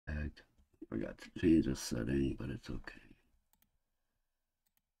Forgot to change the setting, but it's okay.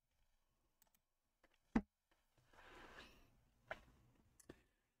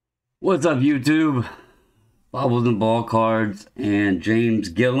 What's up, YouTube? Bobbles and Ball Cards and James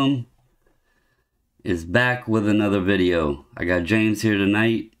Gillum is back with another video. I got James here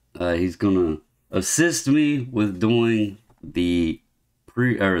tonight. He's gonna assist me with doing the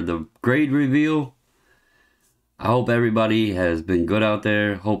grade reveal. I hope everybody has been good out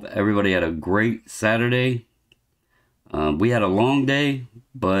there. Hope everybody had a great Saturday. We had a long day,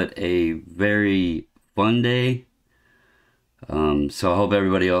 but a very fun day. So I hope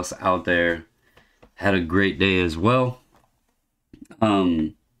everybody else out there had a great day as well.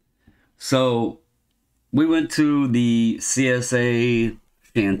 So we went to the CSA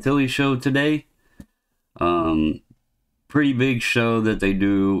Chantilly show today. Pretty big show that they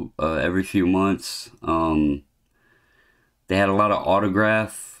do every few months. They had a lot of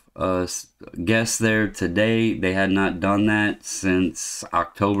autograph guests there today. They had not done that since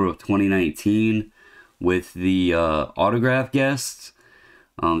October of 2019 with the autograph guests.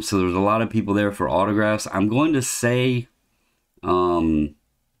 So there's a lot of people there for autographs. I'm going to say the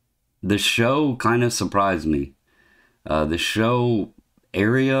show kind of surprised me. The show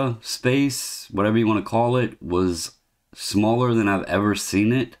area, space, whatever you want to call it, was smaller than I've ever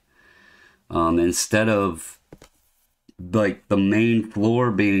seen it. Instead of like the main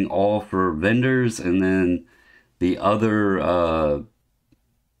floor being all for vendors and then the other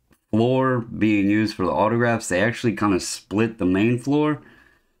floor being used for the autographs, they actually kind of split the main floor.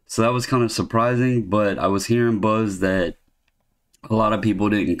 So that was kind of surprising, but I was hearing buzz that a lot of people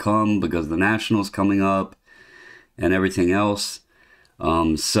didn't come because the Nationals coming up and everything else.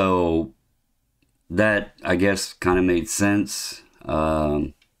 So that, I guess, kind of made sense.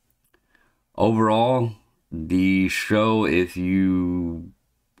 Overall, the show, if you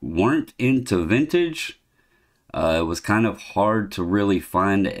weren't into vintage, it was kind of hard to really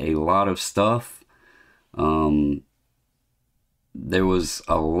find a lot of stuff. There was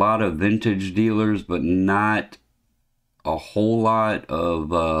a lot of vintage dealers, but not a whole lot of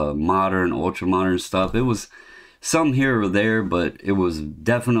modern, ultra modern stuff. It was some here or there, but it was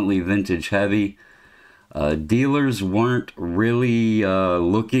definitely vintage heavy. Dealers weren't really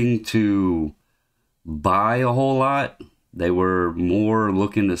looking to buy a whole lot. They were more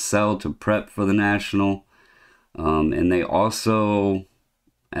looking to sell to prep for the National. And they also,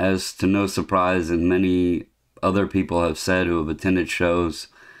 as to no surprise, and many other people have said who have attended shows,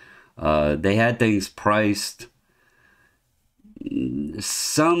 they had things priced.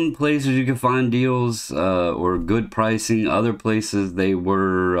 Some places you could find deals or good pricing. Other places they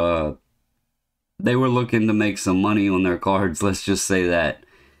were looking to make some money on their cards. Let's just say that.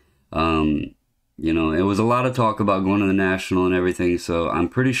 You know, it was a lot of talk about going to the National and everything. So I'm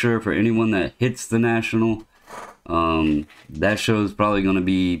pretty sure for anyone that hits the National, that show is probably going to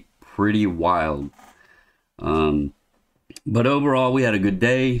be pretty wild. But overall, we had a good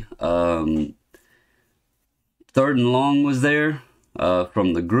day. Third and Long was there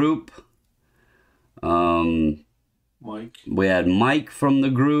from the group. Mike. We had Mike from the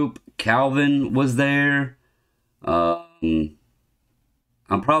group. Calvin was there.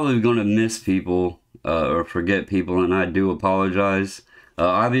 I'm probably going to miss people or forget people, and I do apologize.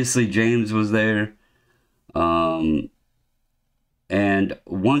 Obviously, James was there. And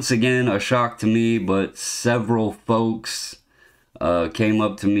once again, a shock to me, but several folks came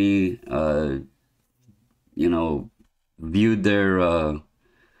up to me, you know, viewed their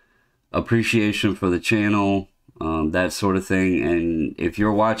appreciation for the channel, that sort of thing. And if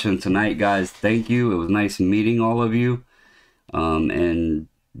you're watching tonight, guys, thank you. It was nice meeting all of you. And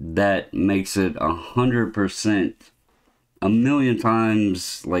that makes it 100%, a million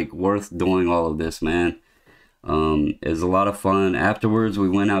times, like, worth doing all of this, man. It was a lot of fun. Afterwards, we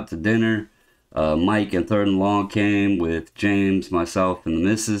went out to dinner. Mike and Third and Long came with James, myself, and the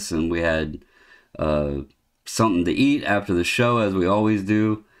missus, and we had something to eat after the show, as we always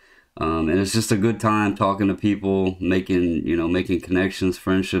do. And it's just a good time talking to people, making connections,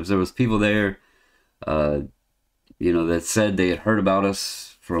 friendships. There was people there, you know, that said they had heard about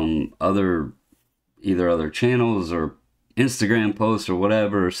us from either other channels or Instagram posts or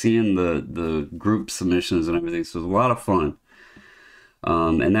whatever, or seeing the group submissions and everything. So it was a lot of fun.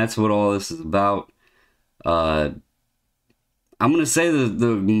 And that's what all this is about. I'm gonna say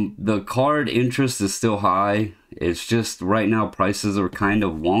the card interest is still high. It's just right now prices are kind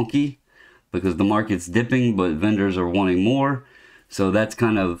of wonky because the market's dipping, but vendors are wanting more. So that's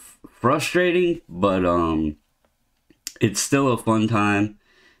kind of frustrating, but it's still a fun time,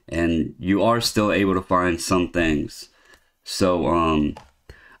 and you are still able to find some things. So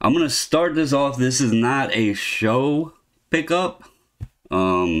I'm gonna start this off. This is not a show pickup, but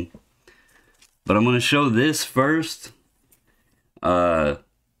I'm gonna show this first.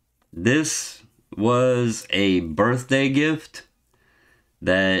 This was a birthday gift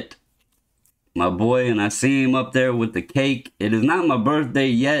that my boy, and I see him up there with the cake. It is not my birthday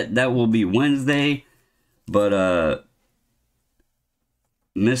yet. That will be Wednesday, but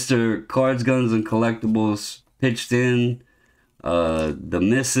Mr. Cards, Guns, and Collectibles pitched in. The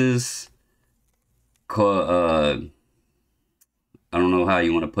missus, I don't know how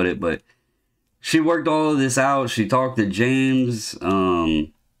you want to put it, but she worked all of this out. She talked to James,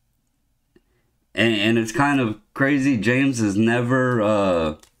 and it's kind of crazy. James has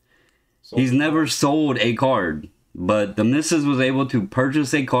never, he's never sold a card, but the missus was able to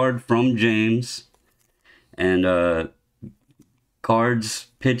purchase a card from James, and Cards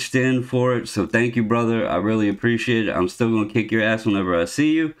pitched in for it. So thank you, brother. I really appreciate it. I'm still gonna kick your ass whenever I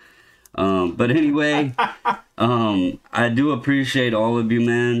see you. But anyway, I do appreciate all of you,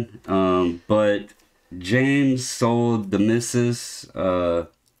 man. But James sold the missus a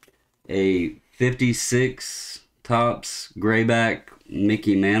 56 Topps Grayback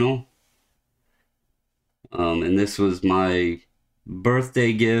Mickey Mantle. And this was my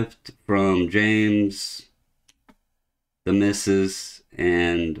birthday gift from James, the missus,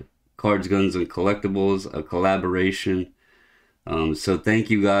 and Cards, Guns, and Collectibles, a collaboration. So thank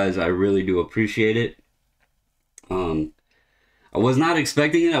you guys. I really do appreciate it. I was not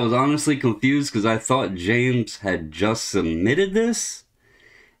expecting it. I was honestly confused because I thought James had just submitted this.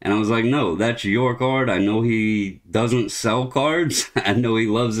 And I was like, no, that's your card. I know he doesn't sell cards. I know he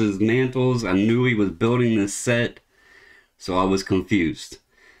loves his mantles. I knew he was building this set. So I was confused.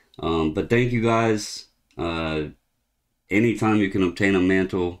 But thank you guys. Anytime you can obtain a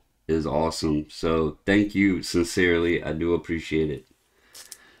mantle is awesome. So thank you sincerely. I do appreciate it.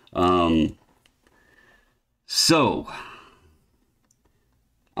 So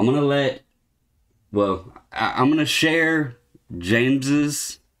I'm going to I'm going to share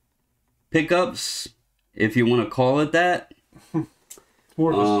James's pickups, if you want to call it that. It's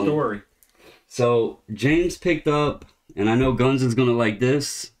more of a story. So James picked up, and I know Guns is going to like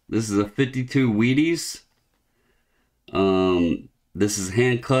this. This is a 52 Wheaties. This is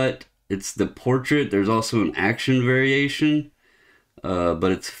hand cut. It's the portrait. There's also an action variation,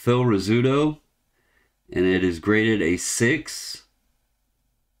 but it's Phil Rizzuto, and it is graded a 6.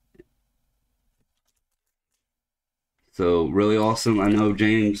 So really awesome. I know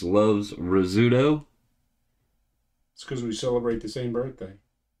James loves Rizzuto. It's because we celebrate the same birthday.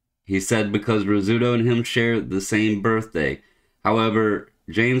 He said because Rizzuto and him share the same birthday. However,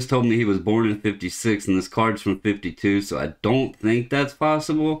 James told me he was born in 56 and this card's from 52, so I don't think that's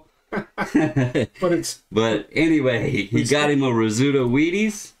possible. But anyway, he got him a Rizzuto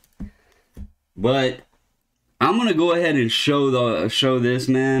Wheaties. But I'm gonna go ahead and show this,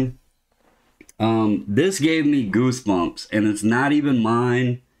 man. This gave me goosebumps, and it's not even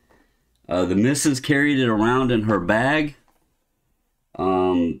mine. The missus carried it around in her bag.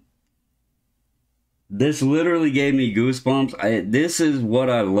 This literally gave me goosebumps. This is what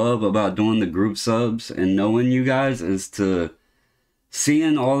I love about doing the group subs and knowing you guys, is to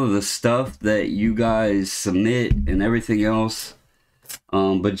seeing all of the stuff that you guys submit and everything else.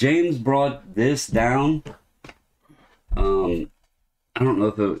 But James brought this down. I don't know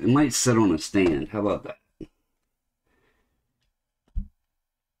if it might sit on a stand. How about that?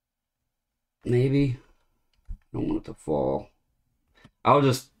 Maybe. I don't want it to fall. I'll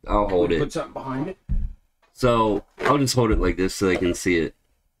hold it. Put something behind it. So I'll just hold it like this so they can see it.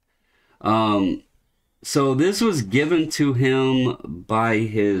 So this was given to him by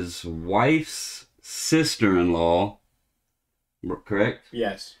his wife's sister-in-law. Correct?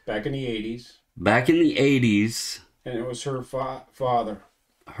 Yes, back in the 80s. Back in the 80s. And it was her father.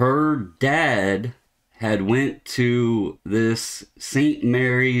 Her dad had went to this St.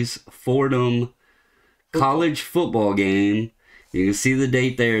 Mary's Fordham college football game. You can see the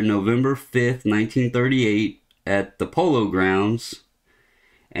date there, November 5th, 1938, at the Polo Grounds.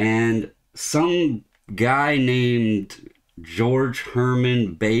 And some guy named George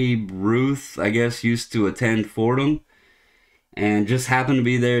Herman Babe Ruth, I guess, used to attend Fordham. And just happened to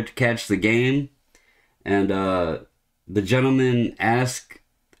be there to catch the game. And the gentleman asked,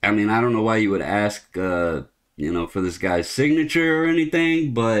 I mean, I don't know why you would ask, for this guy's signature or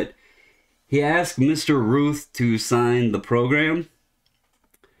anything, but he asked Mr. Ruth to sign the program.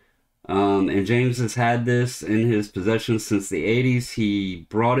 And James has had this in his possession since the 80s. He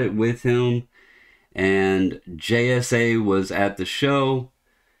brought it with him, and JSA was at the show,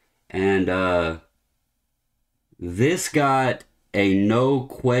 and this got a no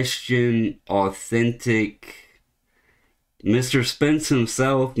question authentic Mr. Spence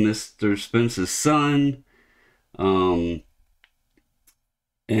himself, Mr. Spence's son, and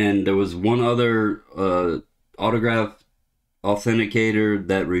there was one other autograph authenticator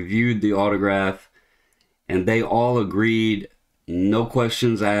that reviewed the autograph, and they all agreed, no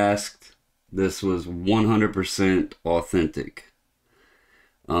questions asked, this was 100% authentic.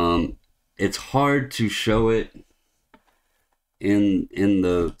 It's hard to show it in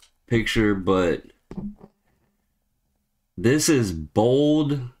the picture, but this is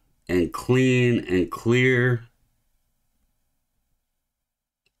bold and clean and clear,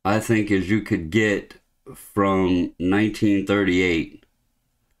 I think, as you could get from 1938.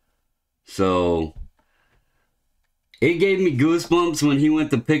 So it gave me goosebumps when he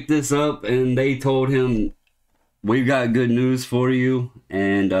went to pick this up and they told him, we've got good news for you,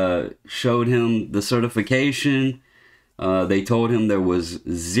 and showed him the certification. They told him there was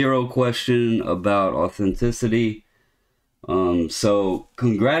zero question about authenticity. So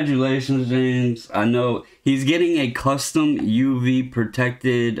congratulations, James. I know he's getting a custom UV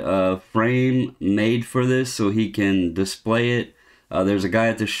protected frame made for this so he can display it. There's a guy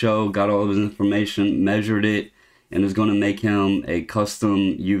at the show, got all of his information, measured it, and is going to make him a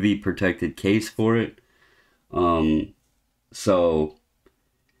custom UV protected case for it. So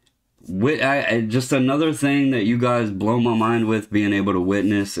just another thing that you guys blow my mind with, being able to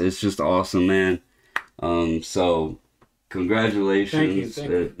witness. It's just awesome, man. So congratulations.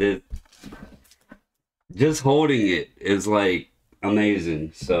 Thank you. Just holding it is like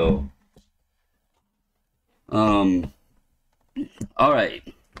amazing. So all right,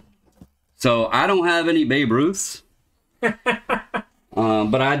 so I don't have any Babe Ruths, but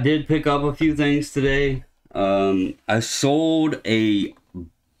I did pick up a few things today. I sold a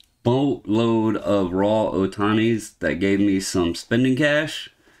boatload of raw Otanis that gave me some spending cash.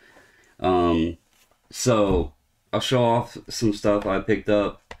 So I'll show off some stuff I picked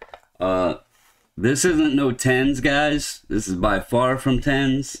up. This isn't no 10s, guys. This is by far from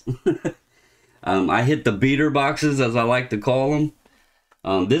 10s. I hit the beater boxes, as I like to call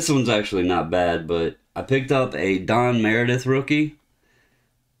them. This one's actually not bad, but I picked up a Don Meredith rookie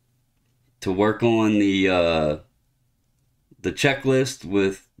to work on the checklist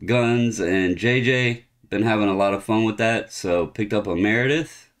with Guns and JJ. Been having a lot of fun with that, so picked up a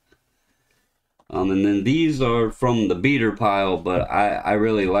Meredith. And then these are from the beater pile, but I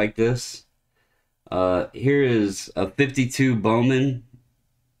really like this. Here is a 52 Bowman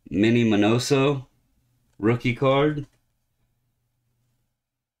Mini Minoso rookie card.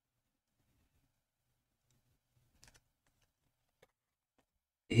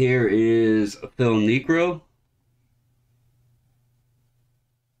 Here is a Phil Necro.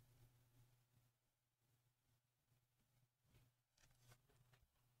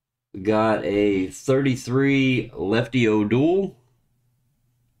 Got a 33 Lefty O'Doul.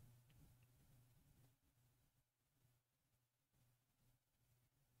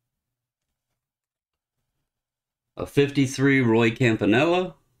 A 53 Roy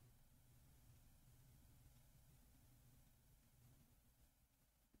Campanella.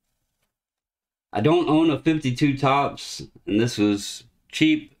 I don't own a 52 Topps, and this was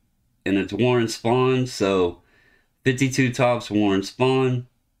cheap, and it's Warren Spahn, so 52 Topps Warren Spahn.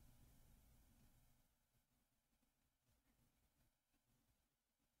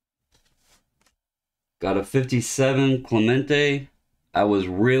 Got a 57 Clemente. I was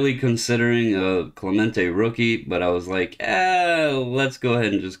really considering a Clemente rookie, but I was like, let's go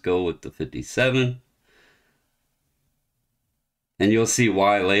ahead and just go with the 57. And you'll see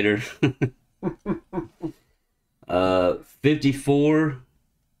why later. 54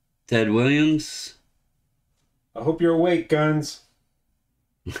 Ted Williams. I hope you're awake, Guns.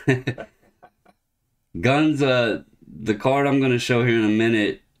 Guns, the card I'm going to show here in a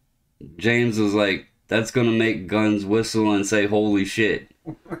minute, James was like, that's going to make Guns whistle and say, holy shit.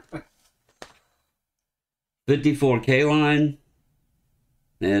 54 K-Line.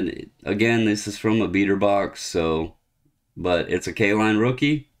 And again, this is from a beater box, so, but it's a K-Line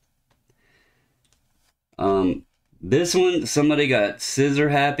rookie. This one, somebody got scissor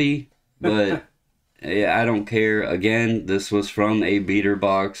happy, but yeah, I don't care. Again, this was from a beater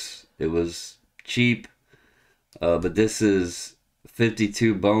box. It was cheap. But this is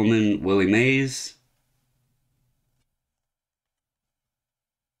 52 Bowman Willie Mays.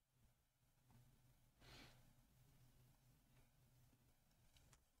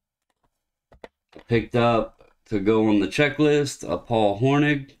 Picked up, to go on the checklist, a Paul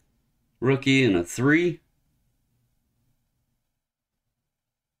Hornig rookie and a 3.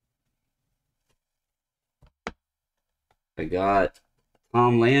 I got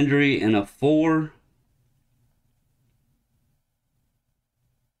Tom Landry in a 4.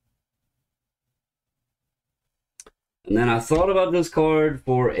 And then I thought about this card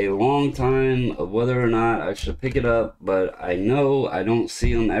for a long time of whether or not I should pick it up, but I know I don't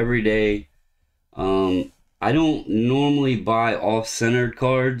see them every day. I don't normally buy off-centered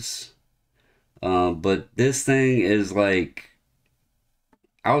cards, but this thing is like,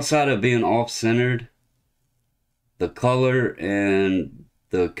 outside of being off-centered, the color and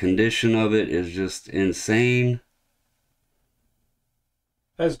the condition of it is just insane.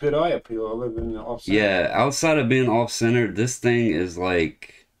 Has good eye appeal. I live in the off-center. Yeah, outside of being off-centered, this thing is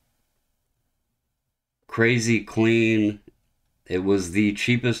like crazy clean. It was the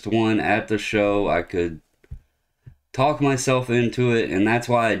cheapest one at the show. I could talk myself into it, and that's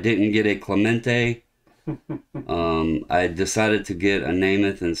why I didn't get a Clemente. I decided to get a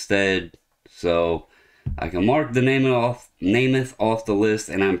Namath instead, so I can mark the Namath off the list,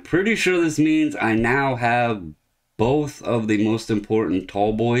 and I'm pretty sure this means I now have both of the most important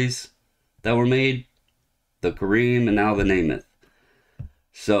tall boys that were made, the Kareem and now the Namath.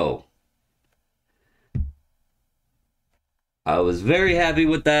 So I was very happy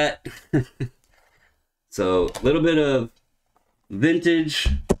with that. So a little bit of vintage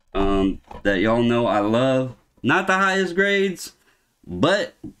that y'all know I love. Not the highest grades,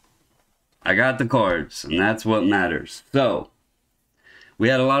 but I got the cards, and that's what matters. So we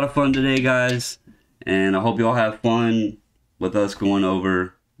had a lot of fun today, guys, and I hope y'all have fun with us going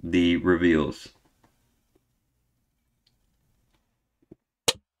over the reveals.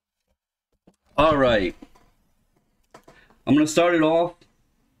 All right, I'm gonna start it off.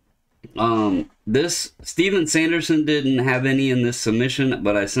 This Steven Sanderson didn't have any in this submission,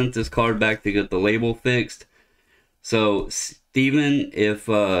 but I sent this card back to get the label fixed. So Steven, if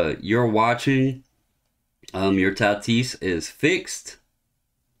you're watching, your Tatis is fixed,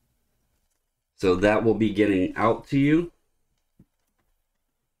 so that will be getting out to you.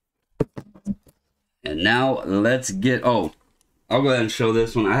 And now let's get, oh, I'll go ahead and show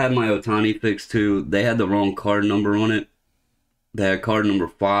this one. I had my Ohtani fixed too. They had the wrong card number on it. They had card number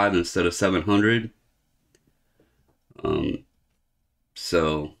 5 instead of 700.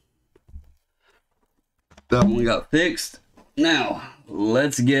 So that one got fixed. Now,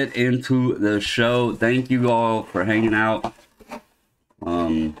 let's get into the show. Thank you all for hanging out.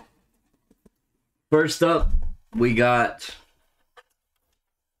 First up, we got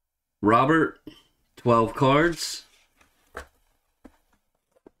Robert, 12 cards.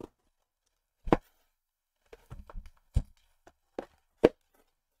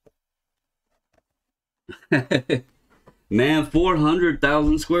 Man,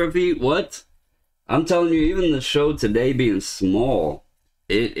 400,000 square feet? What? I'm telling you, even the show today being small,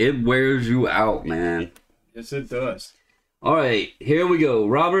 it wears you out, man. Yes, it does. All right, here we go.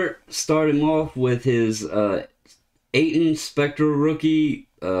 Robert starting off with his Ayton Spectra rookie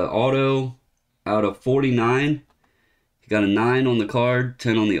auto out of 49. He got a 9 on the card,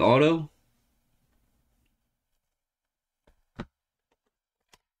 10 on the auto.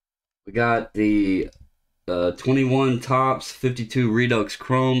 We got the 21 Topps 52 Redux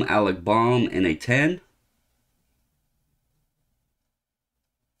Chrome Alec Baum in a 10.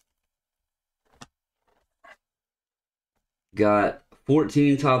 Got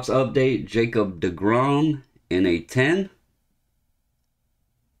 14 Topps Update Jacob deGrom in a 10.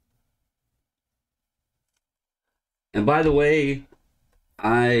 And by the way,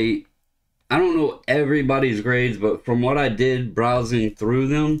 I don't know everybody's grades, but from what I did browsing through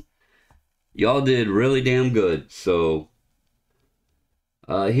them, y'all did really damn good. So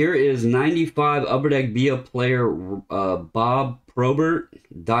here is 95 Upper Deck Via player Bob Probert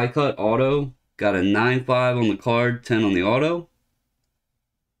die cut auto. Got a 9.5 on the card, 10 on the auto.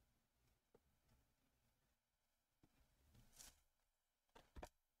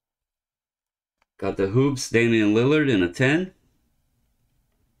 Got the Hoops Damian Lillard in a 10.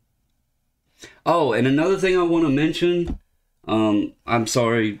 Oh, and another thing I want to mention, I'm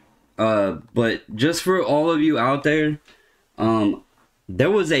sorry, but just for all of you out there,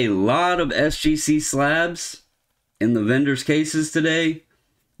 there was a lot of SGC slabs in the vendors' cases today,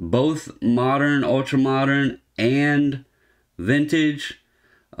 both modern, ultra modern, and vintage.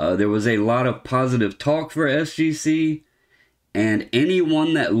 There was a lot of positive talk for SGC, and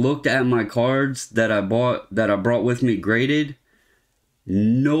anyone that looked at my cards that I brought with me graded,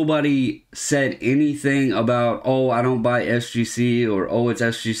 nobody said anything about, oh, I don't buy SGC, or oh, it's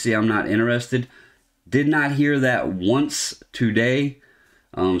SGC, I'm not interested. Did not hear that once today.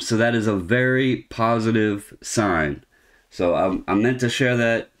 So that is a very positive sign. So I meant to share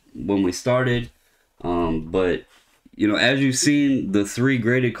that when we started, but you know, as you've seen, the 3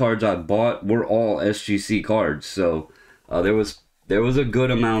 graded cards I bought were all SGC cards. So there was a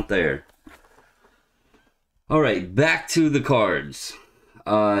good amount there. All right, back to the cards.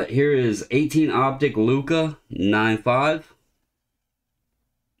 Here is 18 Optic Luka 9.5.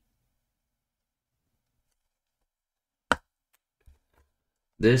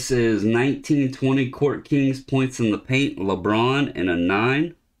 This is 1920 Court Kings Points in the Paint LeBron in a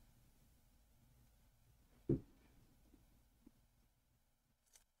 9.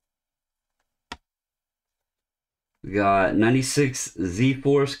 We got 96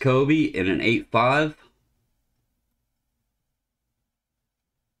 Z-Force Kobe in an 8.5.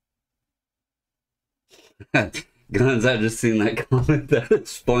 Guns, I just seen that comment. That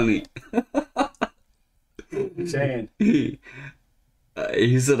is funny. Saying. He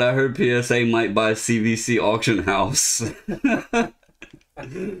said, I heard PSA might buy CVC auction house.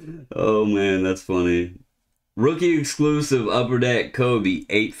 Oh man, that's funny. Rookie exclusive Upper Deck Kobe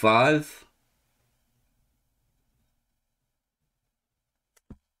 8.5.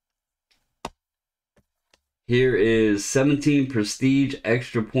 Here is 17 Prestige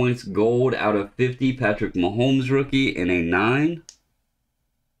Extra Points Gold out of 50 Patrick Mahomes rookie in a 9.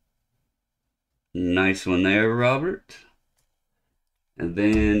 Nice one there, Robert. And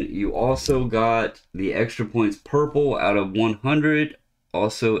then you also got the Extra Points Purple out of 100,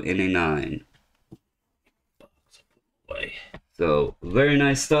 also in a 9. So, very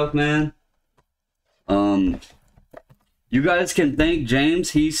nice stuff, man. You guys can thank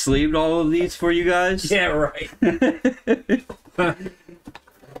James. He sleeved all of these for you guys. Yeah, right.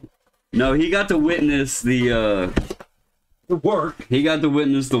 No, he got to witness the work. He got to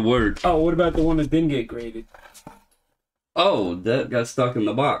witness the work. Oh, what about the one that didn't get graded? Oh, that got stuck in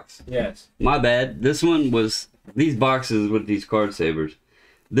the box. Yes. My bad. This one was these boxes with these card savers.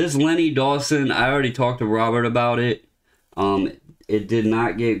 This Lenny Dawson, I already talked to Robert about it. It did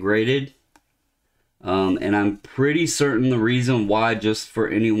not get graded. And I'm pretty certain the reason why, just for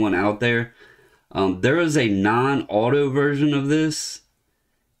anyone out there, there is a non-auto version of this,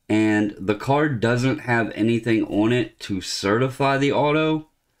 and the card doesn't have anything on it to certify the auto.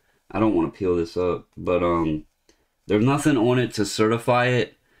 I don't want to peel this up, but there's nothing on it to certify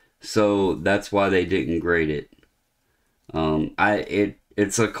it, so that's why they didn't grade it.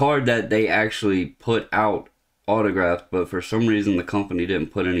 It's a card that they actually put out autographed, but for some reason the company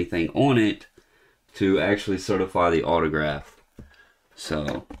didn't put anything on it to actually certify the autograph.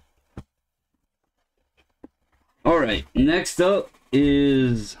 So, alright, next up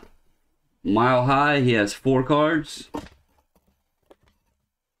is Mile High. He has 4 cards.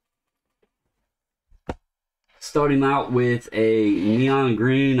 Start him out with a neon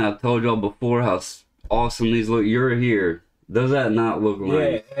green. I've told y'all before how awesome these look. You're here. Does that not look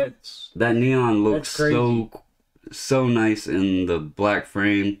like? Yeah, that neon looks so nice in the black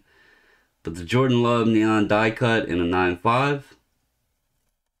frame. But the Jordan Love neon die cut in a 9.5.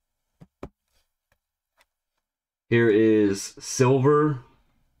 Here is silver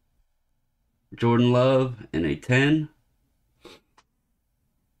Jordan Love in a 10.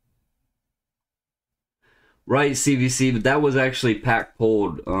 Right, CVC, but that was actually pack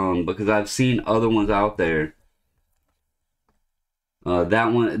pulled because I've seen other ones out there.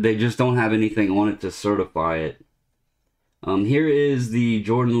 That one, they just don't have anything on it to certify it. Here is the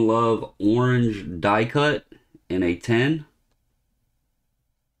Jordan Love orange die cut in a 10.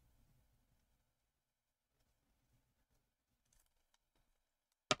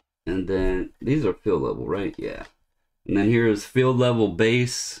 And then these are field level, right? Yeah. And then here is field level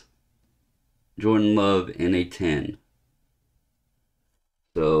base Jordan Love in a 10.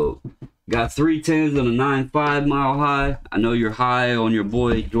 So got 3 10s and a 9.5 Mile High. I know you're high on your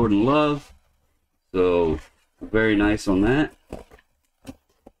boy Jordan Love, so very nice on that.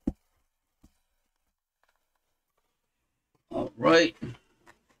 All right,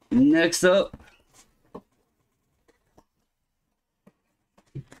 next up,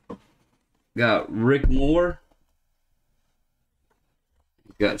 got Rick Moore.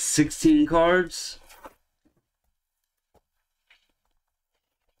 Got 16 cards.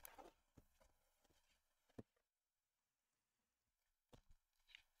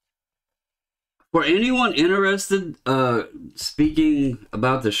 For anyone interested, speaking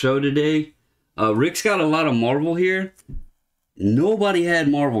about the show today, Rick's got a lot of Marvel here. Nobody had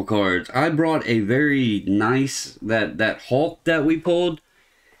Marvel cards. I brought a very nice, that Hulk that we pulled,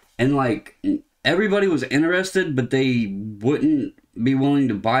 and like everybody was interested, but they wouldn't be willing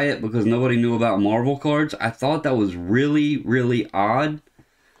to buy it because nobody knew about Marvel cards. I thought that was really, really odd.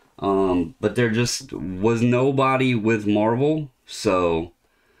 But there just was nobody with Marvel, so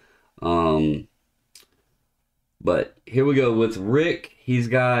But here we go with Rick. He's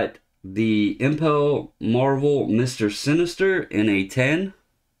got the Impel Marvel Mr. Sinister in a 10.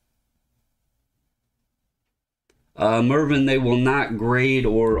 Mervin, they will not grade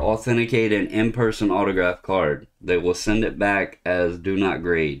or authenticate an in-person autograph card. They will send it back as do not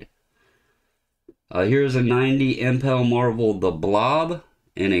grade. Here's a 90 Impel Marvel The Blob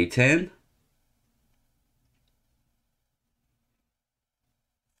in a 10.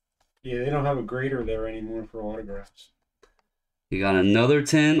 Yeah, they don't have a grader there anymore for autographs. You got another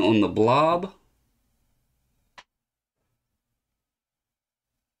 10 on The Blob.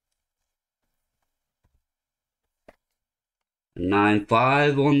 A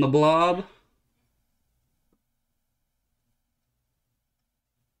 9.5 on The Blob.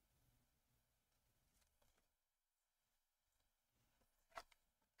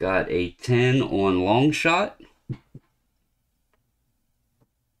 Got a 10 on Long Shot.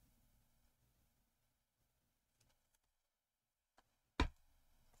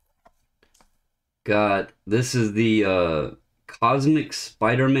 Got, this is the Cosmic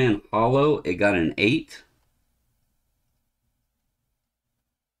Spider-Man Hollow. It got an 8.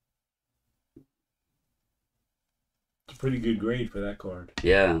 It's a pretty good grade for that card.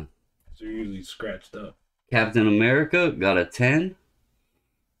 Yeah. They're usually scratched up. Captain America got a 10.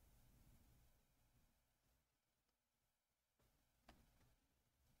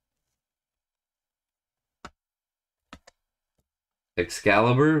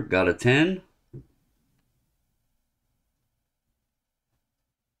 Excalibur got a 10.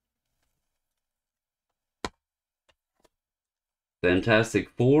 Fantastic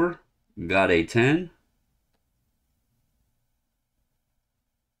Four got a 10.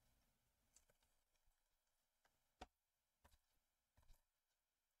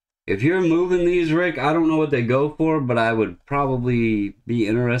 If you're moving these, Rick, I don't know what they go for, but I would probably be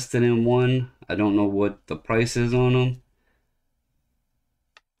interested in one. I don't know what the price is on them.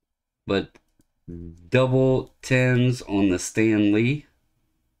 But double 10s on the Stan Lee.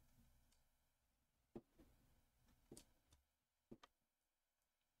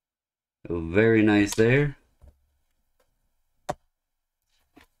 Very nice there.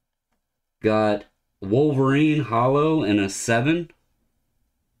 Got Wolverine Hollow in a 7.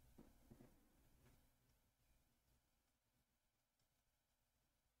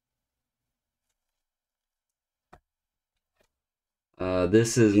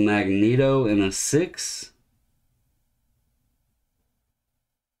 This is Magneto in a 6.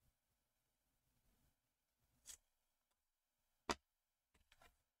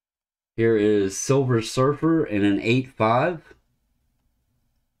 Here is Silver Surfer in an 8.5.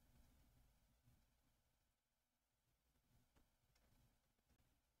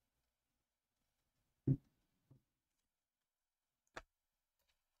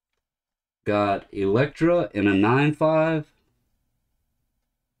 Got Elektra in a 9.5.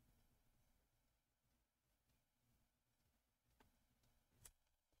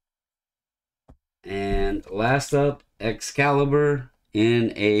 And last up, Excalibur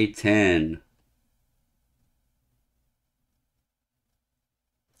in a 10.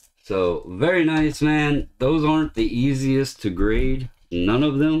 So, very nice, man. Those aren't the easiest to grade. None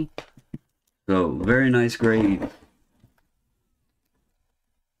of them. So, very nice grade.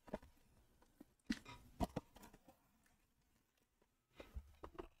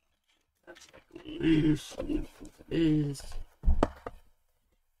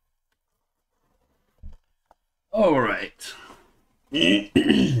 All right.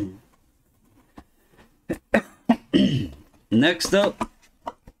 Next up,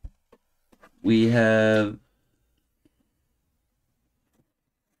 we have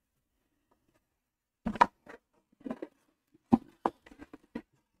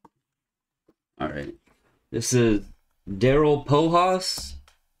this is Daryl Pohas.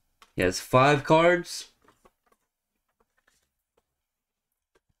 He has 5 cards.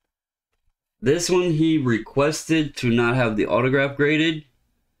 This one he requested to not have the autograph graded.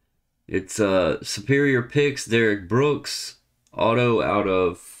 It's Superior Picks, Derek Brooks, auto out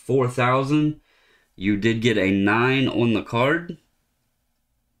of 4,000. You did get a 9 on the card.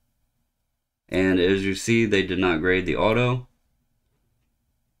 And as you see, they did not grade the auto.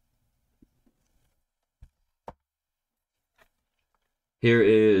 Here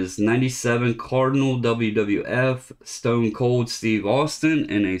is 97 Cardinal WWF Stone Cold Steve Austin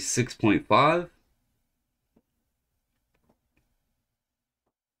in a 6.5.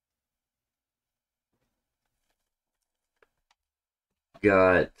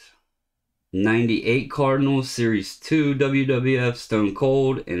 Got 98 Cardinals Series 2 WWF Stone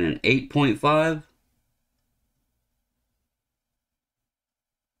Cold in an 8.5.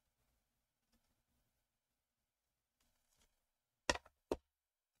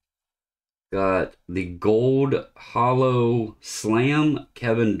 Got the gold hollow slam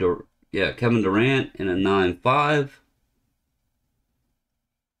Kevin Durant in a 9.5.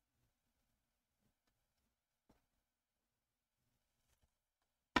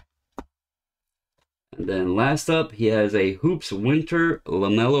 And then last up, he has a Hoops Winter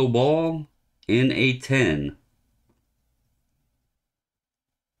LaMelo Ball in a 10.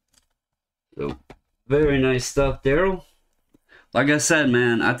 So, very nice stuff, Daryl. Like I said,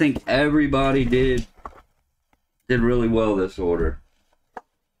 man, I think everybody did really well this order.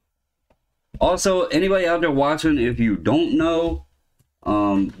 Also, anybody out there watching, if you don't know,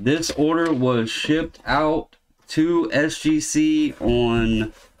 this order was shipped out to SGC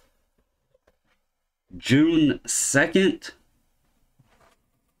on June 2nd.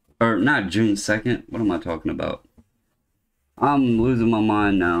 Or not June 2nd. What am I talking about? I'm losing my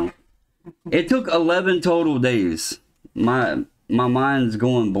mind now. It took 11 total days. My mind's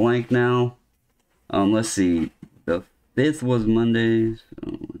going blank now. Let's see. The 5th was Monday.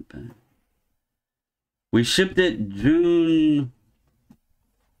 So we shipped it June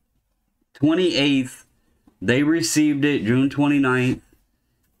 28th. They received it June 29th.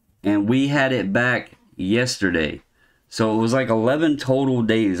 And we had it back yesterday. So it was like 11 total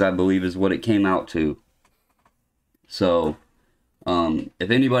days, I believe, is what it came out to. So, if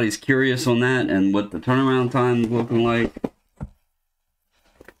anybody's curious on that and what the turnaround time is looking like,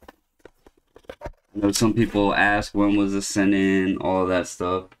 I know some people ask when was this sent in, all of that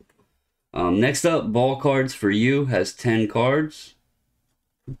stuff. Next up, Ball Cards for You has 10 cards.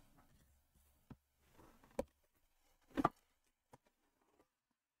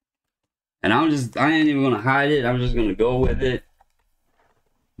 And I ain't even going to hide it. I'm just going to go with it.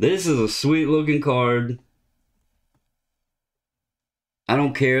 This is a sweet looking card. I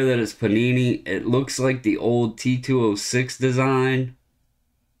don't care that it's Panini. It looks like the old T206 design.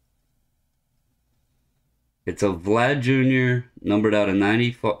 It's a Vlad Jr. numbered out of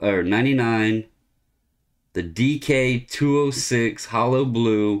 99. The DK 206 hollow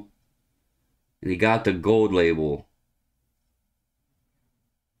blue. And he got the gold label.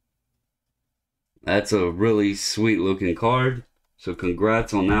 That's a really sweet looking card. So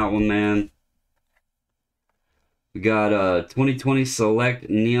congrats on that one, man. We got a 2020 Select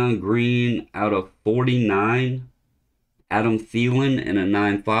Neon Green out of 49. Adam Thielen in a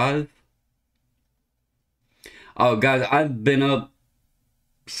 9.5. Oh, guys, I've been up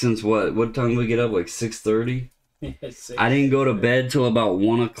since what? What time did we get up? Like 6:30? I didn't go to bed till about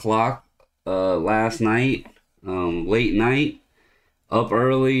 1 o'clock last night. Late night. Up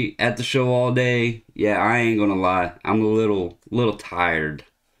early, at the show all day. Yeah, I ain't gonna lie. I'm a little tired.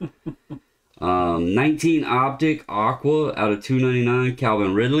 19 Optic Aqua out of 299.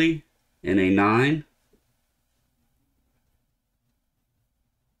 Calvin Ridley in a 9.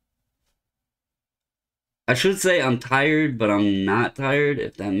 I should say I'm tired, but I'm not tired,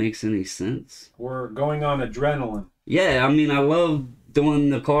 if that makes any sense. We're going on adrenaline. Yeah, I mean, I love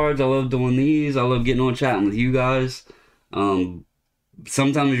doing the cards. I love doing these. I love getting on chatting with you guys.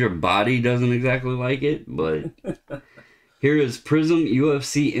 Sometimes your body doesn't exactly like it, but here is Prism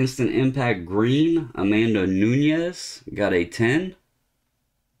UFC Instant Impact Green. Amanda Nunez got a 10.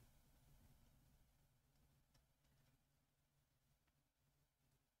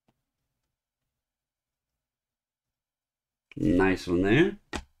 Nice one there.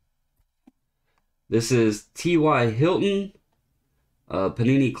 This is T.Y. Hilton.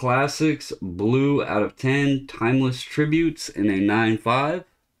 Panini Classics Blue out of 10. Timeless Tributes in a 9.5.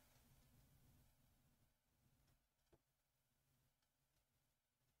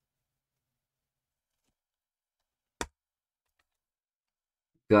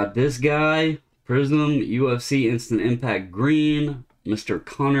 Got this guy, Prism UFC Instant Impact Green, Mr.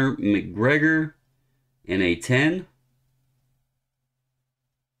 Conor McGregor in a 10.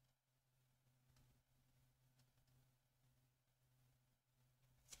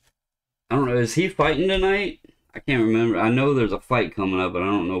 I don't know, is he fighting tonight? I can't remember. I know there's a fight coming up, but I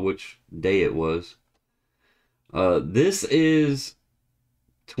don't know which day it was. This is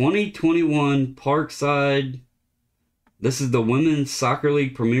 2021 Parkside. This is the Women's Soccer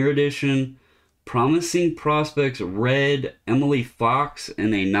League Premier Edition. Promising Prospects Red, Emily Fox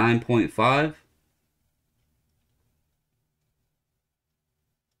in a 9.5.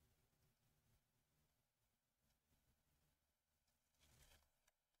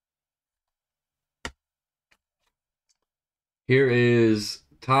 Here is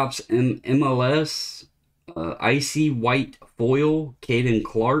Topps MLS Icy White Foil, Caden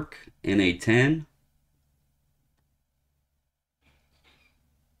Clark in a 10.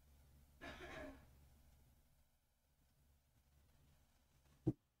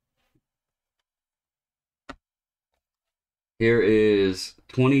 Here is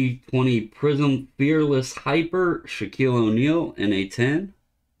 2020 Prism Fearless Hyper Shaquille O'Neal in a 10.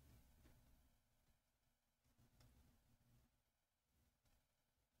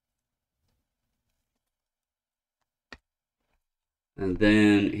 And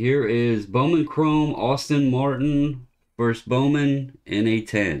then here is Bowman Chrome Austin Martin First Bowman in a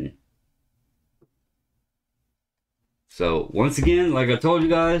 10. So once again, like I told you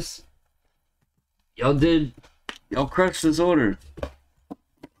guys, y'all crushed this order.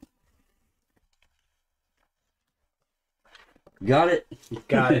 Got it?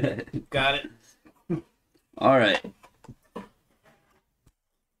 Got it. Got it. All right.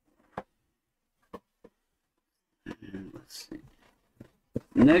 Let's see.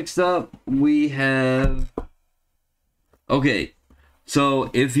 Next up, we have... Okay, so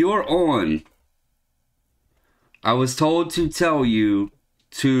if you're on, I was told to tell you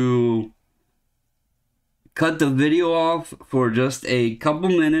to cut the video off for just a couple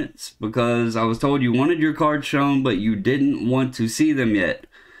minutes because I was told you wanted your cards shown, but you didn't want to see them yet.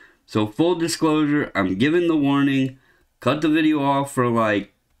 So full disclosure, I'm giving the warning. Cut the video off for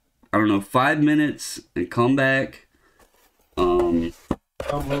like, I don't know, 5 minutes and come back.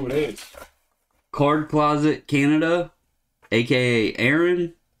 Tell them who it is. Card Closet Canada, aka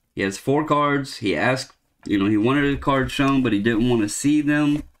Aaron. He has 4 cards. He asked, he wanted the cards shown, but he didn't want to see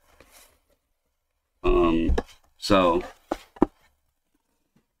them. So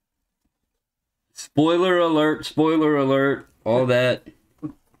spoiler alert, all that.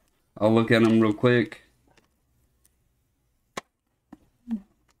 I'll look at them real quick.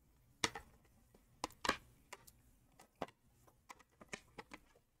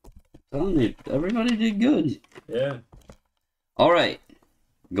 Telling you, everybody did good. Yeah. All right,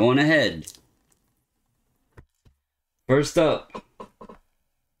 going ahead. First up,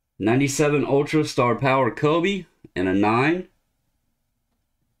 97 Ultra Star Power Kobe in a 9.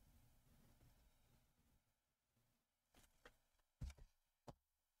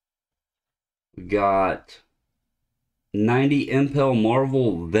 We got 90 Impel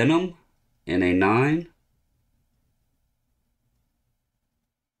Marvel Venom in a 9.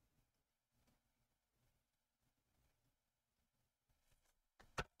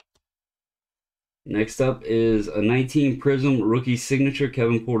 Next up is a 19 Prism Rookie Signature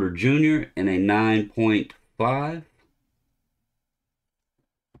Kevin Porter Jr. in a 9.5. I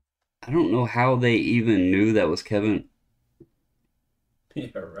don't know how they even knew that was Kevin. Yeah,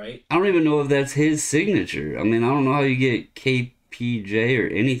 right. I don't even know if that's his signature. I mean, I don't know how you get KPJ or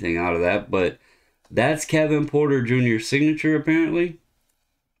anything out of that, but that's Kevin Porter Jr.'s signature apparently.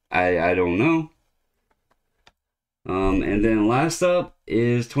 I don't know. And then last up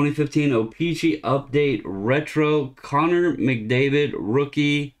is 2015 O-Pee-Chee Update Retro Connor McDavid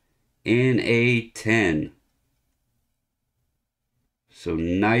Rookie in a 10. So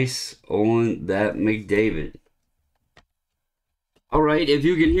nice on that McDavid. All right, if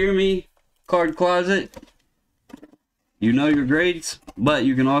you can hear me, Card Closet, you know your grades, but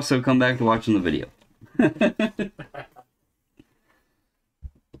you can also come back to watching the video.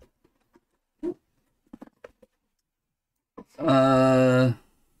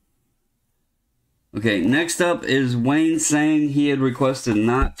 Okay, next up is Wayne saying he had requested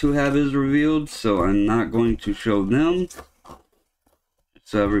not to have his revealed, so I'm not going to show them.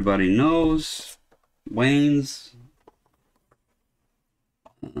 So everybody knows. Wayne's.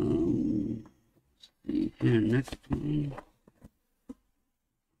 See here, next one.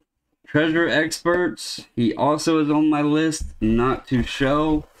 Treasure Experts. He also is on my list not to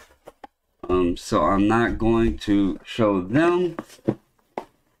show. So I'm not going to show them.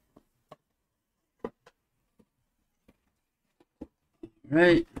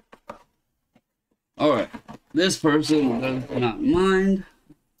 Right. Alright. This person does not mind.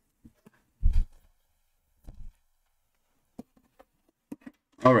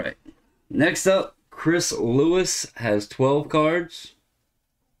 Alright. Next up, Chris Lewis has 12 cards.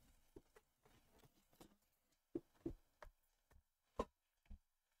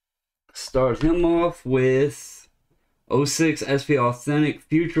 Start him off with 06 SP Authentic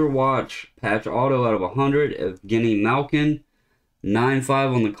Future Watch Patch Auto out of 100 Evgeny Malkin.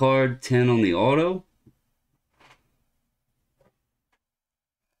 9.5 on the card, 10 on the auto.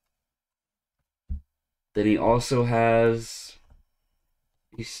 Then he also has...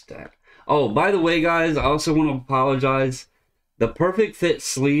 He's stacked. Oh, by the way, guys, I also want to apologize. The Perfect Fit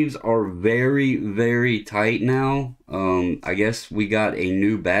sleeves are very, very tight now. I guess we got a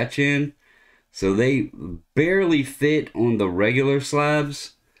new batch in. So they barely fit on the regular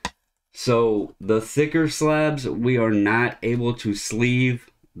slabs. So the thicker slabs, we are not able to sleeve.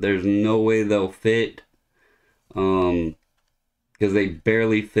 There's no way they'll fit. because they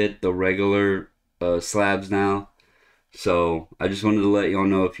barely fit the regular slabs now. So I just wanted to let y'all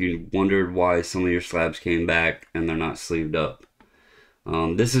know if you wondered why some of your slabs came back and they're not sleeved up.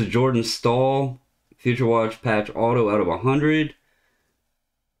 This is Jordan Stahl Future Watch Patch Auto out of 100.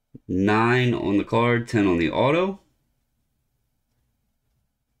 9 on the card, 10 on the auto.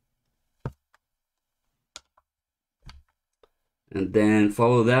 And then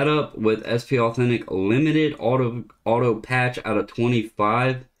follow that up with SP Authentic Limited Auto Patch out of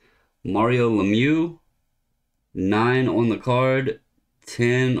 25. Mario Lemieux. 9 on the card,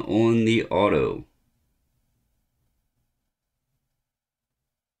 10 on the auto.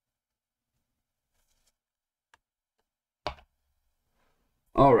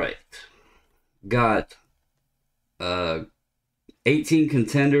 All right. Got 18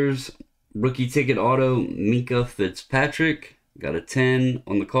 contenders. Rookie ticket auto, Mika Fitzpatrick. Got a 10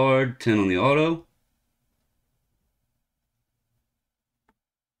 on the card, 10 on the auto.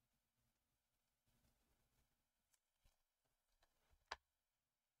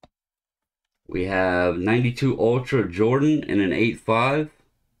 We have 92 Ultra Jordan in an 8.5.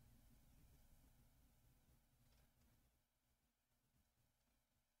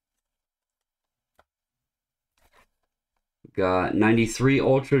 Got 93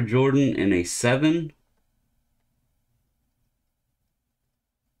 Ultra Jordan in a 7.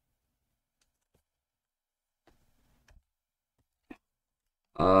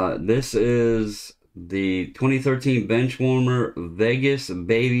 This is the 2013 Benchwarmer Vegas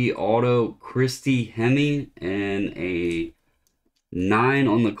Baby Auto Christy Hemme and a 9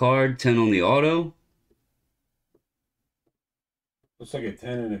 on the card, 10 on the auto. Looks like a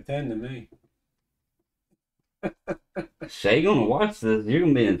 10 and a 10 to me. Shay gonna watch this, you're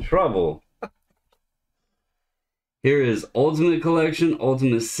gonna be in trouble. Here is Ultimate Collection,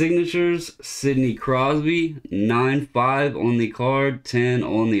 Ultimate Signatures, Sidney Crosby, 9.5 on the card, 10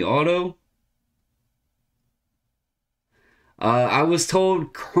 on the auto. I was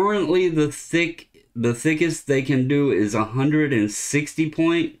told currently the thickest they can do is 160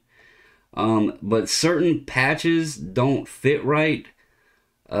 point, but certain patches don't fit right.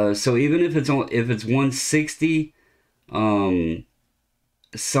 So even if it's 160,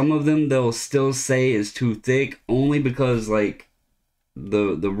 some of them they'll still say is too thick, only because like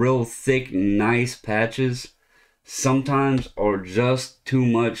the real thick nice patches sometimes are just too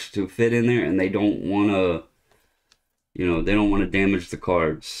much to fit in there, and they don't want to, they don't want to damage the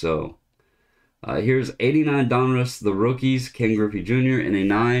cards. So here's 89 Donruss, the rookies, Ken Griffey Jr. in a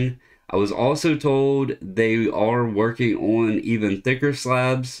 9. I was also told they are working on even thicker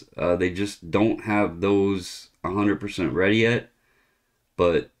slabs. They just don't have those 100% ready yet.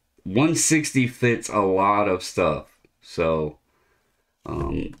 But 160 fits a lot of stuff. So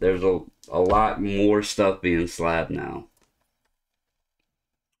there's a lot more stuff being slabbed now.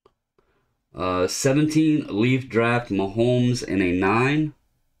 17 Leaf Draft Mahomes in a 9.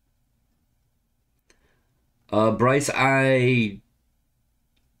 Bryce, I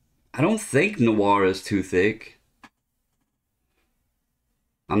don't think Noir is too thick.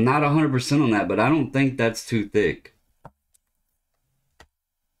 I'm not 100% on that, but I don't think that's too thick.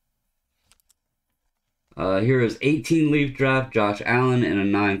 Here is 18 Leaf Draft Josh Allen in a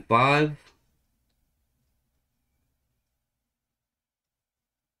 9.5.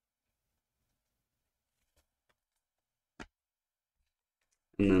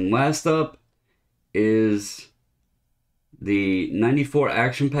 And then last up is the 94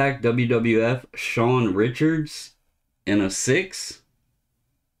 Action Pack WWF Shawn Richards in a 6.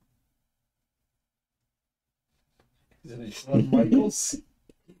 Isn't it Shawn Michaels?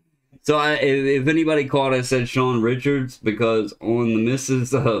 So if anybody caught, I said Shawn Richards because on the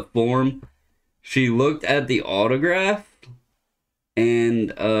Mrs. Form, she looked at the autograph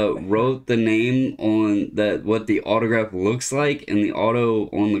and wrote the name on that, what the autograph looks like, and the auto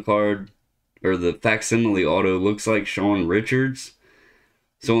on the card, or the facsimile auto, looks like Shawn Richards.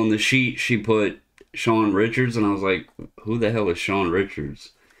 So on the sheet, she put Shawn Richards, and I was like, who the hell is Shawn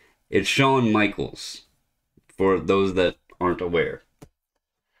Richards? It's Shawn Michaels, for those that aren't aware.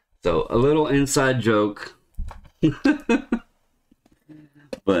 So, a little inside joke.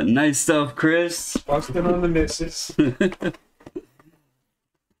 But nice stuff, Chris. Busting on the missus.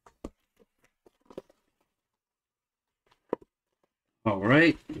 All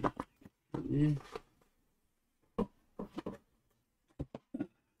right.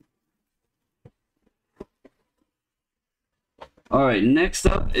 All right, next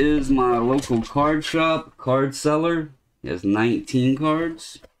up is my local card shop, card seller. He has 19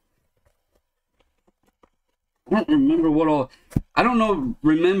 cards. I don't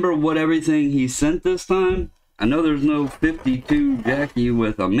remember what everything he sent this time. I know there's no 52 Jackie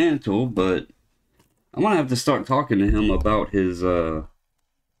with a mantle, but I'm gonna have to start talking to him about his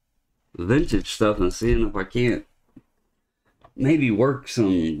vintage stuff and seeing if I can't maybe work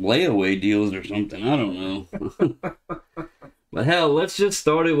some layaway deals or something. I don't know. But hell, let's just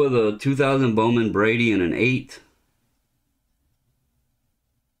start it with a 2000 Bowman Brady and an 8. Is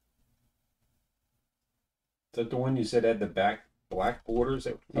that the one you said had the back black borders?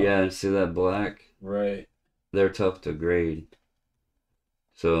 Yeah, see that black? Right. They're tough to grade.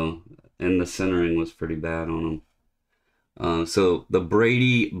 So, and the centering was pretty bad on them. So the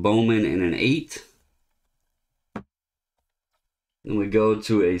Brady Bowman and an 8. Then we go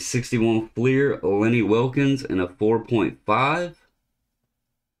to a 61 Fleer Lenny Wilkins and a 4.5.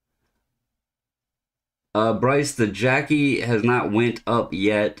 Bryce, the Jackie has not went up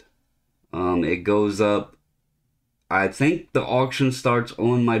yet. It goes up, I think the auction starts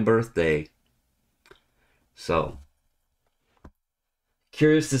on my birthday. So,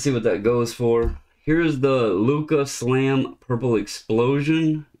 curious to see what that goes for. Here's the Luca Slam Purple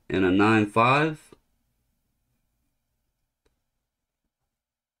Explosion in a 9.5.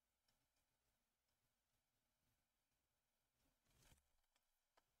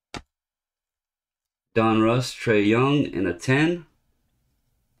 Don Russ, Trey Young in a 10.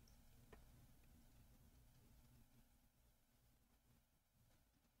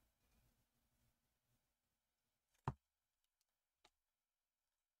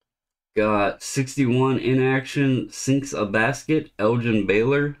 Got 61 in action, sinks a basket, Elgin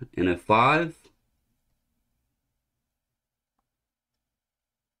Baylor in a 5.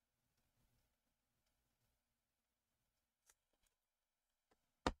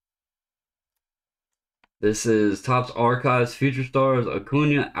 This is Topps Archives Future Stars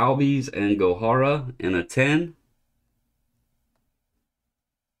Acuna, Albies, and Gohara in a 10.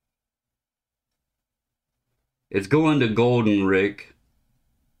 It's going to Golden Rick.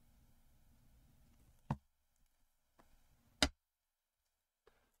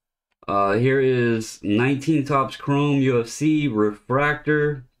 Here is 19 Topps Chrome UFC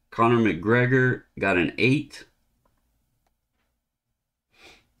Refractor. Conor McGregor got an 8.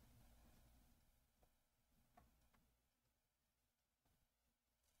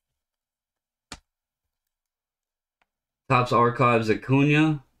 Topps Archives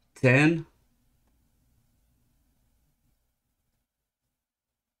Acuna, 10.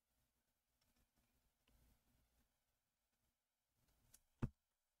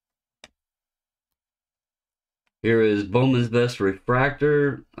 Here is Bowman's Best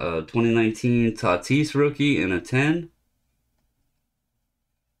Refractor, 2019 Tatis rookie in a 10.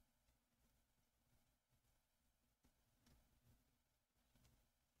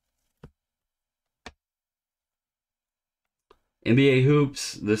 NBA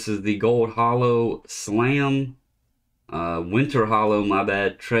Hoops, this is the Gold Hollow Slam, Winter Hollow, my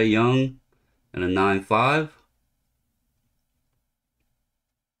bad, Trey Young in a 9.5.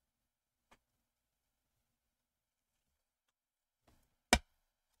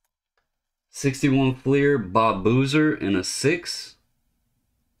 '61 Fleer, Bob Boozer in a 6.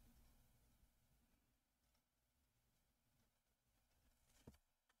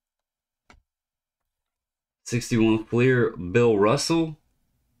 '61 Fleer, Bill Russell.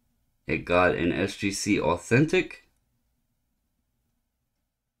 It got an SGC Authentic.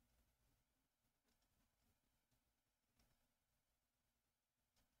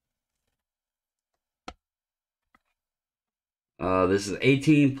 This is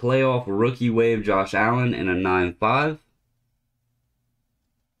 18 Playoff Rookie Wave, Josh Allen in a 9.5.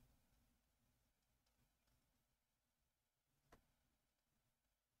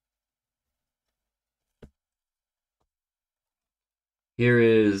 Here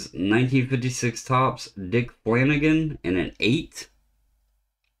is 1956 Topps Dick Flanagan in an 8.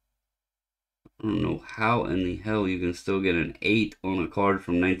 I don't know how in the hell you can still get an 8 on a card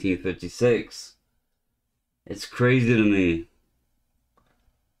from 1956. It's crazy to me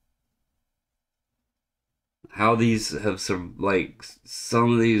how these have like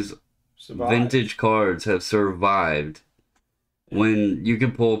some of these vintage cards have survived when you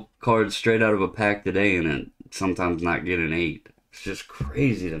can pull cards straight out of a pack today and it sometimes not get an 8. It's just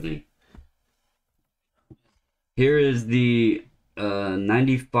crazy to me. Here is the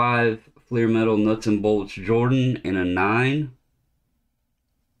 95 Fleer Metal Nuts and Bolts Jordan in a 9.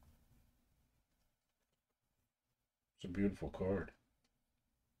 It's a beautiful card.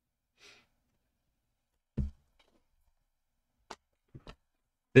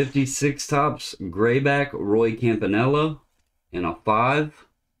 '56 Topps Grayback Roy Campanella in a 5.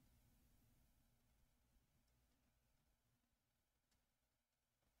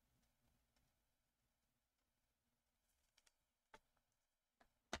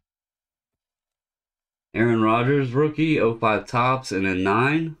 Aaron Rodgers, rookie, 05 tops, and a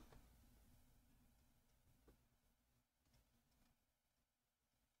 9.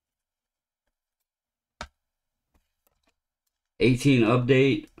 '18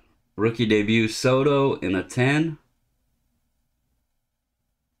 update, rookie debut, Soto, in a 10.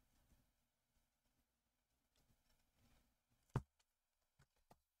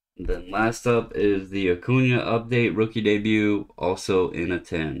 Then last up is the Acuna update, rookie debut, also in a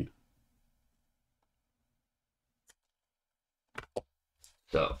 10.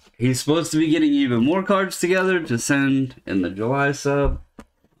 So he's supposed to be getting even more cards together to send in the July sub.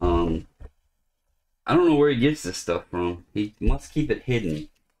 I don't know where he gets this stuff from. He must keep it hidden.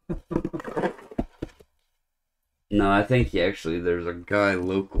 No, I think there's a guy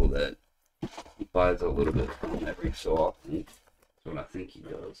local that he buys a little bit from every so often. That's what I think he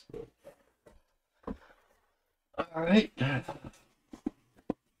does. But... Alright.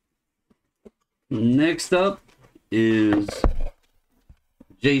 Next up is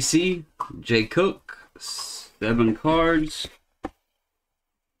JC, J Cook, 7 cards.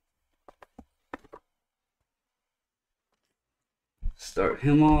 Start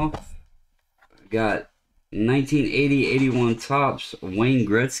him off. Got 1980-81 tops, Wayne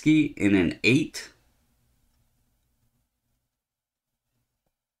Gretzky in an 8.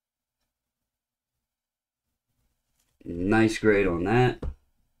 Nice grade on that.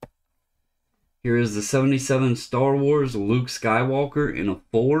 Here is the 77 Star Wars Luke Skywalker in a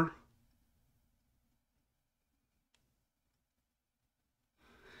 4.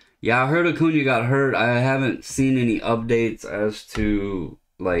 Yeah, I heard Acuna got hurt. I haven't seen any updates as to,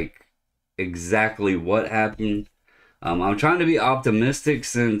 like, exactly what happened. I'm trying to be optimistic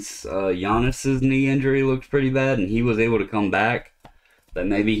since Giannis's knee injury looked pretty bad and he was able to come back. That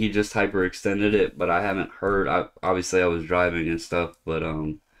maybe he just hyperextended it, but I haven't heard. Obviously, I was driving and stuff, but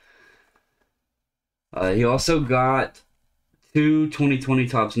he also got 2 2020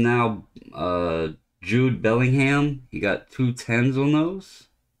 tops now. Jude Bellingham, he got 2 10s on those.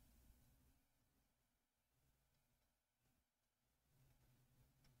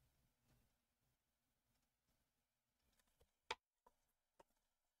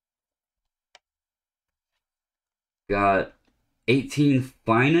 Got 18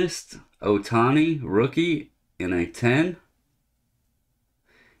 finest Ohtani rookie in a 10.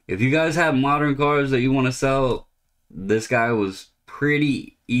 If you guys have modern cards that you want to sell, this guy was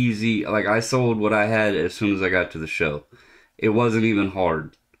pretty easy. Like, I sold what I had as soon as I got to the show. It wasn't even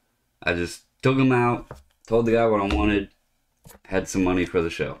hard. I just took him out, told the guy what I wanted, had some money for the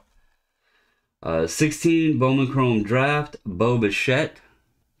show. 16 Bowman Chrome Draft, Bo Bichette,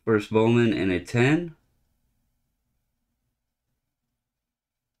 first Bowman in a 10.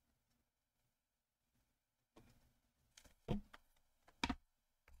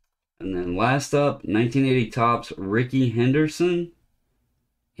 And then last up, 1980 tops, Ricky Henderson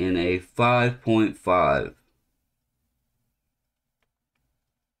in a 5.5.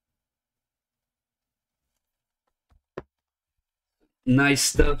 Nice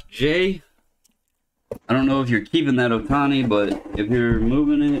stuff, Jay. I don't know if you're keeping that Ohtani, but if you're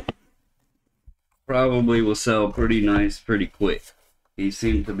moving it, probably will sell pretty nice pretty quick. He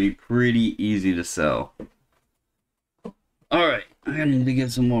seemed to be pretty easy to sell. Alright, I need to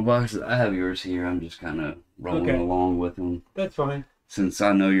get some more boxes. I have yours here. I'm just kind of rolling along with them. That's fine. Since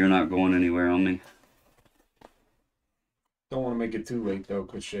I know you're not going anywhere on me. Don't want to make it too late, though,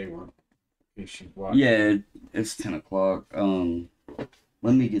 because Shay won't. She's watching. Yeah, it's 10 o'clock.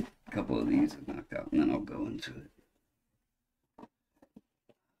 Let me get a couple of these knocked out, and then I'll go into it.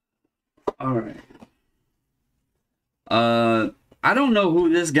 Alright. I don't know who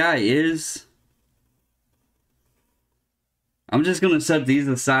this guy is. I'm just gonna set these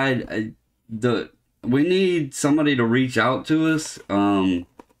aside. We need somebody to reach out to us.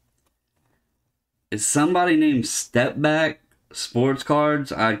 Is somebody named Stepback Sports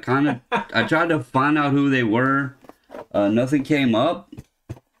Cards? I tried to find out who they were. Nothing came up.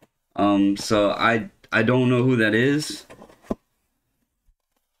 So I don't know who that is.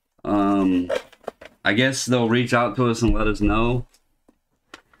 I guess they'll reach out to us and let us know.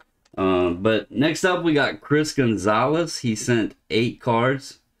 But next up, we got Chris Gonzalez. He sent 8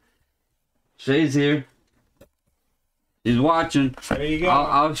 cards. Shay's here. He's watching. There you go.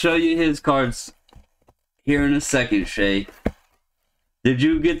 I'll show you his cards here in a second, Shay. Did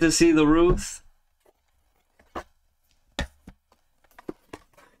you get to see the Ruth?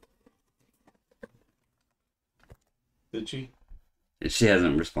 Did she? She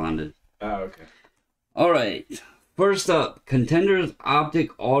hasn't responded. Oh, okay. All right. First up, Contenders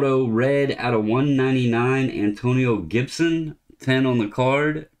Optic Auto Red out of 199, Antonio Gibson. 10 on the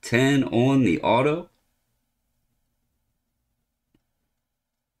card, 10 on the auto.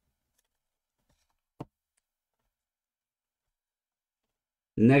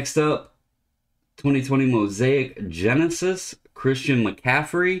 Next up, 2020 Mosaic Genesis, Christian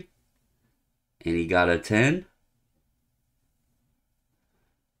McCaffrey. And he got a 10.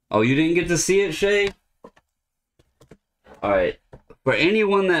 Oh, you didn't get to see it, Shay? Alright. For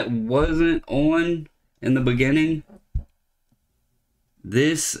anyone that wasn't on in the beginning,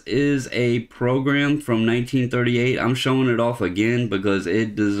 this is a program from 1938. I'm showing it off again because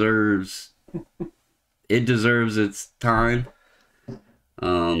it deserves its time.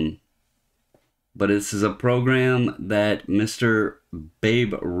 But this is a program that Mr.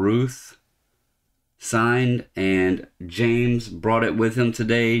 Babe Ruth signed, and James brought it with him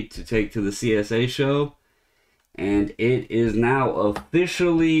today to take to the CSA show. And it is now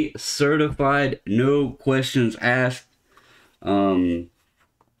officially certified, no questions asked,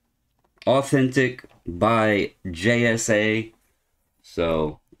 authentic by JSA.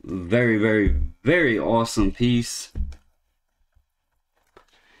 So very, very, very awesome piece.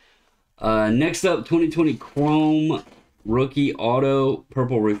 Next up, 2020 Chrome Rookie Auto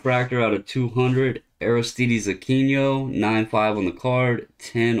Purple Refractor out of 200. Aristides Aquino, 9.5 on the card,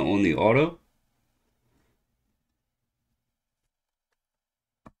 10 on the auto.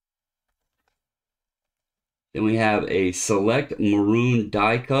 Then we have a Select Maroon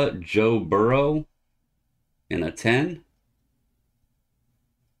Die Cut Joe Burrow in a 10.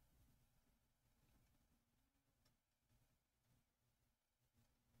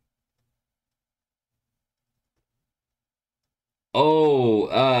 Oh,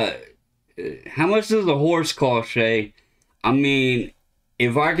 how much does a horse cost, Shay? I mean,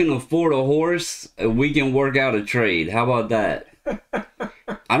 if I can afford a horse, we can work out a trade. How about that?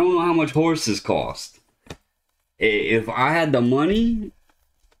 I don't know how much horses cost. If I had the money,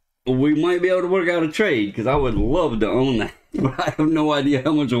 we might be able to work out a trade, because I would love to own that. But I have no idea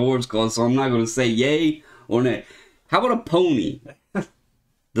how much a horse costs, so I'm not going to say yay or nay. How about a pony?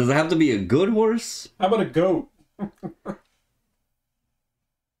 Does it have to be a good horse? How about a goat?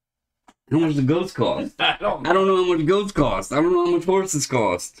 How much do goats cost? I don't know. I don't know how much goats cost. I don't know how much horses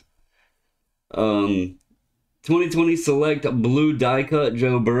cost. 2020 Select Blue Die Cut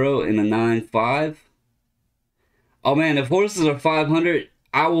Joe Burrow in a 9.5. Oh man, if horses are 500,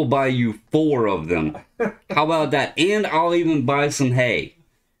 I will buy you 4 of them. How about that? And I'll even buy some hay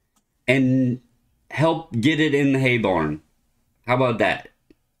and help get it in the hay barn. How about that?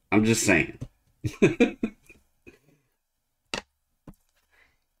 I'm just saying.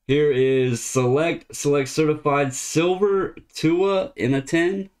 Here is Select Certified Silver Tua in a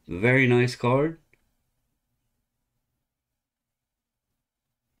 10. Very nice card.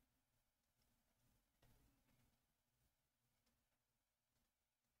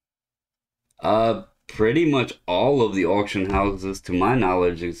 Pretty much all of the auction houses, to my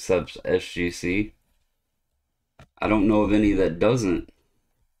knowledge, except SGC. I don't know of any that doesn't.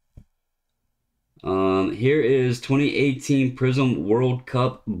 Here is 2018 Prism World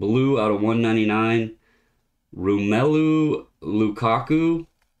Cup Blue out of 199. Romelu Lukaku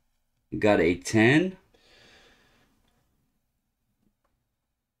got a 10.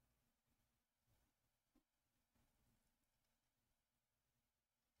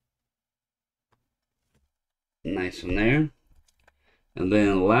 Nice one there. And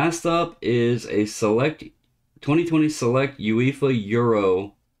then last up is a 2020 Select UEFA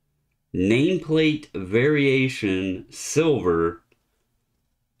Euro Nameplate Variation Silver.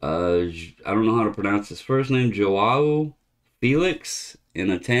 I don't know how to pronounce his first name. Joao Felix in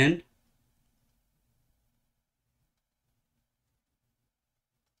a 10.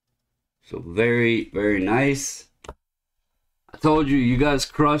 So very, very nice. I told you, you guys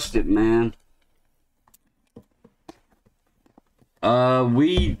crushed it, man.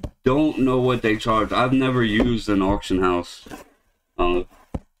 We don't know what they charge. I've never used an auction house.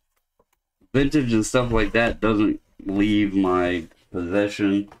 Vintage and stuff like that doesn't leave my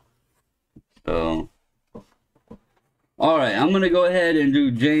possession. So, alright, I'm gonna go ahead and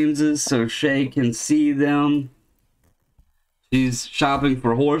do James's so Shay can see them. She's shopping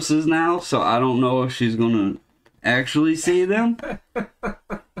for horses now, so I don't know if she's gonna actually see them.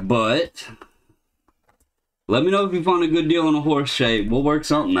 But let me know if you find a good deal on a horse, Shay. We'll work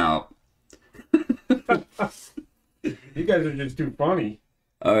something out. You guys are just too funny.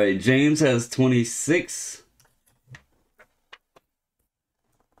 Alright, James has 26.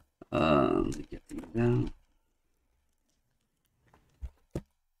 Let me get these down.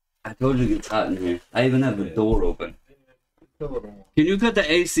 I told you it gets hot in here. I even have the door open. Can you cut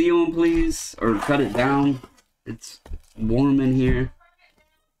the AC on, please? Or cut it down? It's warm in here.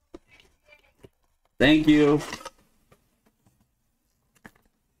 Thank you.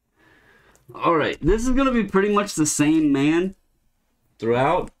 Alright, this is going to be pretty much the same man.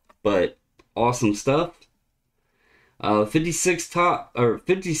 throughout, but awesome stuff.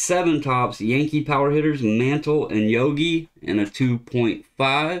 57 tops Yankee power hitters Mantle and Yogi in a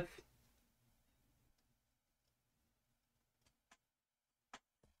 2.5.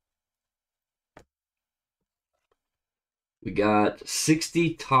 We got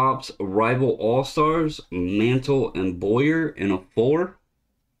 60 tops rival all-stars Mantle and Boyer in a 4.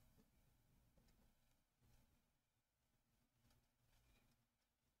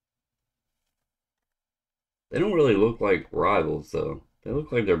 They don't really look like rivals, though. They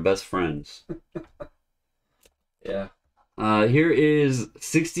look like they're best friends. Yeah. Here is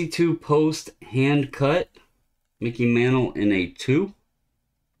 62 post hand cut Mickey Mantle in a 2.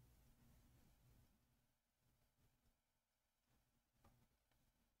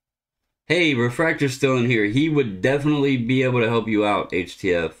 Hey, Refractor's still in here. He would definitely be able to help you out,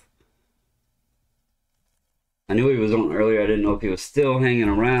 HTF. I knew he was on earlier. I didn't know if he was still hanging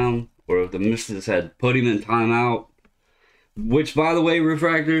around or if the missus had put him in timeout. Which, by the way,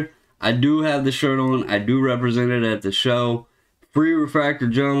 Refractor, I do have the shirt on. I do represent it at the show. Free Refractor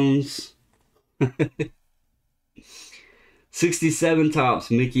Jones. 67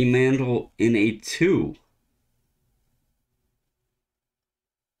 tops Mickey Mantle in a 2.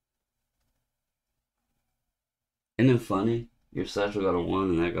 Isn't it funny? Your satchel got a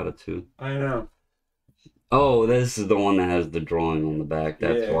 1 and that got a 2. I know. Oh, this is the one that has the drawing on the back.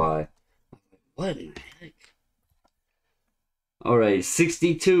 That's Yeah. why. What in the heck? Alright,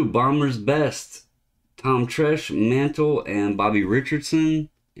 62 Bombers Best. Tom Tresh, Mantle, and Bobby Richardson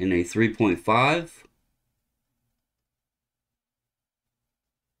in a 3.5.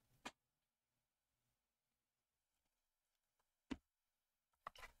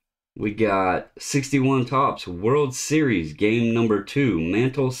 We got 61 tops World Series game number 2.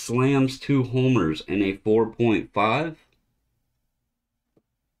 Mantle slams 2 homers in a 4.5.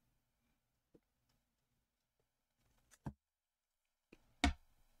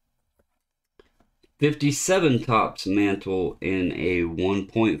 $57 tops Mantle in a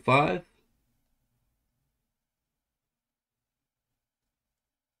 1.5.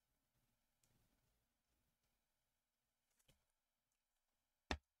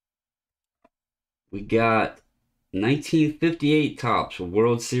 We got 1958 tops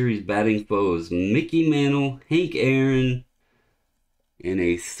World Series batting foes Mickey Mantle, Hank Aaron in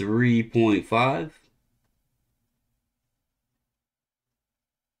a 3.5.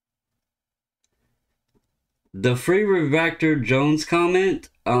 The Free Refractor Jones comment,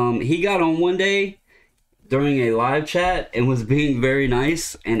 he got on one day during a live chat and was being very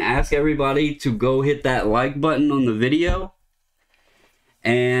nice and asked everybody to go hit that like button on the video.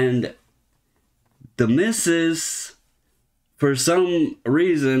 And the missus, for some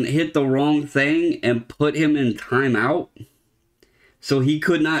reason, hit the wrong thing and put him in timeout. So he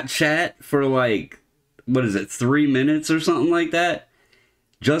could not chat for like, 3 minutes or something like that.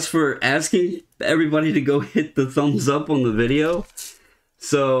 Just for asking everybody to go hit the thumbs up on the video.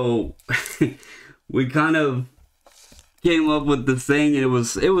 So we kind of came up with the thing, and it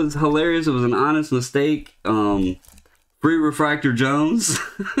was hilarious. It was an honest mistake. Free Refractor Jones.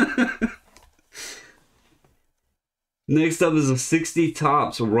 Next up is a 60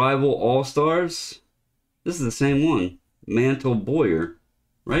 tops rival all-stars. This is the same one. Mantle Boyer,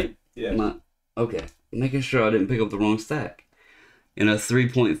 right? Yeah. Okay, making sure I didn't pick up the wrong stack. In a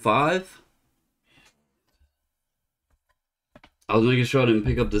 3.5. I was making sure I didn't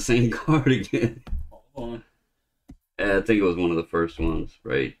pick up the same card again. Hold on. I think it was one of the first ones,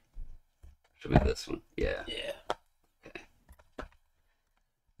 right? Should be this one. Yeah. Yeah. Okay.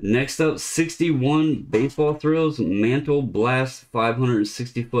 Next up, 61 baseball thrills Mantle Blast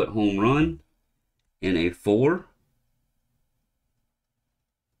 560-foot home run in a 4.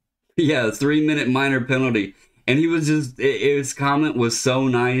 Yeah, 3-minute minor penalty. And he was just, his comment was so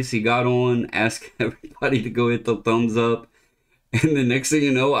nice. He got on, asked everybody to go hit the thumbs up. And the next thing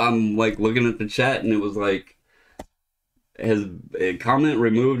you know, I'm like looking at the chat and it was like, his comment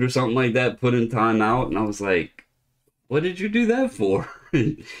removed or something like that, put in timeout. And I was like, what did you do that for?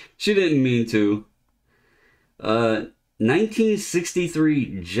 She didn't mean to.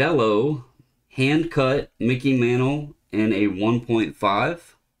 1963 Jello hand cut Mickey Mantle in a 1.5.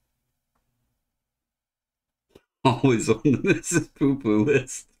 Always on the Mrs. Poo Poo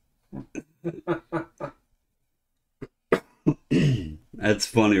list. That's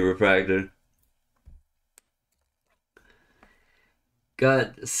funny, Refractor.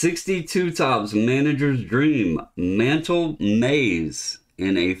 Got 62 tops Manager's Dream Mantle Maze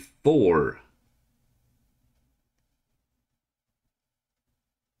in a 4.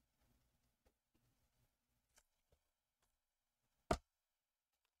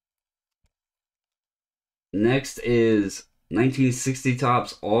 Next is 1960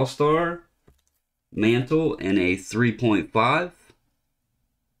 Topps All-Star mantle in a 3.5.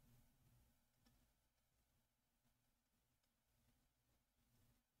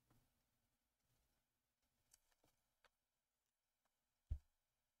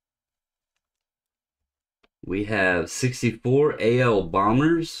 We have 64 AL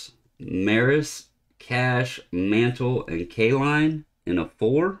Bombers, Maris, Cash, Mantle, and K-Line in a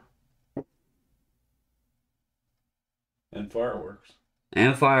 4. And fireworks.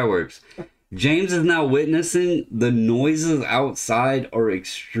 And fireworks. James is now witnessing the noises outside are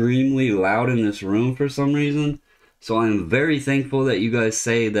extremely loud in this room for some reason. So I'm very thankful that you guys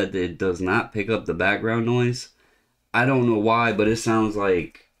say that it does not pick up the background noise. I don't know why, but it sounds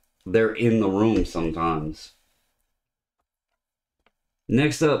like they're in the room sometimes.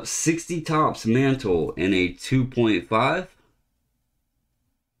 Next up, 60 Topps Mantle in a 2.5.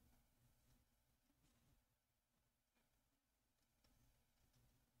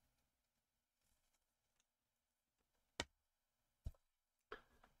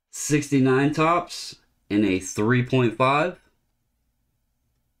 '69 Topps in a 3.5.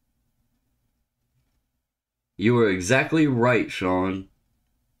 You were exactly right, Sean.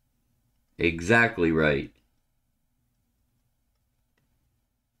 Exactly right.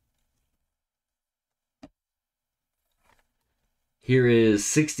 Here is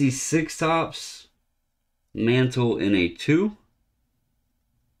 66 Topps Mantle in a 2.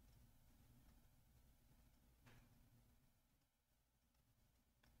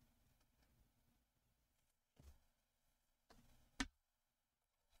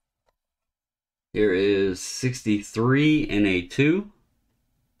 Here is 63 in a 2.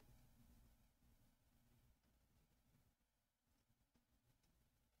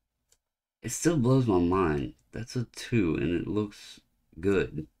 It still blows my mind. That's a 2 and it looks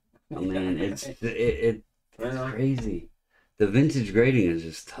good. I mean, it's crazy. The vintage grading is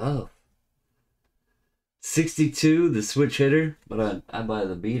just tough. 62, the switch hitter, but I buy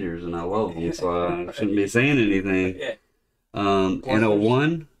the beaters and I love them, so I shouldn't be saying anything. Yeah. And a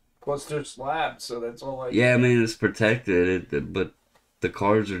 1. Plus they're slabs, so that's all I. Yeah, I mean it's protected, but the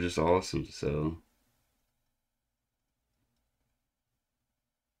cards are just awesome. So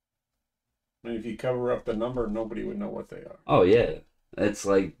I mean, if you cover up the number, nobody would know what they are. oh yeah, it's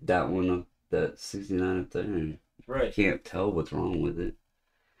like that one, that 69 up there. Right. Can't tell what's wrong with it.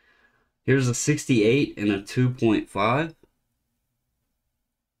 Here's a 68 and a 2.5.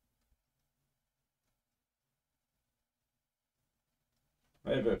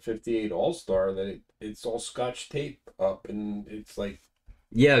 I have a 58 All-Star that it's all Scotch tape up, and it's like...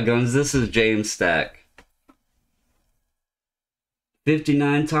 Yeah, Guns, this is James Stack.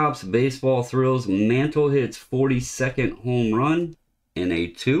 59 Topps Baseball Thrills Mantle hits 42nd home run in a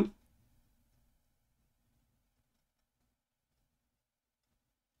 2.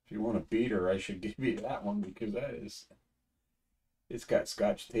 If you want a beater, I should give you that one, because that is... It's got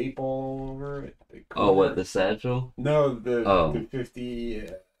Scotch tape all over it. Oh, what, the satchel? No, Oh. the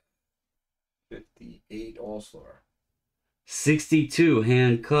 58 All-Star. 62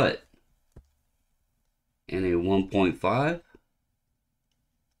 hand cut and a 1.5.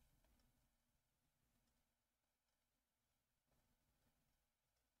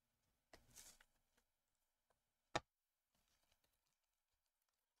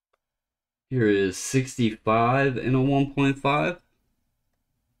 Here is 65 and a 1.5.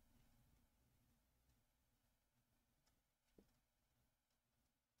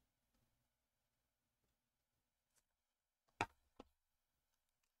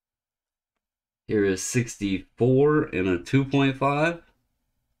 Here is 64 and a 2.5.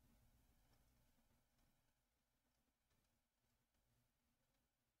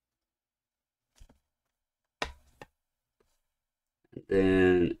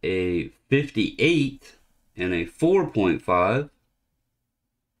 Then a 58 and a 4.5.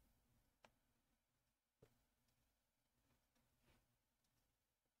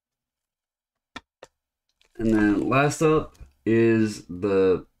 And then last up is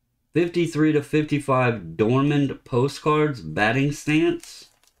the 53 to 55 Dormant Postcards batting stance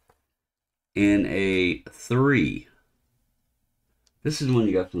in a 3. This is one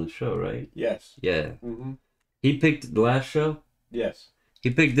you got from the show, right? Yes. Yeah. Mm-hmm. He picked the last show? Yes. He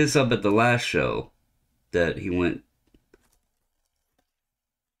picked this up at the last show that he went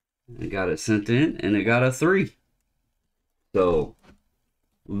and got it sent in, and it got a 3. So,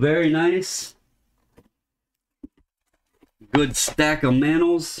 very nice. Good stack of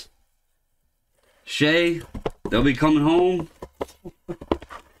mantles. Shay, they'll be coming home.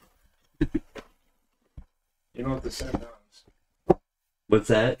 You don't have to send those. What's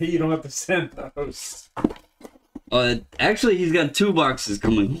that? You don't have to send those. Actually, he's got 2 boxes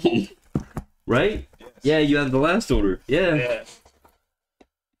coming home, right? Yes. Yeah, you have the last order. Yeah. Yeah.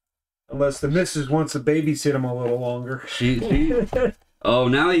 Unless the missus wants to babysit him a little longer. She. Oh,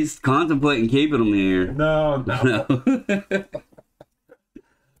 now he's contemplating keeping him here. No. No. Let's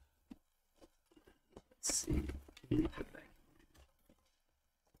see.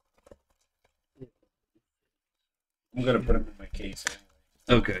 I'm gonna put him in my case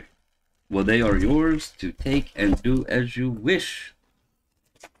anyway. Okay. Well, they are yours to take and do as you wish.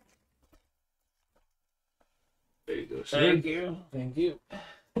 There you go, sir. you. Thank you.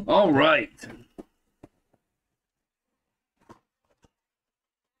 All right.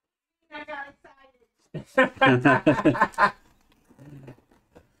 I got excited.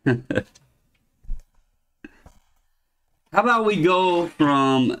 How about we go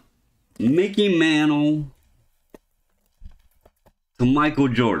from Mickey Mantle to Michael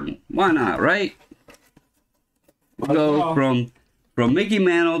Jordan? Why not, right? We'll go from Mickey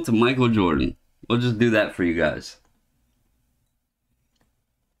Mantle to Michael Jordan. We'll just do that for you guys.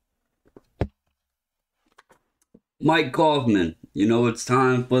 Mike Kaufman, you know it's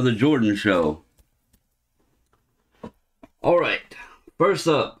time for the Jordan Show. All right, first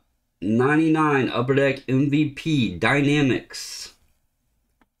up, 99 Upper Deck MVP Dynamics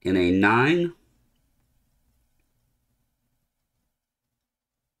in a 9.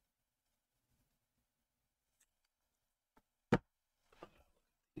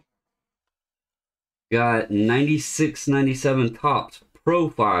 Got 96, 97 Topps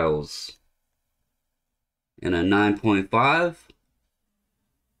Profiles in a 9.5.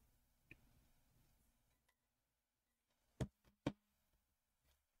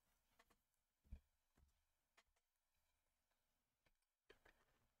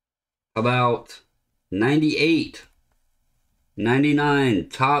 About 98, 99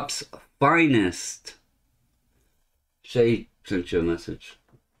 Topps Finest. Shay sent you a message.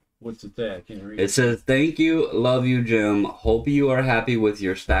 What's it say? I can't read It says, "Thank you, love you, Jim. Hope you are happy with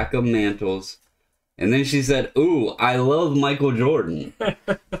your stack of mantles." And then she said, "Ooh, I love Michael Jordan."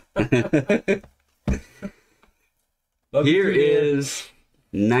 Here is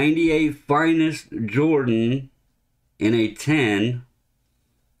 98 Finest Jordan in a 10.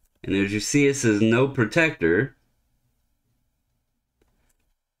 And as you see, it says no protector.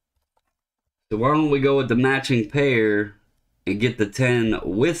 So why don't we go with the matching pair and get the 10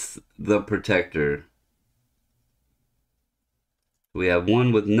 with the protector? We have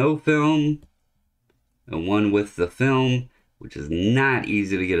one with no film and one with the film, which is not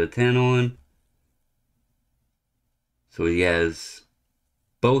easy to get a 10 on. So he has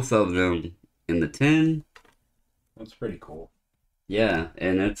both of them in the 10. That's pretty cool. Yeah,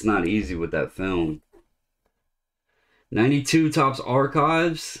 and it's not easy with that film. 92 Topps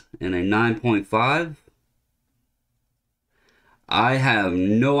Archives and a 9.5. I have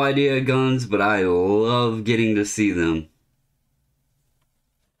no idea guns, but I love getting to see them.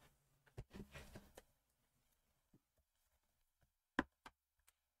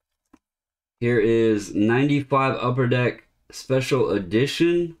 Here is 95 Upper Deck Special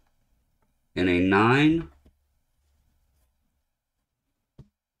Edition and a 9.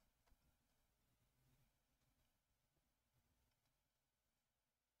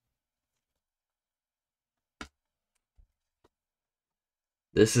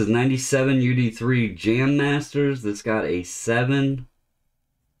 This is 97 UD3 Jam Masters. That's got a 7.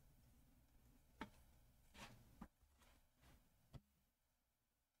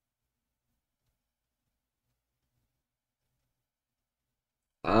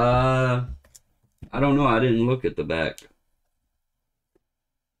 I don't know. I didn't look at the back.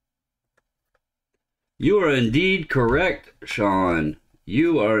 You are indeed correct, Sean.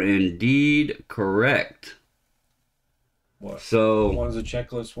 You are indeed correct. What? So One's a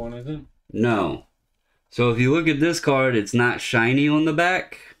checklist, one isn't? no. So if you look at this card, it's not shiny on the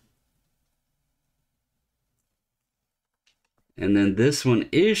back. And then this one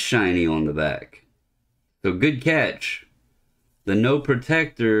is shiny on the back. So good catch. The no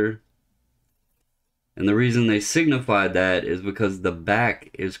protector, and the reason they signified that is because the back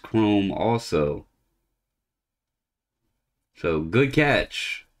is chrome also. So good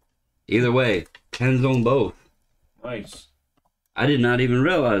catch. Either way, 10s on both. Nice. I did not even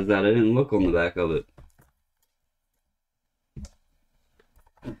realize that. I didn't look on the back of it.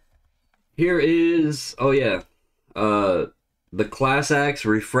 Here is, oh yeah, the Class X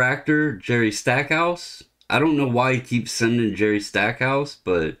Refractor Jerry Stackhouse. I don't know why he keeps sending Jerry Stackhouse,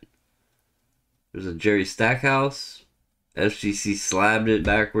 but there's a Jerry Stackhouse. SGC slabbed it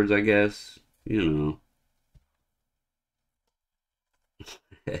backwards, I guess. You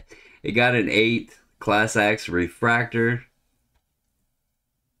know. It got an 8. Class X refractor.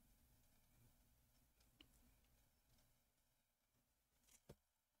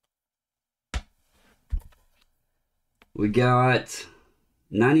 We got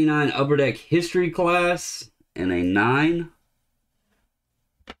 99 Upper Deck History Class and a 9.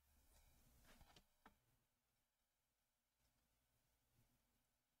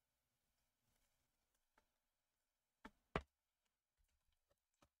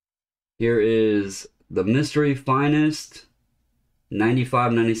 Here is the Mystery Finest,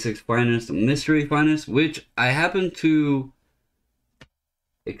 95, 96 Finest, Mystery Finest, which I happened to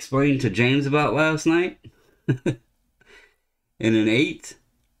explain to James about last night. In an 8.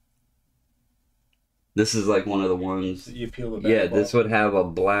 This is like one of the ones. You peel the back Yeah, off. this would have a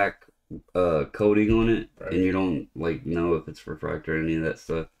black coating on it, Right. and you don't like know if it's refractor or any of that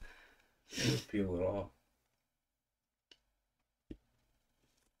stuff. Just peel it off.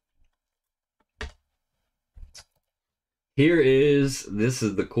 This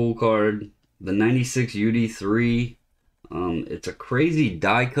is the cool card, the 96 UD3. It's a crazy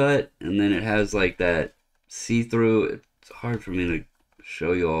die cut, and then it has like that see-through. It's hard for me to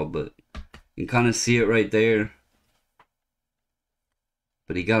show you all, but you can kind of see it right there.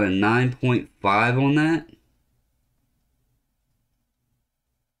 But he got a 9.5 on that.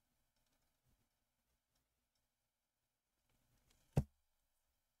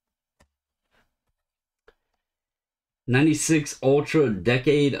 '96 Ultra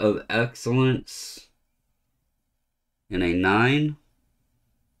Decade of Excellence and a 9.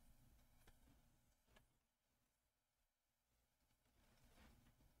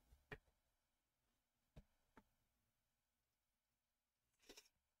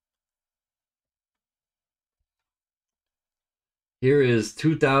 Here is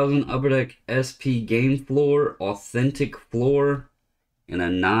 2000 Upper Deck SP Game Floor, Authentic Floor, and a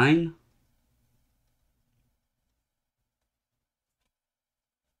 9.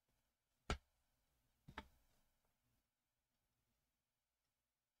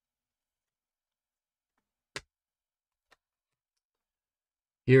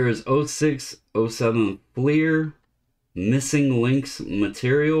 Here is 06, 07 Fleer, Missing Links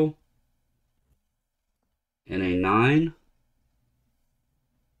Material, and a 9.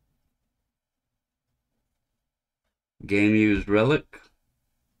 Game Used Relic.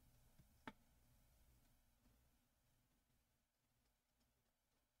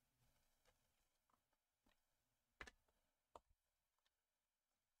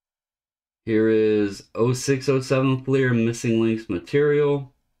 Here is 06, 07 Fleer, Missing Links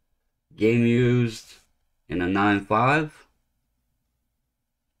Material, Game Used, and a 9.5.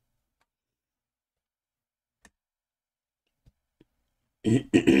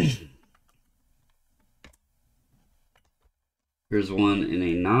 Here's one in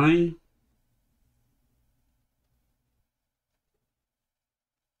a 9.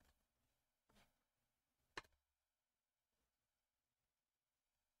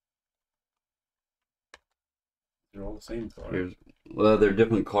 They're all the same card. Here's, well, they're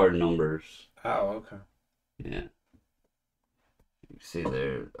different card numbers. Oh, okay. Yeah. You see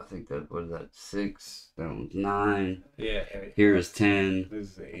there, I think that was that 6. That one's 9. Yeah. Here is 10. This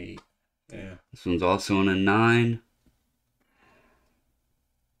is the 8. Yeah. This one's also in a 9.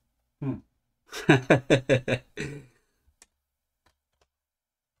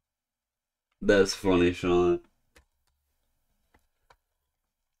 That's funny, Sean.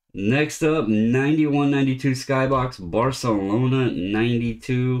 Next up, 91-92 Skybox Barcelona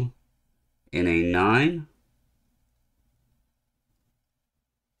 92 in a 9.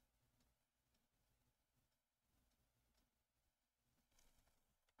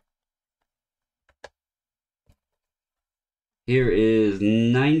 Here is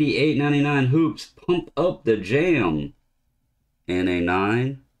 98-99 Hoops Pump Up the Jam in a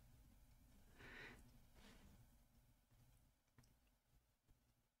 9.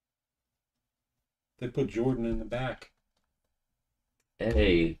 They put Jordan in the back.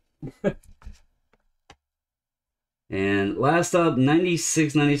 Hey. And last up,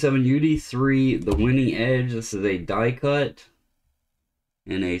 96-97 UD3, the winning edge. This is a die cut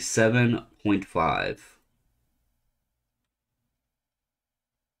and a 7.5.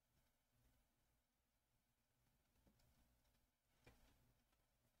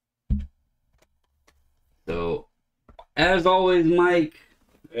 So, as always, Mike,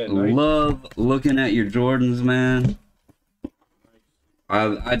 Yeah, nice. love looking at your Jordans, man.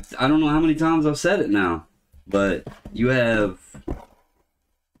 I don't know how many times I've said it now, but you have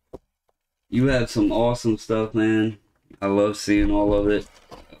some awesome stuff, man. I love seeing all of it.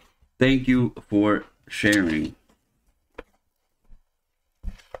 Thank you for sharing.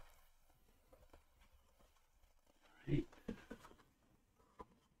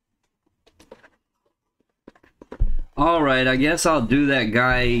 Alright, I guess I'll do that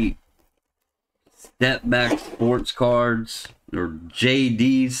guy Step Back Sports Cards, or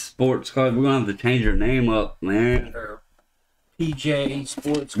JD Sports Cards. We're gonna have to change your name up, man. Or PJ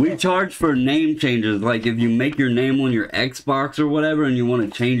Sports. We charge for name changes. Like if you make your name on your Xbox or whatever and you want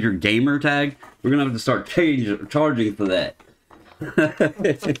to change your gamer tag, we're gonna have to start charging for that.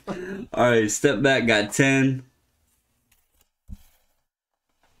 Alright, Step Back got 10.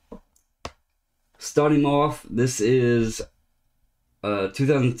 Starting off, this is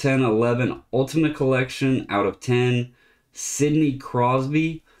 2010-11 Ultimate Collection out of 10. Sidney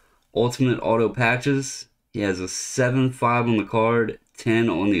Crosby, Ultimate Auto Patches. He has a 7.5 on the card, 10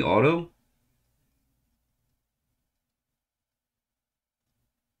 on the auto.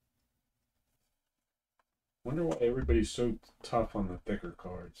 Wonder why everybody's so tough on the thicker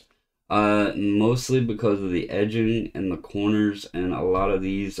cards. Mostly because of the edging and the corners, and a lot of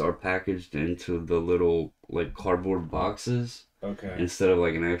these are packaged into the little like cardboard boxes Okay. instead of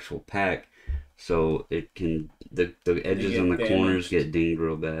like an actual pack, so it can the edges and the corners get dinged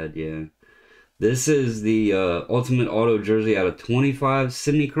real bad. Yeah, this is the Ultimate Auto jersey out of 25,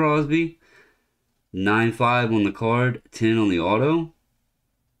 Sidney Crosby, 9.5 on the card, 10 on the auto.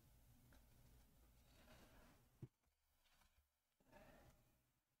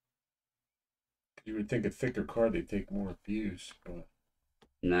 You would think a thicker card they'd take more views, but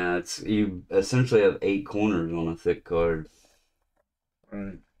Nah, it's you essentially have 8 corners on a thick card.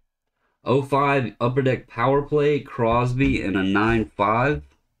 right. 05 Upper Deck Power Play, Crosby, and a 9.5.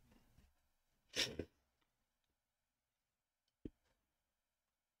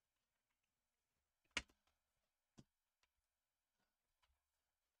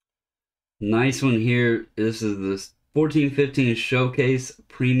 Nice one here. This is the 14-15 Showcase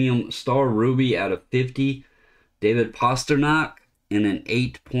Premium Star Ruby out of 50. David Pasternak in an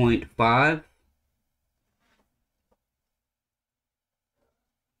 8.5.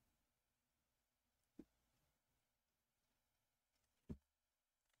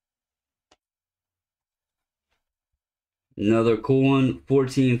 Another cool one,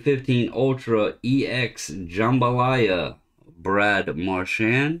 14-15 Ultra EX Jambalaya, Brad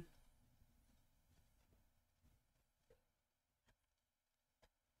Marchand.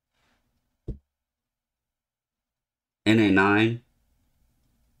 NA9.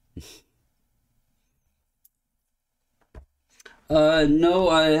 No,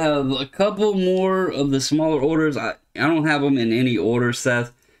 I have a couple more of the smaller orders. I don't have them in any order,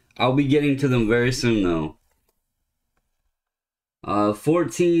 Seth. I'll be getting to them very soon, though.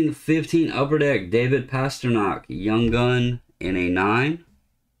 14-15 Upper Deck, David Pasternak, Young Gun, NA9.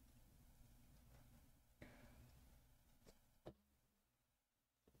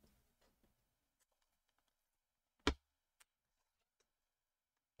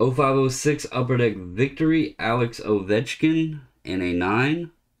 '05-06 Upper Deck Victory, Alex Ovechkin,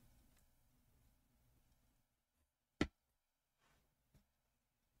 NA9.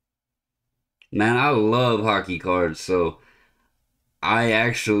 Man, I love hockey cards, so I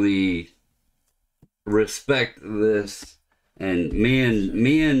actually respect this. And me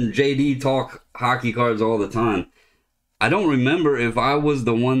and JD talk hockey cards all the time. I don't remember if I was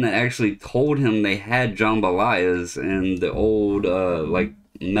the one that actually told him they had jambalayas and the old like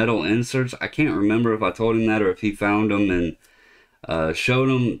metal inserts. I can't remember if I told him that or if he found them and showed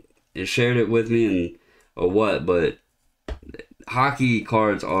them and shared it with me and or what. But hockey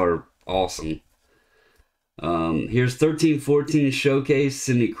cards are awesome. Here's 13-14 Showcase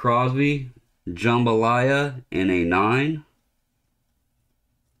Sidney Crosby, Jambalaya, NA9.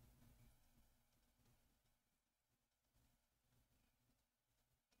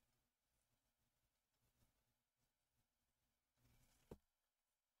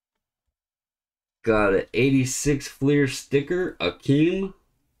 Got an 86 Fleer sticker, Akeem,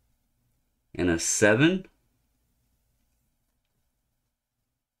 and a 7.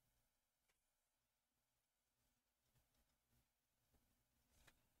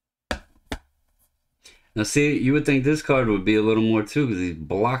 Now see, you would think this card would be a little more too, because he's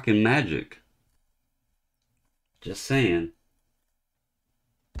blocking Magic. Just saying.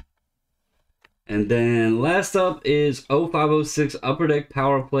 And then last up is 05-06 Upper Deck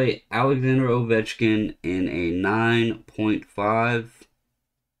Power Play, Alexander Ovechkin in a 9.5.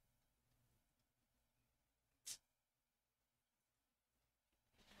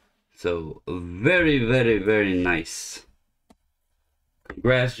 So very, very, very nice.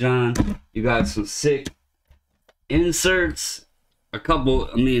 Congrats, John. You got some sick inserts. A couple,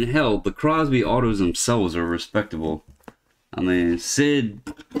 I mean, hell, the Crosby autos themselves are respectable. I mean, Sid's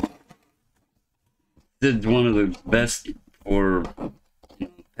one of the best for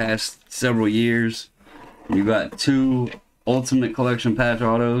past several years. You got 2 Ultimate Collection patch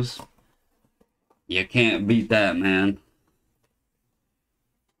autos. You can't beat that, man.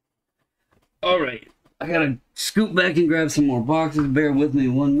 Alright, I gotta scoot back and grab some more boxes. Bear with me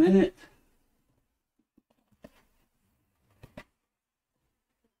 1 minute.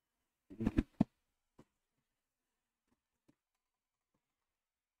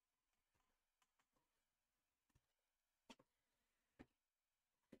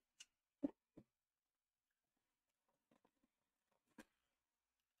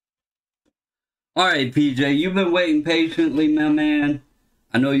 Alright, PJ, you've been waiting patiently, my man.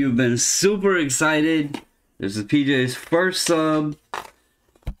 I know you've been super excited. This is PJ's first sub.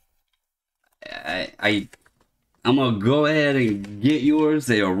 I'm gonna go ahead and get yours.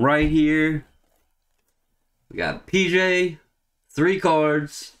 They are right here. We got PJ, 3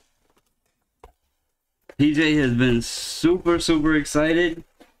 cards. PJ has been super excited.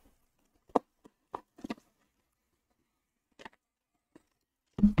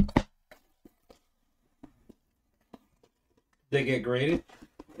 They get graded?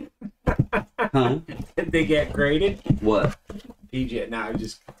 Huh? Did they get graded? What? PJ, nah, I'm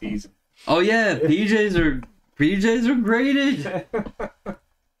just teasing. Oh yeah, PJs are graded.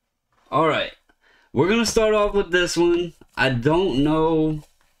 All right, we're gonna start off with this one. I don't know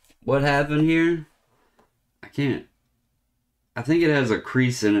what happened here. I think it has a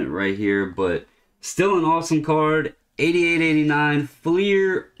crease in it right here, but still an awesome card. 88/89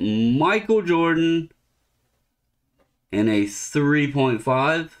 Fleer Michael Jordan in a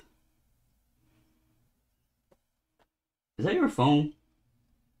 3.5. Is that your phone?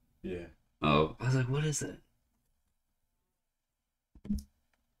 Yeah. Oh, I was like, what is that?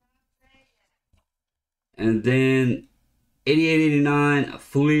 And then 88/89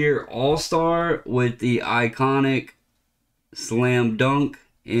 Fleer All-Star with the iconic Slam Dunk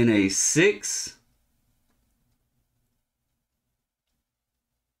in a 6.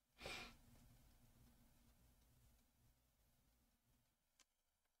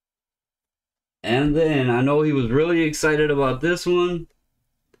 And then I know he was really excited about this one.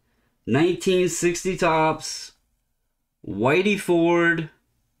 1960 Topps Whitey Ford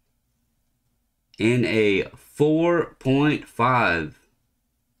in a 4.5.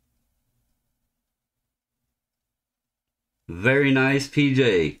 Very nice,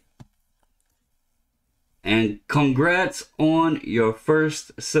 PJ. And congrats on your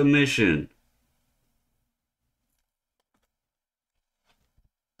first submission.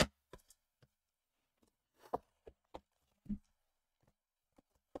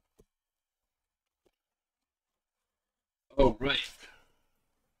 Oh, right.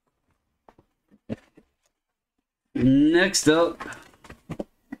 Next up,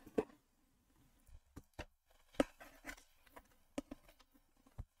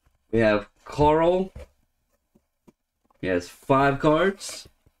 we have Carl. He has 5 cards.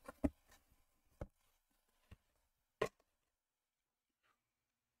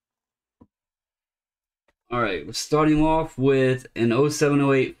 Alright, we're starting off with an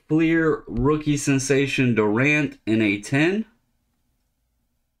 07-08 Fleer Rookie Sensation Durant in a 10.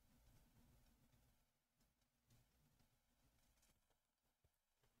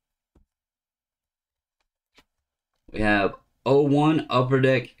 We have 01 Upper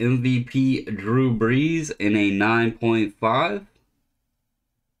Deck MVP Drew Brees in a 9.5.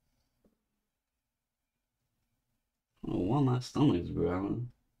 Oh, why my stomach's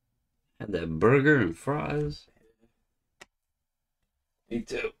growling. Had that burger and fries. Me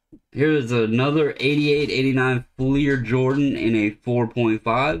too. Here's another 88/89 Fleer Jordan in a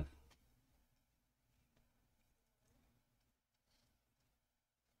 4.5.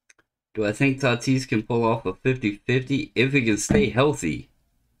 Do I think Tatis can pull off a 50-50 if he can stay healthy?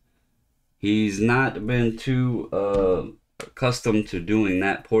 He's not been too accustomed to doing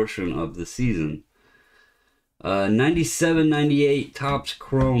that portion of the season. 97/98 Topps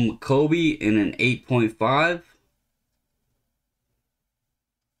Chrome Kobe in an 8.5.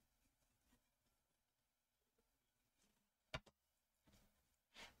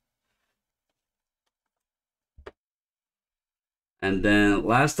 And then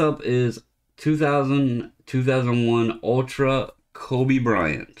last up is 2001 Ultra Kobe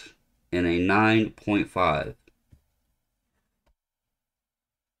Bryant in a 9.5.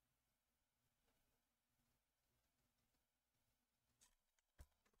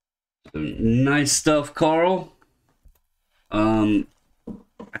 So nice stuff, Carl. I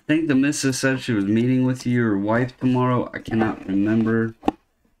think the missus said she was meeting with your wife tomorrow. I cannot remember.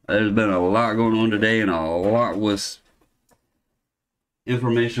 There's been a lot going on today, and a lot was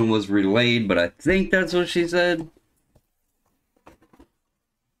information was relayed, but I think that's what she said.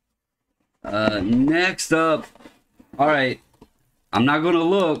 Next up, all right. I'm not gonna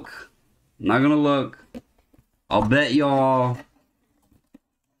look. I'm not gonna look. I'll bet y'all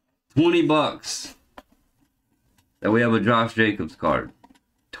 $20 that we have a Josh Jacobs card.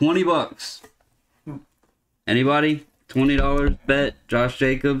 $20. Anybody? $20 bet Josh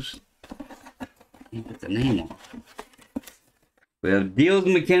Jacobs. Get the name off. We have Deals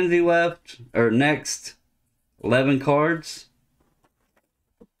McKenzie left, or next. 11 cards.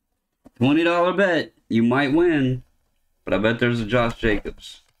 $20 bet. You might win, but I bet there's a Josh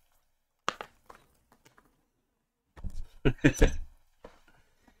Jacobs.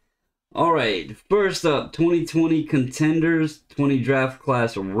 All right, first up, 2020 Contenders, 20 draft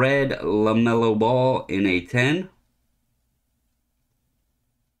class red LaMelo Ball in a 10.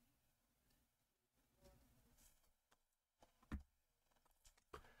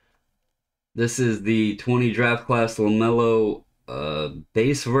 This is the 20 draft class LaMelo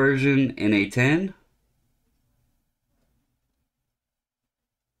base version in a 10.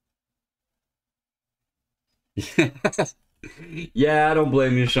 Yeah, I don't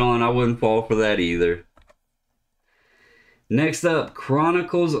blame you, Sean. I wouldn't fall for that either. Next up,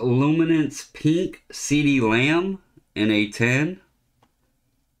 Chronicles Luminance Pink CeeDee Lamb in a 10.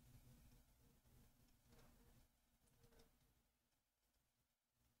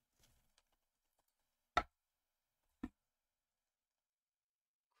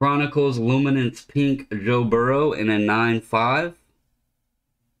 Chronicles Luminance Pink Joe Burrow in a 9.5.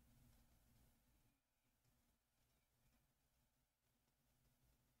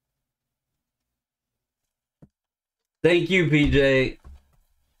 Thank you, PJ.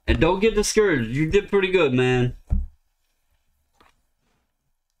 And don't get discouraged. You did pretty good, man.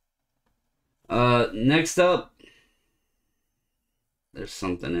 Next up, there's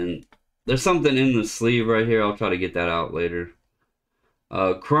something in the sleeve right here. I'll try to get that out later.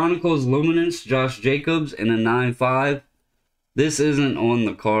 Chronicles Luminance Josh Jacobs in a 9.5. This isn't on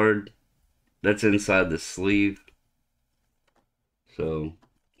the card. That's inside the sleeve. So,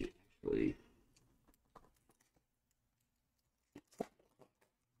 actually,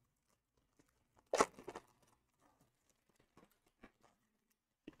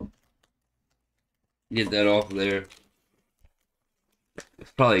 get that off there.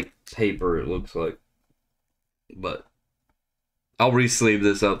 It's probably paper, it looks like. But I'll re-sleeve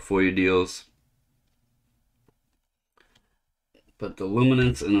this up for you, Deals. Put the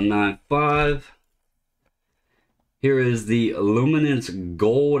Luminance in a 9.5. Here is the Luminance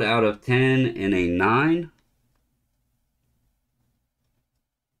Gold out of 10 in a 9.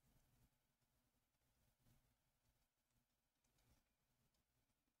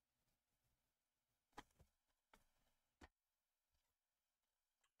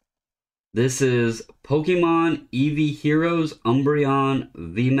 This is Pokemon Eevee Heroes Umbreon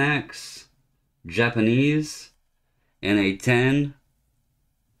VMAX Japanese in a 10.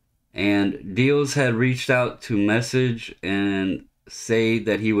 And Deals had reached out to message and say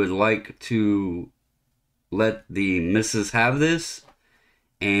that he would like to let the missus have this.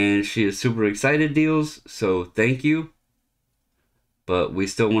 And she is super excited, Deals, so thank you. But we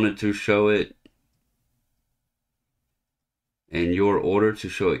still wanted to show it in your order to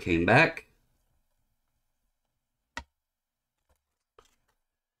show it came back.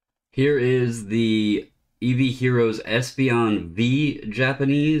 Here is the Eevee Heroes Espeon V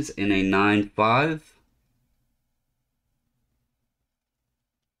Japanese in a 9.5.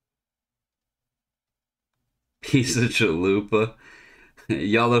 Piece of chalupa.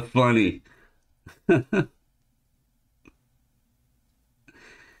 Y'all are funny.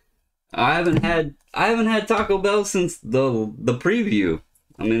 I haven't had Taco Bell since the preview.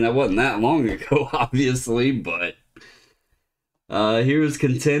 I mean, that wasn't that long ago, obviously, but here's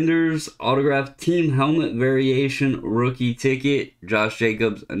Contenders autographed team helmet variation rookie ticket. Josh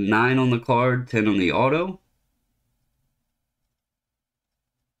Jacobs, a 9 on the card, 10 on the auto.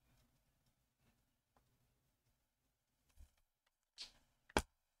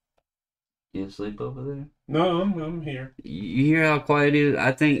 You asleep over there? No, I'm here. You hear how quiet it is?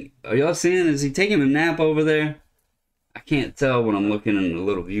 I think, are y'all seeing, is he taking a nap over there? I can't tell when I'm looking in the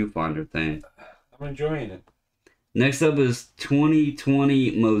little viewfinder thing. I'm enjoying it. Next up is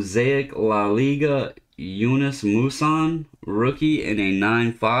 2020 Mosaic La Liga Yunus Musan, rookie in a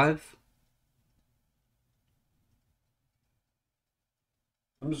 9.5.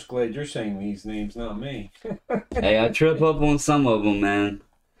 I'm just glad you're saying these names, not me. Hey, I trip up on some of them, man.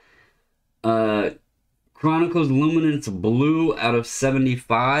 Chronicles Luminance Blue out of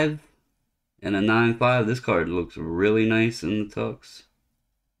 75 and a 9.5. This card looks really nice in the tux.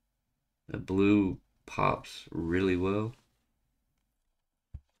 The blue pops really well.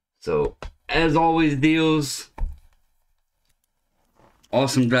 So as always, deals.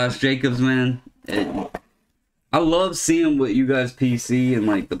 Awesome Josh Jacobs, man. I love seeing what you guys PC and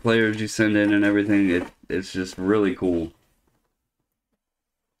like the players you send in and everything. It's just really cool.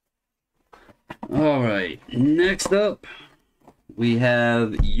 All right, next up we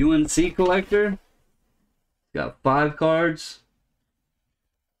have UNC Collector. Got 5 cards.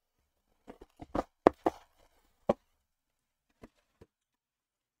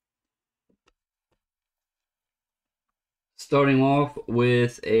 Starting off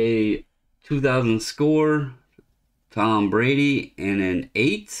with a 2000 score, Tom Brady, and an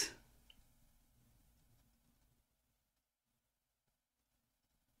 8.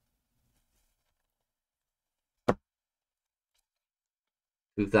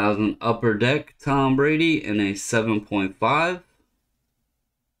 (2000) Upper Deck, Tom Brady, and a 7.5.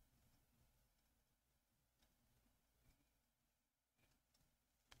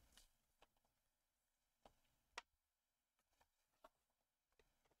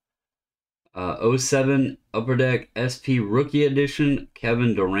 '07 Upper Deck SP Rookie Edition,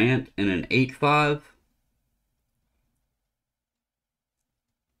 Kevin Durant, and an 8.5.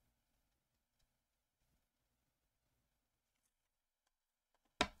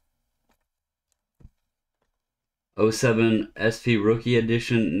 '07 SP Rookie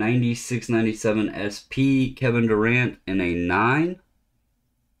Edition, 96-97 SP, Kevin Durant, and a 9.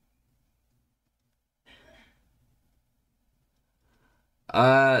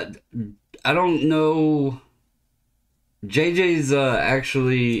 I don't know. JJ's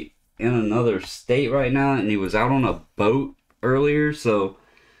actually in another state right now, and he was out on a boat earlier, so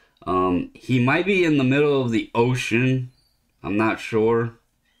he might be in the middle of the ocean. I'm not sure.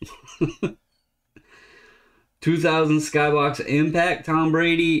 2000 Skybox Impact, Tom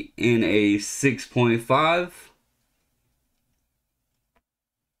Brady, in a 6.5.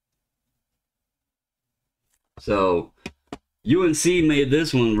 So UNC made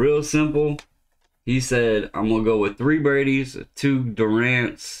this one real simple. He said, I'm going to go with 3 Brady's, 2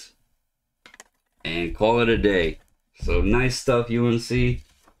 Durant's, and call it a day. So nice stuff, UNC.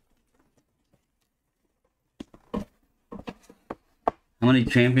 How many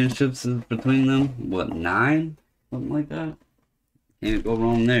championships is between them? What, 9? Something like that? Can't go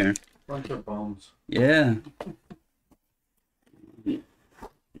wrong there. Bunch of bums. Yeah.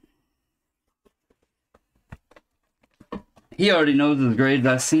 He already knows his grades.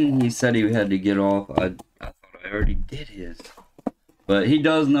 I seen he said he had to get off. I thought I already did his. But he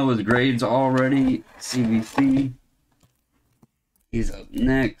does know his grades already. CBC. He's up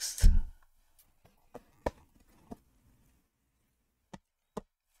next.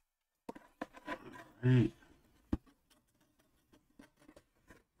 Alright.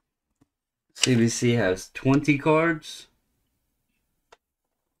 CBC has 20 cards.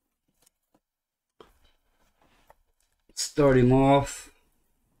 Start him off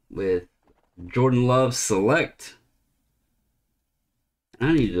with Jordan Love Select.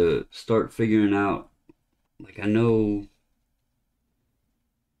 I need to start figuring out, like, I know,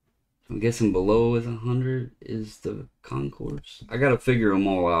 I'm guessing below is 100 is the concourse. I gotta figure them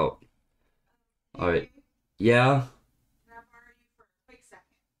all out. Alright. Yeah.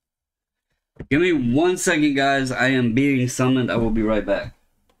 Give me 1 second, guys. I am being summoned. I will be right back.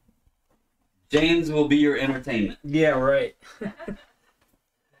 James will be your entertainment. Yeah, right.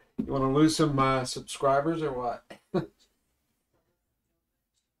 You want to lose some subscribers or what?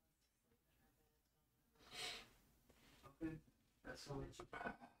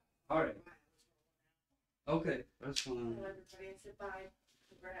 Alright. Okay, that's fine.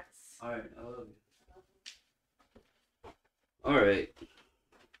 Alright, I love you. Alright.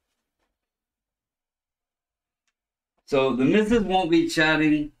 So the missus won't be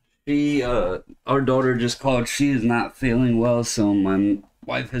chatting. She, our daughter just called. She is not feeling well, so my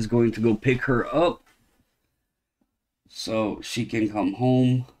wife is going to go pick her up so she can come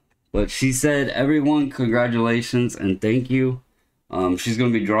home. But she said, everyone, congratulations and thank you. She's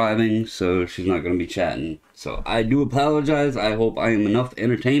going to be driving, so she's not going to be chatting. So I do apologize. I hope I am enough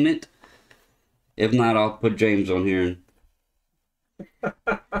entertainment. If not, I'll put James on here.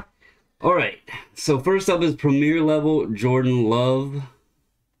 Alright, so first up is Premier Level Jordan Love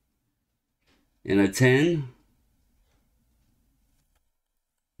in a 10.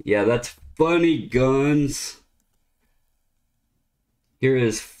 Yeah, that's funny guns. Here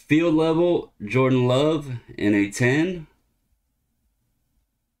is Field Level Jordan Love in a 10.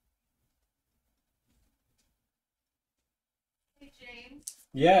 Hey, James.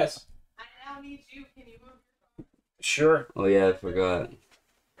 Yes. I now need you. Can you move your phone? Sure. Oh yeah, I forgot.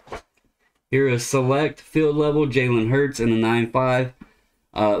 Here is Select Field Level Jalen Hurts in a 9.5.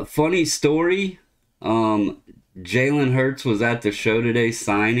 Funny story. Jalen Hurts was at the show today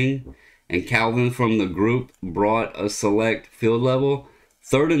signing, and Calvin from the group brought a select field level.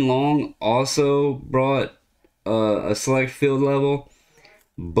 Third and Long also brought a select field level.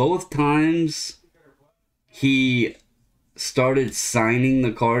 Both times he started signing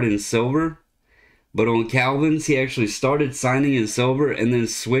the card in silver, but on Calvin's he actually started signing in silver and then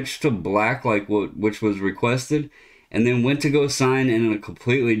switched to black, which was requested, and then went to go sign in a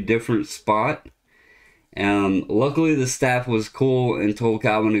completely different spot. Luckily the staff was cool and told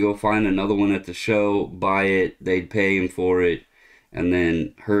Calvin to go find another one at the show, buy it, they'd pay him for it, and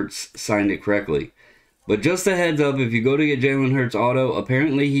then Hurts signed it correctly. But just a heads up, if you go to get Jalen Hurts auto,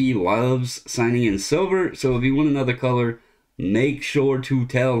 apparently he loves signing in silver, so if you want another color, make sure to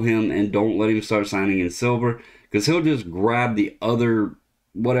tell him and don't let him start signing in silver, because he'll just grab the other,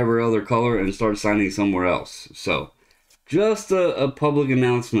 whatever other color, and start signing somewhere else. So, just a public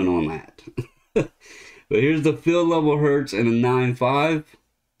announcement on that. But here's the field level Hurts in a 9.5.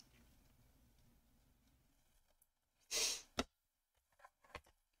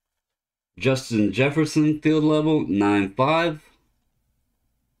 Justin Jefferson field level 9.5.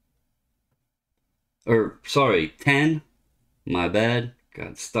 Or, sorry, 10. My bad.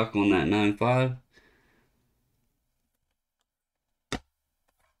 Got stuck on that 9.5.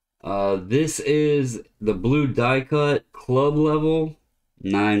 This is the blue die cut club level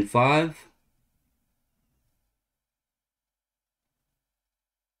 9.5.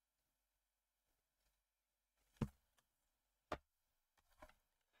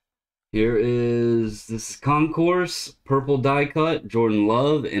 Here is this Concourse purple die cut Jordan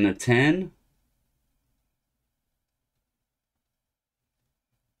Love in a 10.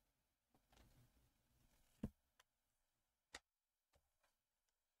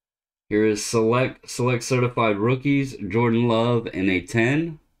 Here is select certified rookies Jordan Love in a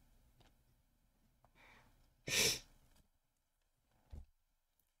 10.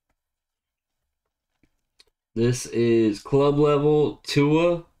 This is club level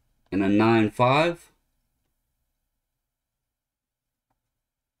Tua in a 9.5.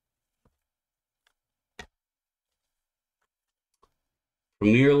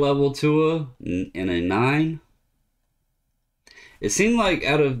 Premier level Tua in a 9. It seemed like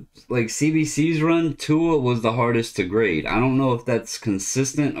out of like CBC's run, Tua was the hardest to grade. I don't know if that's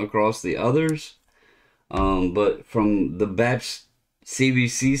consistent across the others, but from the batch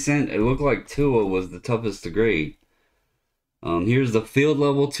CBC sent, it looked like Tua was the toughest to grade. Here's the field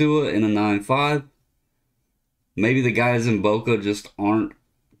level Tua in a 9.5. Maybe the guys in Boca just aren't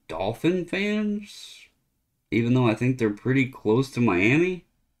Dolphin fans, even though I think they're pretty close to Miami.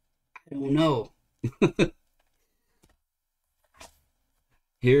 I don't know.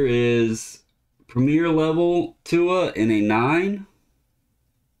 Here is Premier level Tua in a 9.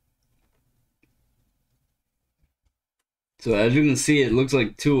 So as you can see, it looks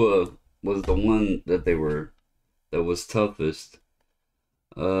like Tua was the one that was toughest.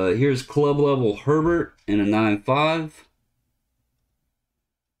 Here's club level Herbert in a 9.5.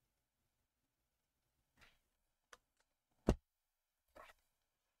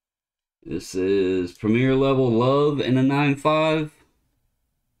 This is Premier level Love in a 9.5.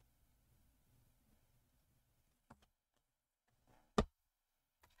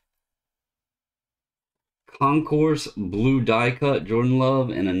 Concourse blue die cut Jordan Love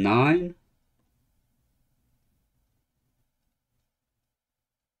in a 9.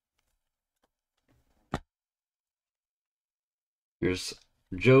 Here's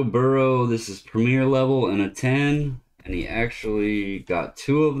Joe Burrow. This is Premier level in a 10, and he actually got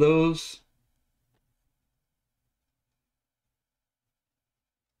 2 of those.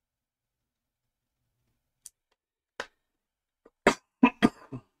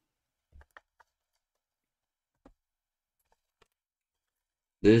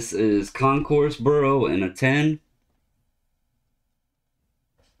 This is Concourse Burrow in a 10.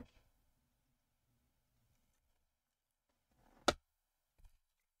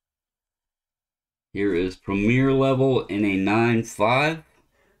 Here is Premier level in a 9.5.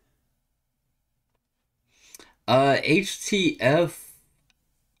 HTF,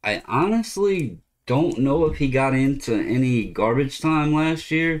 I honestly don't know if he got into any garbage time last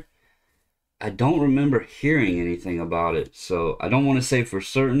year. I don't remember hearing anything about it, so I don't want to say for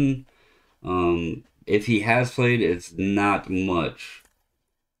certain. If he has played, it's not much.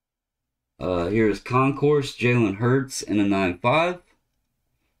 Here's Concourse Jalen Hurts in a 9.5.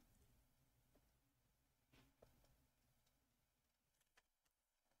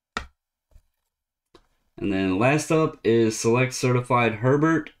 And then last up is Select Certified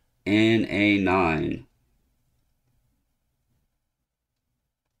Herbert in a 9.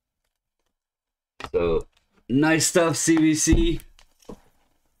 So, nice stuff, CBC.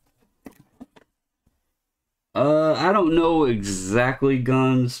 I don't know exactly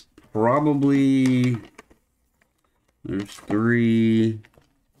guns. Probably there's three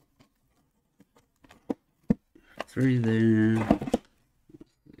there.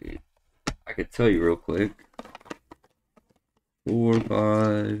 I could tell you real quick. 4,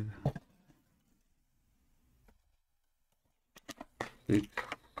 5, 6,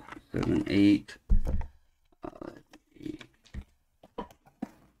 7, 8.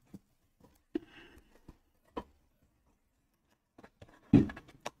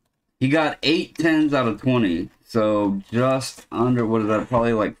 He got 8 10s out of 20, so just under, what is that,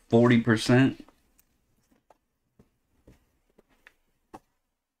 probably like 40%.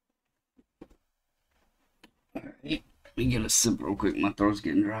 Alright, let me get a sip real quick, my throat's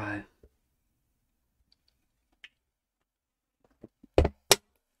getting dry.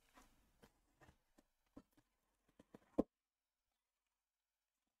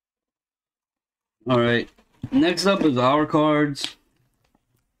 Alright, next up is our cards.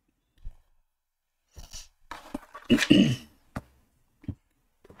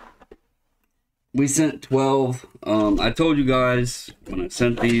 We sent 12. I told you guys when I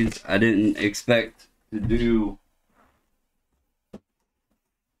sent these, I didn't expect to do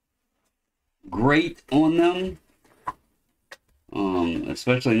great on them.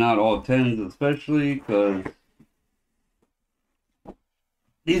 Especially not all 10s, especially because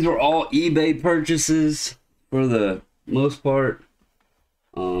these were all eBay purchases for the most part.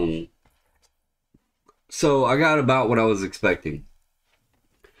 So I got about what I was expecting.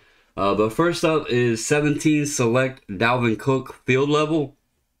 But first up is 17 Select Dalvin Cook Field Level.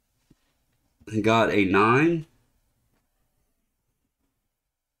 He got a 9.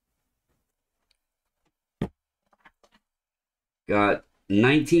 Got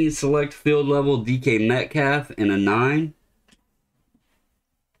 19 Select Field Level DK Metcalf and a 9.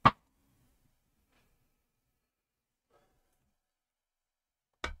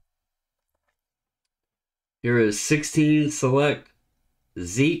 Here is 16 Select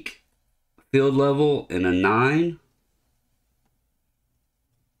Zeke Field Level and a 9.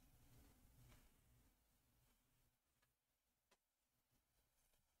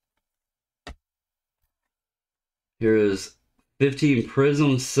 Here is 15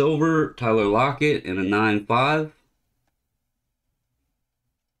 Prism Silver Tyler Lockett and a 9.5.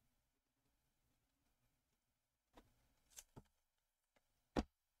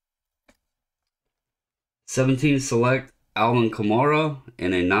 '17 Select Alvin Kamara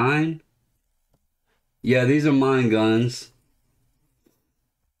and a 9. Yeah, these are mine guns.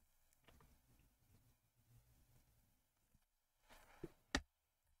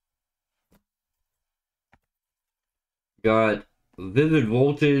 Got Vivid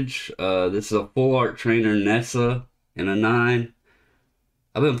Voltage. This is a Full Art Trainer Nessa and a 9.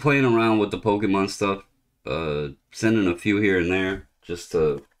 I've been playing around with the Pokemon stuff. Sending a few here and there just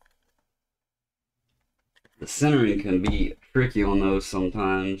to... The centering can be tricky on those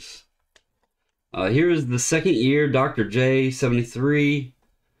sometimes. Here is the second year Dr. J 73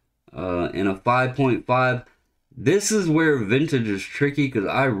 and a 5.5. This is where vintage is tricky because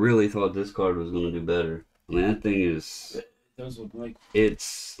I really thought this card was going to do better. I mean, that thing is... It does look like...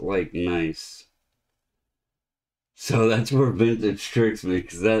 It's, like, nice. So that's where vintage tricks me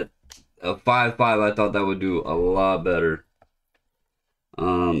because that... A 5.5, I thought that would do a lot better.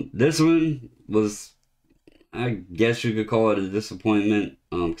 This one was... I guess you could call it a disappointment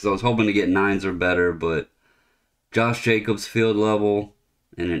because I was hoping to get 9s or better, but Josh Jacobs Field Level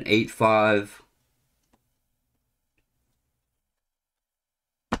and an 8.5.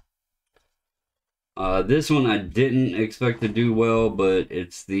 This one I didn't expect to do well, but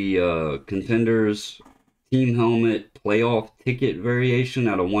it's the Contenders Team Helmet Playoff Ticket Variation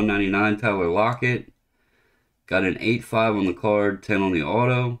out of 199 Tyler Lockett. Got an 8.5 on the card, 10 on the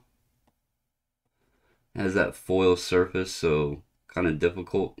auto. Has that foil surface, so kind of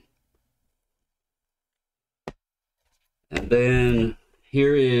difficult. And then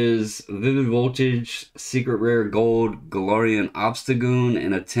here is Vivid Voltage Secret Rare Gold Galarian Obstagoon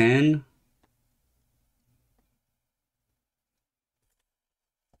and a 10.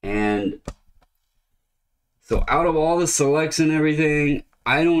 And so out of all the selects and everything,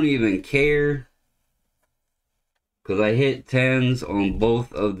 I don't even care. Because I hit 10s on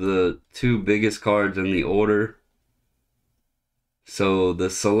both of the 2 biggest cards in the order. So the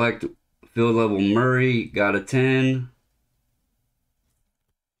Select Field Level Murray got a 10.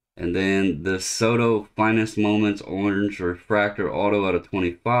 And then the Soto Finest Moments Orange Refractor Auto out of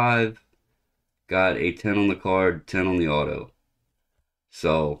 25. Got a 10 on the card, 10 on the auto.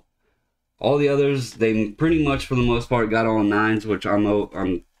 So All the others, they pretty much for the most part got all 9s, which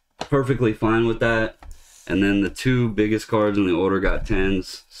I'm perfectly fine with that. And then the 2 biggest cards in the order got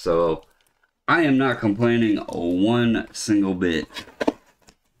 10s. So I am not complaining one single bit.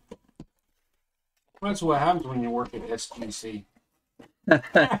 That's what happens when you work at SGC.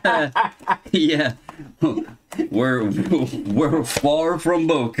 Yeah, we're far from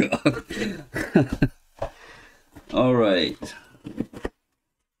Boca. All right.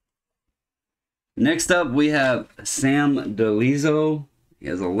 Next up, we have Sam DeLizzo. He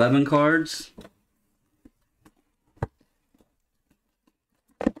has 11 cards.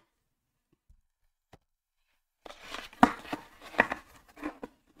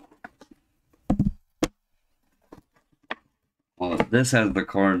 Well, this has the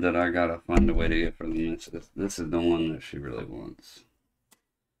card that I gotta find a way to get for the missus. This is the one that she really wants.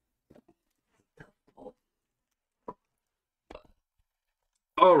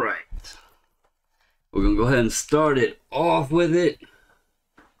 All right. We're gonna go ahead and start it off with it.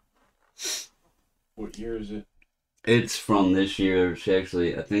 What year is it? It's from this year. She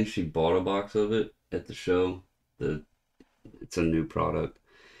actually, I think she bought a box of it at the show. It's a new product.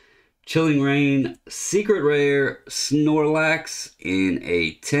 Chilling Reign, Secret Rare, Snorlax in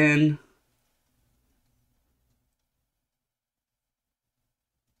a 10.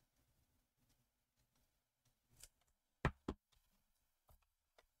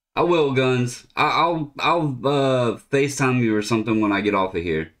 I will, Guns. I'll FaceTime you or something when I get off of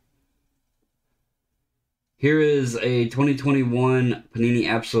here. Here is a 2021 Panini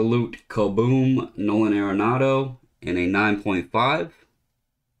Absolute Kaboom Nolan Arenado in a 9.5.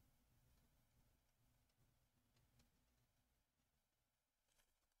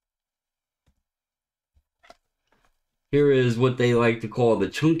 Here is what they like to call the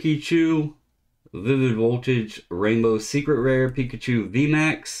Chunky Chew Vivid Voltage Rainbow Secret Rare Pikachu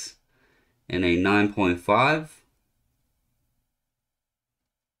VMAX in a 9.5.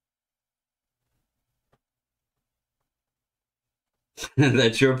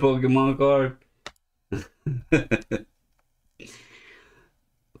 That's your Pokemon card?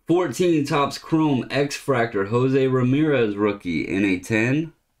 14 Topps Chrome X-Fractor Jose Ramirez rookie in a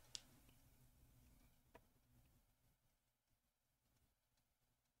 10.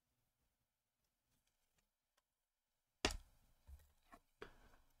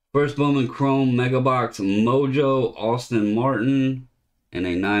 First Bowman Chrome Mega Box Mojo Austin Martin in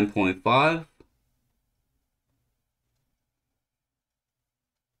a 9.5.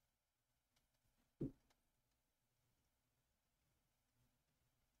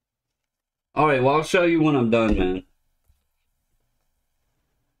 Alright, well, I'll show you when I'm done, man.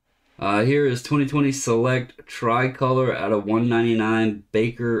 Here is 2020 Select Tricolor out of 199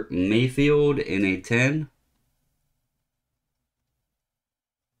 Baker Mayfield in a 10.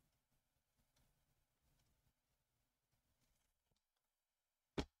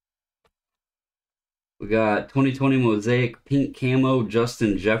 We got 2020 Mosaic Pink Camo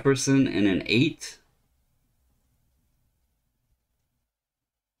Justin Jefferson in an 8.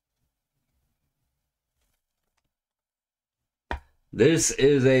 This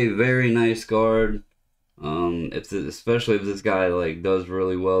is a very nice card. Especially if this guy like does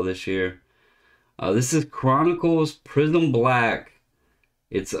really well this year. This is Chronicles Prism Black.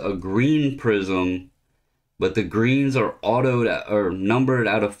 It's a green prism, but the greens are numbered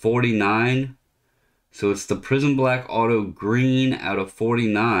out of 49. So it's the Prism Black Auto Green out of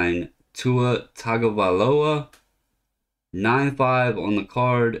 49. Tua Tagovailoa. 9.5 on the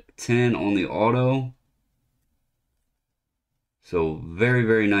card, 10 on the auto. So very,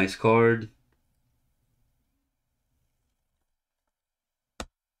 very nice card.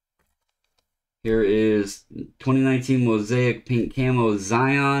 Here is 2019 Mosaic Pink Camo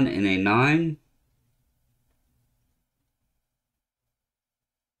Zion in a 9.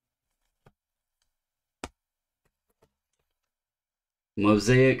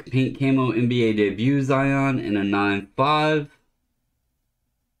 Mosaic Pink Camo NBA Debut Zion in a 9.5.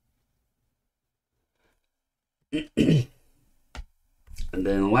 And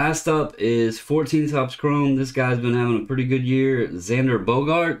then last up is 14 Topps Chrome. This guy's been having a pretty good year. Xander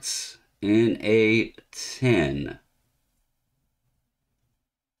Bogaerts in a 10.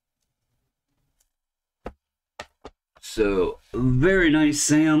 So, very nice,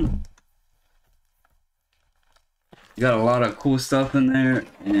 Sam. Got a lot of cool stuff in there.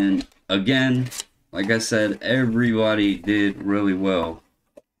 And again, like I said, everybody did really well.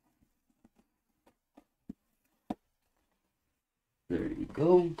 There you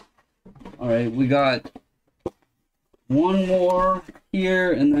go. Alright, we got one more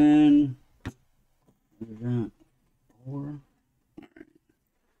here, and then what is that? 4.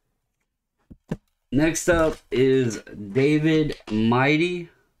 Next up is David Mighty.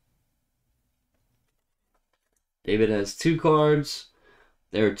 David has 2 cards.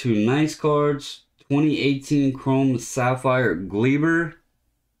 There are 2 nice cards. 2018 Chrome Sapphire Gleaver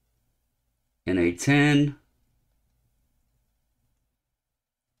and a 10.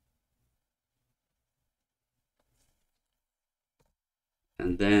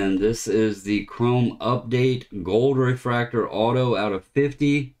 And then this is the Chrome Update Gold Refractor Auto out of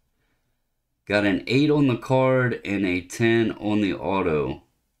 50. Got an 8 on the card and a 10 on the auto.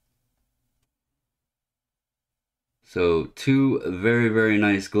 So 2 very, very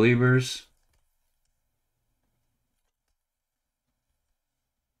nice Gleavers.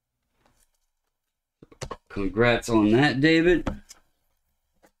 Congrats on that, David.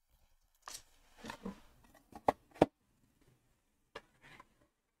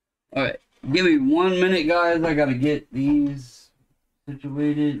 Alright, give me 1 minute, guys. I gotta get these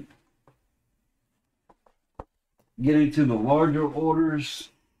situated. Getting to the larger orders.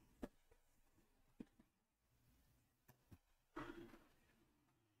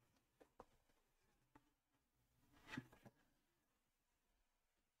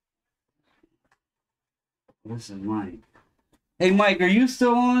 This is Mike. Hey, Mike, are you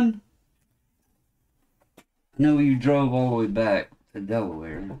still on? I know you drove all the way back to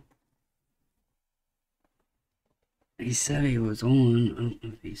Delaware. He said he was on. I don't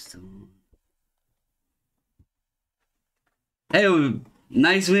know if he's still on. Hey, it was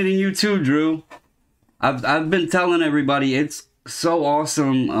nice meeting you too, Drew. I've been telling everybody it's so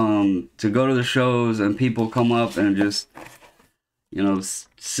awesome to go to the shows and people come up and just, you know,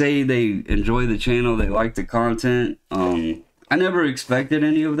 say they enjoy the channel, they like the content. I never expected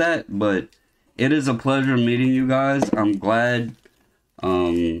any of that, but it is a pleasure meeting you guys. I'm glad,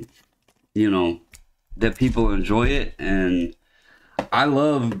 you know, that people enjoy it, and I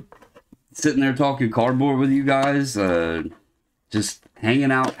love sitting there talking cardboard with you guys, just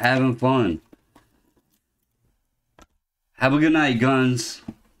hanging out, having fun. Have a good night, Guns.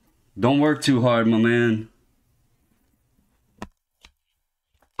 Don't work too hard, my man.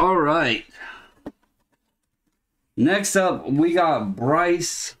 All right. Next up, we got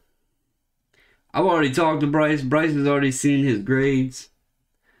Bryce. I've already talked to Bryce. Bryce has already seen his grades.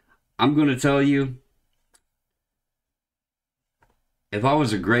 I'm going to tell you, if I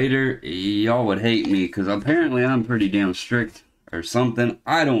was a grader, y'all would hate me because apparently I'm pretty damn strict or something.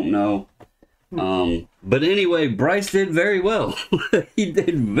 I don't know. But anyway, Bryce did very well. He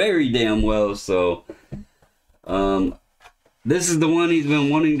did very damn well. So, this is the one he's been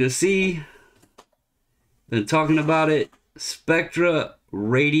wanting to see. Been talking about it. Spectra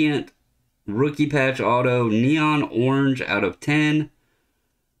Radiant Rookie Patch Auto Neon Orange out of 10.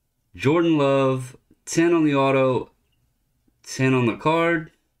 Jordan Love, 10 on the auto, 10 on the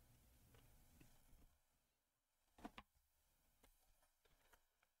card.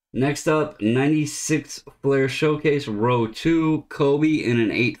 Next up, 96 Flair Showcase Row 2 Kobe in an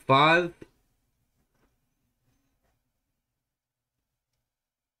 8.5.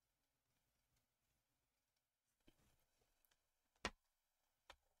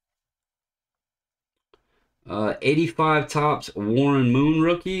 Uh, 85 Topps Warren Moon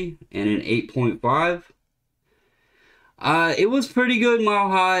rookie and an 8.5. It was pretty good, Mile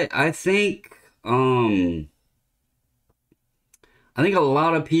High. I think a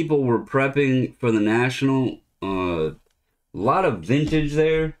lot of people were prepping for the National. A lot of vintage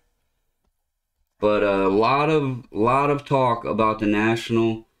there, but a lot of talk about the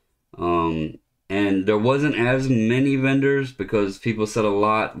National. And there wasn't as many vendors because people said a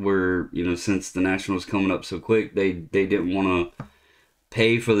lot were, you know, since the National was coming up so quick, they didn't want to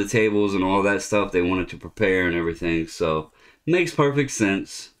pay for the tables and all that stuff. They wanted to prepare and everything. So it makes perfect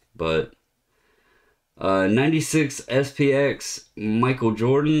sense. But 96 SPX Michael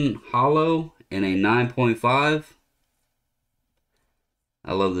Jordan Hollow in a 9.5.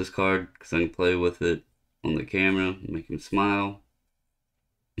 I love this card because I can play with it on the camera, make him smile.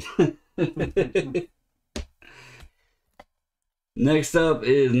 Next up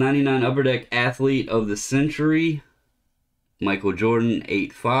is 99 Upper Deck Athlete of the Century Michael Jordan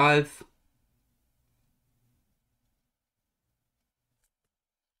 8.5.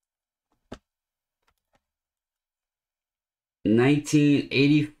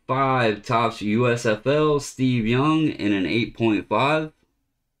 $1985 Topps USFL Steve Young in an 8.5.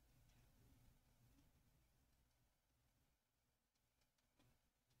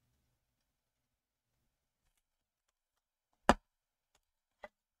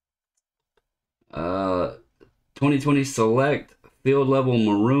 Uh, 2020 Select Field Level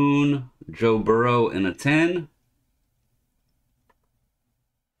Maroon Joe Burrow in a 10.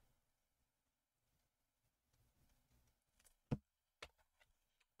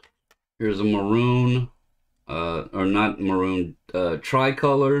 Here's a maroon, or not maroon,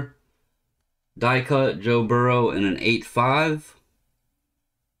 tricolor die cut Joe Burrow in an 8.5.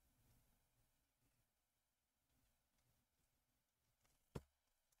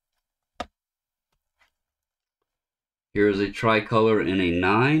 Here's a tricolor in a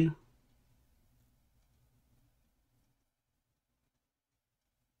 9.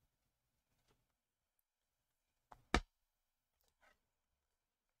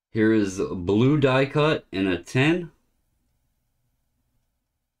 Here is a blue die cut in a 10.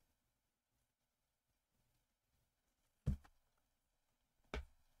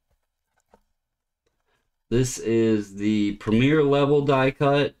 This is the premier level die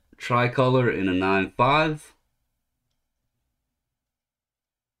cut tricolor in a 9.5.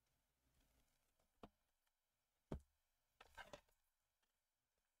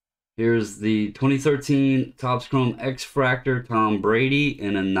 Here's the 2013 Topps Chrome X-Fractor Tom Brady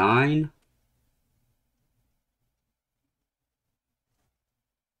in a 9.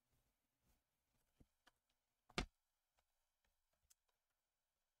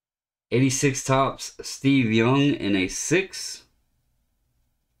 '86 Topps Steve Young in a 6.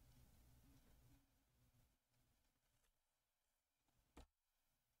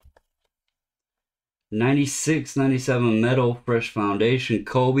 '96, '97 Metal Fresh Foundation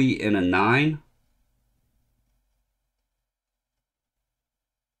Kobe in a 9.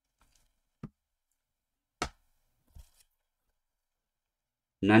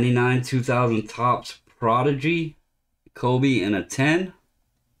 '99 2000 Topps Prodigy Kobe in a 10.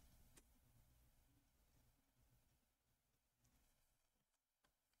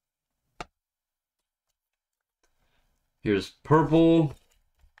 Here's purple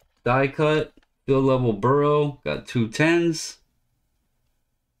die cut field level Burrow, got 2 10s.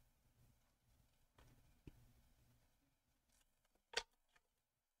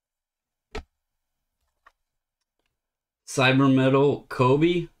 Cyber Metal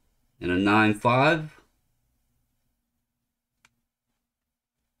Kobe in a 9.5.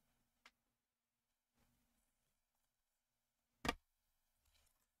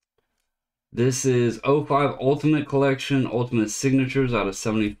 This is 05 Ultimate Collection, Ultimate Signatures out of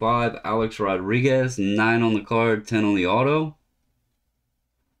 75. Alex Rodriguez, 9 on the card, 10 on the auto.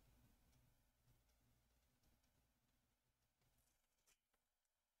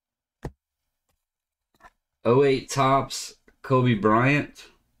 '08 Topps Kobe Bryant,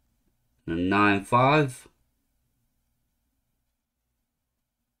 a 9.5.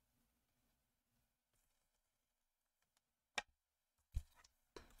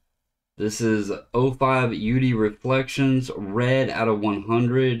 This is 05 UD Reflections, red out of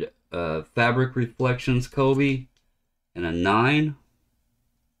 100, Fabric Reflections Kobe, and a 9.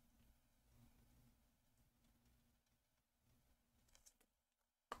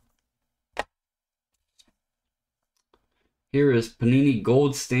 Here is Panini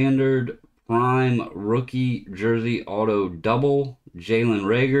Gold Standard Prime Rookie Jersey Auto Double, Jalen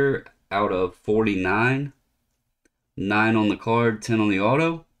Reagor out of 49. 9 on the card, 10 on the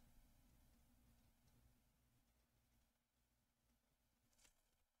auto.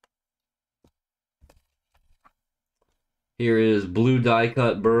 Here is blue die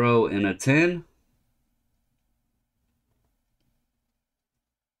cut Burrow in a 10.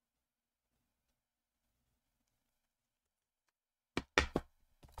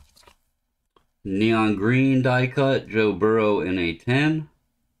 Neon green die cut Joe Burrow in a 10.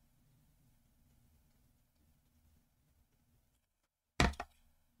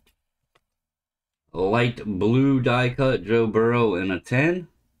 Light blue die cut Joe Burrow in a 10.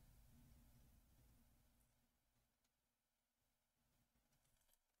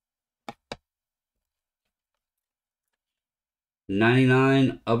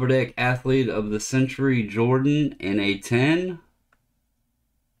 '99 Upper Deck Athlete of the Century Jordan in a 10.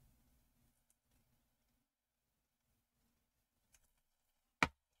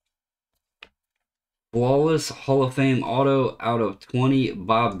 Flawless Hall of Fame Auto out of 20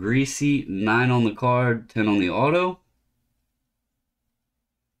 Bob Greasy, 9 on the card, 10 on the auto.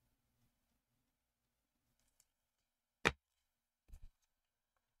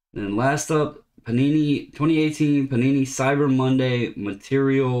 Then last up, Panini 2018 Panini Cyber Monday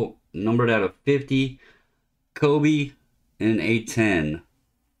material numbered out of 50, Kobe in a 10.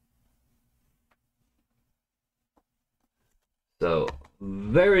 So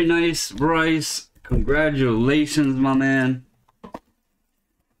very nice, Bryce. Congratulations, my man.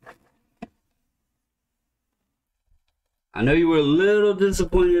 I know you were a little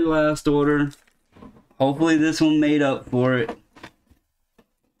disappointed last order. Hopefully this one made up for it.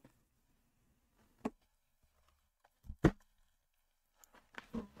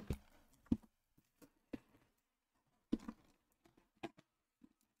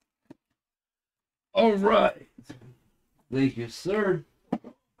 All right. Thank you, sir.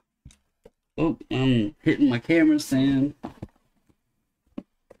 Oh, I'm hitting my camera stand.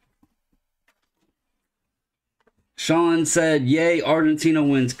 Sean said, yay, Argentina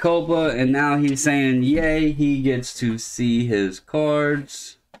wins Copa. And now he's saying, yay, he gets to see his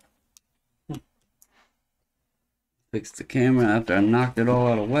cards. Fix the camera after I knocked it all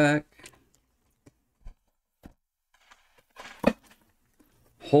out of whack.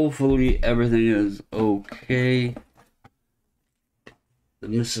 Hopefully everything is okay. The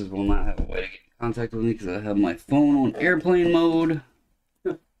missus will not have a way to get in contact with me because I have my phone on airplane mode.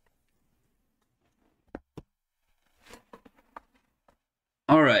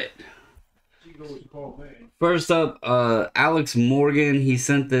 All right. First up, Alex Morgan, he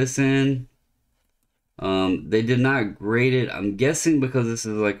sent this in. They did not grade it. I'm guessing because this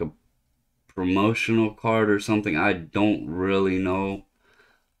is like a promotional card or something. I don't really know.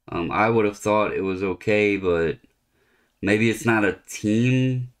 I would have thought it was okay, but maybe it's not a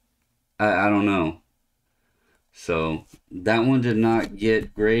team. I don't know. So that one did not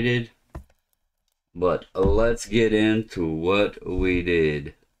get graded. But let's get into what we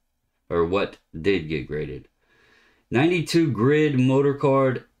did. Or what did get graded. 92 grid motor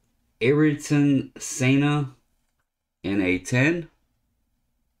card Ayrton Senna in a 10.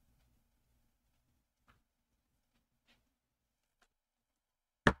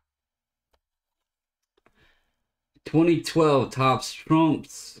 (2012) Topps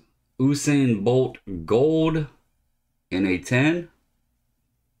Trumps Usain Bolt Gold in a 10.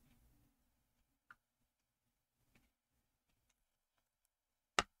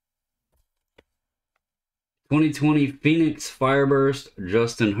 (2020) Phoenix Fireburst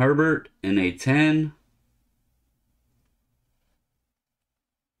Justin Herbert in a 10.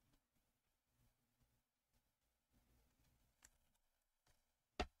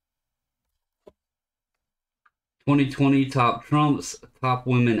 (2020) Top Trumps Top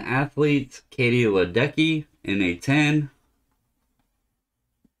Women Athletes Katie Ledecky in a 10.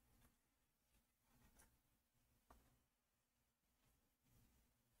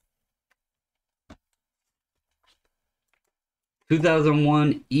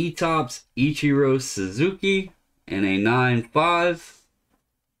 (2001) E-Tops Ichiro Suzuki in a 9.5.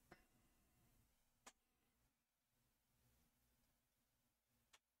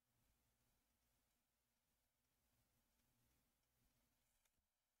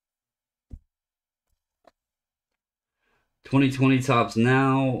 (2020) Tops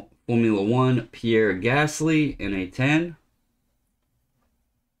Now Formula One Pierre Gasly in a 10.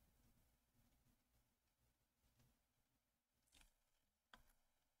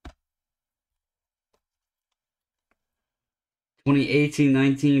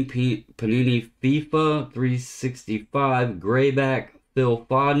 (2018-19) Panini FIFA 365 Grayback Phil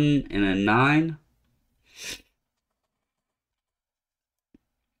Foden in a 9.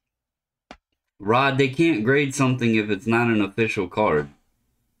 Rod, they can't grade something if it's not an official card.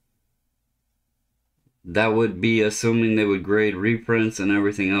 That would be assuming they would grade reprints and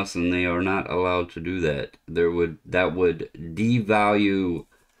everything else, and they are not allowed to do that. That would devalue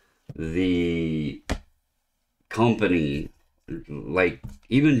the company. Like,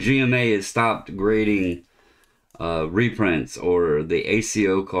 even GMA has stopped grading reprints or the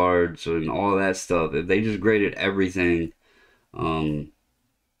ACO cards and all that stuff. If they just graded everything,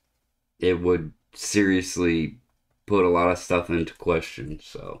 it would seriously put a lot of stuff into question.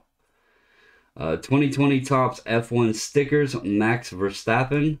 So 2020 Topps F1 stickers Max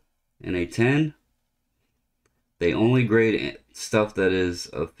Verstappen in a 10. They only grade stuff that is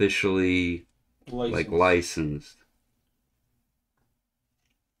officially like licensed.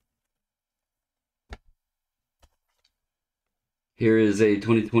 Here is a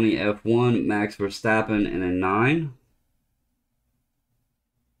 2020 F1 Max Verstappen in a 9.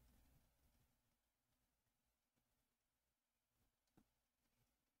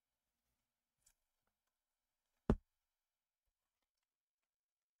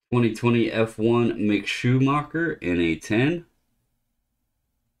 (2020 F1 Mick Schumacher in a 10.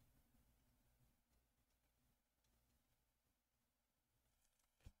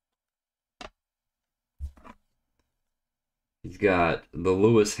 He's got the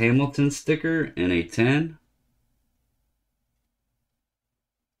Lewis Hamilton sticker in a 10.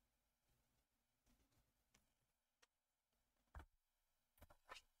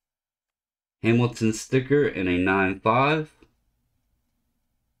 Hamilton sticker in a 9.5.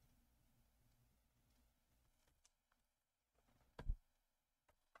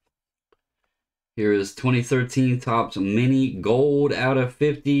 Here is 2013 Topps Mini Gold out of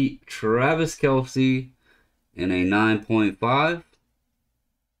 50 Travis Kelce in a 9.5.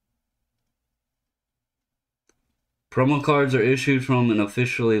 Promo cards are issued from an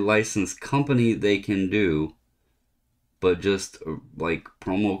officially licensed company. They can do, but just like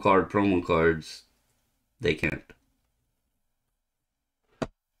promo cards, they can't.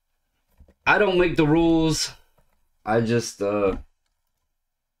 I don't make the rules. I just send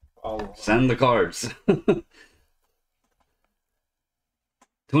the cards.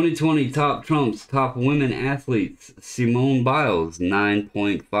 2020 top trumps, top women athletes. Simone Biles,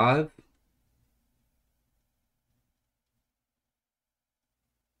 9.5.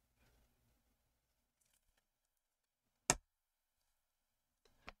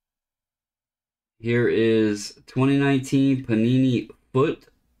 Here is 2019 Panini Foot,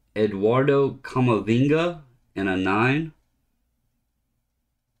 Eduardo Camavinga, and a 9.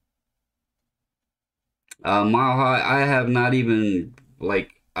 Mile High, I have not even,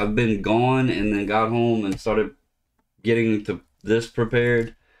 like, I've been gone and then got home and started getting to this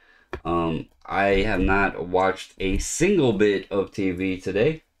prepared. I have not watched a single bit of TV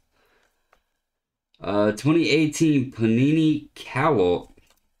today. 2018 Panini Kellogg.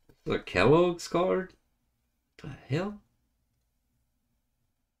 Is a Kellogg's card? What the hell?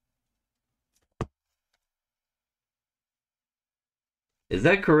 Is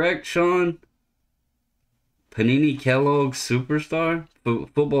that correct, Sean? Panini Kellogg superstar?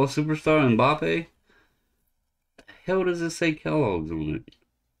 Football superstar Mbappe? The hell does it say Kellogg's on it?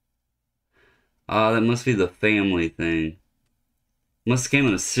 That must be the family thing. Must have came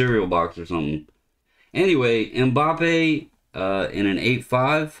in a cereal box or something. Anyway, Mbappe in an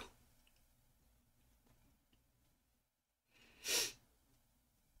 8.5.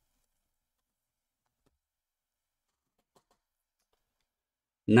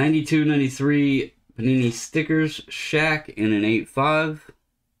 '92-'93 Panini stickers, Shaq in an 8.5.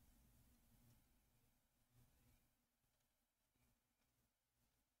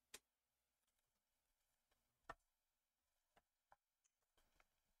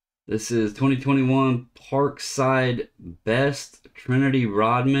 This is 2021 Parkside Best Trinity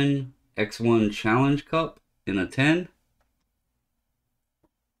Rodman X1 Challenge Cup in a 10.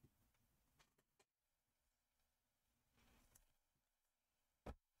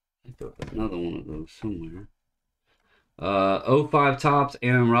 I thought another one of those somewhere. 05 Topps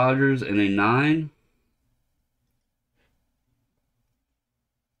Aaron Rodgers in a 9.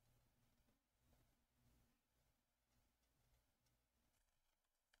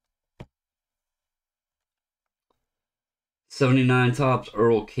 '79 Topps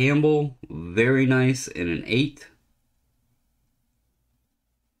Earl Campbell, very nice, in an 8.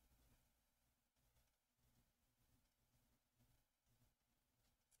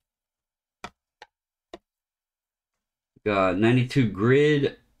 Got 92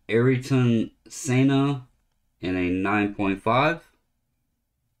 Grid Ayrton Senna in a 9.5.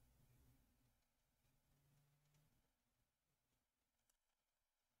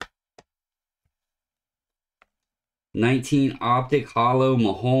 '19 Optic Hollow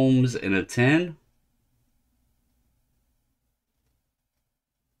Mahomes in a 10.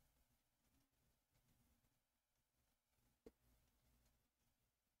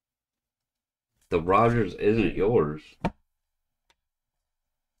 The Rodgers isn't yours.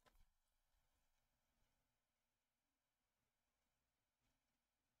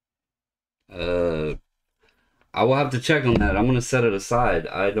 I will have to check on that. I'm going to set it aside.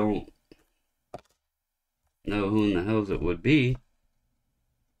 I don't know who in the hells it would be,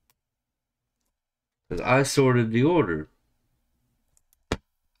 because I sorted the order.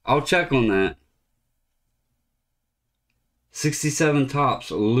 I'll check on that. 67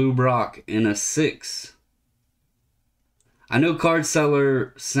 Topps Lou Brock in a 6. I know Card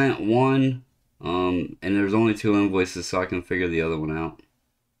Seller sent one, and there's only 2 invoices, so I can figure the other one out.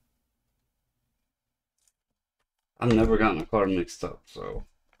 I've never gotten a card mixed up, so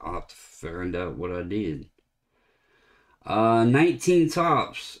I'll have to find out what I did. 19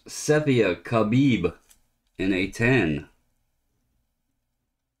 Topps Sepia Khabib in a 10.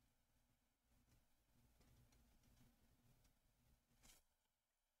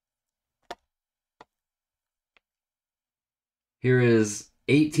 Here is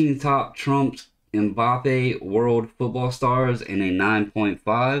 18 Top Trumps Mbappe World Football Stars in a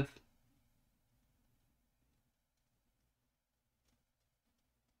 9.5.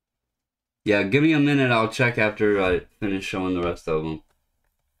 Yeah, give me a minute. I'll check after I finish showing the rest of them.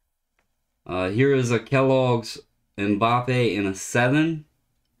 Here is a Kellogg's Mbappe in a 7.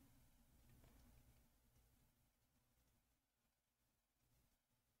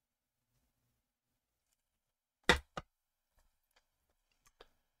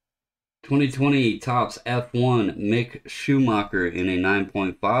 '20 Topps F1 Mick Schumacher in a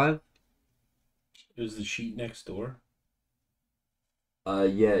 9.5. Is the sheet next door?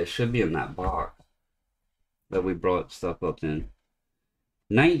 Yeah, it should be in that box that we brought stuff up in.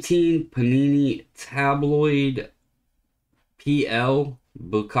 19 Panini Tabloid PL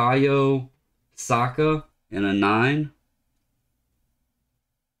Bukayo Saka in a 9.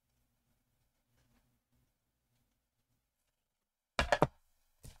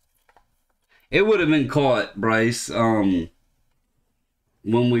 It would have been caught, Bryce. When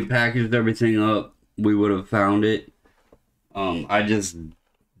we packaged everything up, we would have found it. I just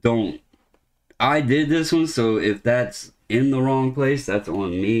don't. I did this one, so if that's in the wrong place, that's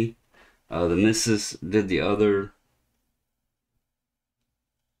on me. The missus did the other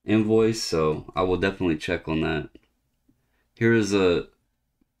invoice, so I will definitely check on that. Here is a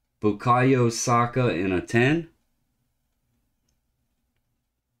Bukayo Saka in a 10.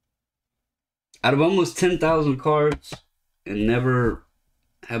 Out of almost 10,000 cards and never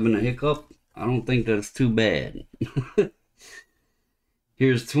having a hiccup, I don't think that's too bad.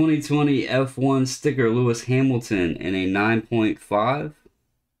 Here's 2020 F1 sticker Lewis Hamilton in a 9.5.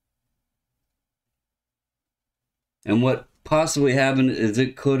 And what possibly happened is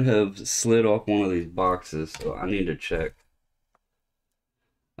it could have slid off one of these boxes, so I need to check.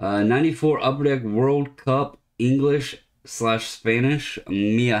 94 Upper Deck World Cup English/Spanish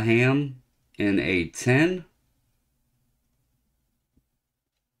Mia Hamm in a 10.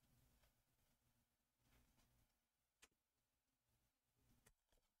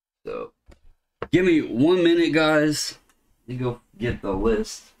 So, give me 1 minute, guys. You go get the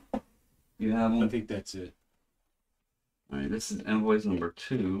list. You have I them? think that's it. All right, this is invoice number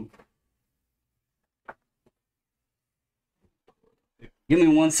 2. Give me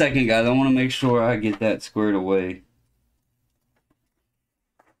 1 second, guys. I want to make sure I get that squared away.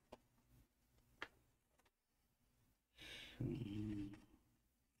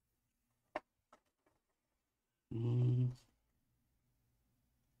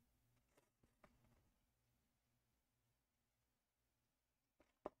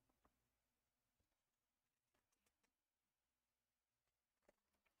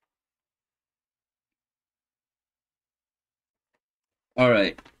 All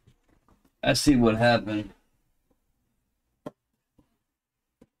right. I see what happened.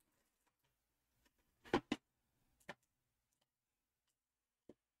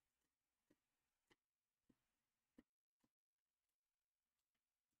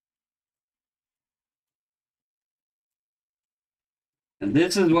 And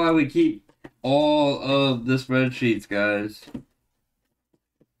this is why we keep all of the spreadsheets, guys.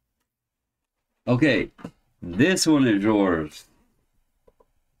 Okay, this one is yours.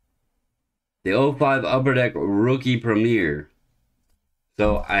 The 05 Upper Deck Rookie Premier.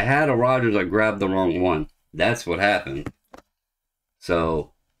 So I had a Rogers, I grabbed the wrong one. That's what happened.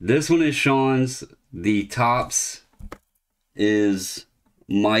 So this one is Sean's. The tops is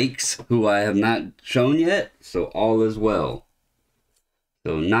Mike's, who I have not shown yet. So all is well.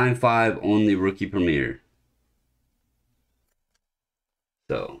 So 9.5 on the Rookie Premier.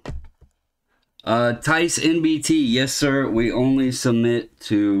 So Tice NBT, yes sir. We only submit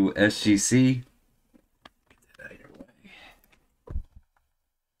to SGC.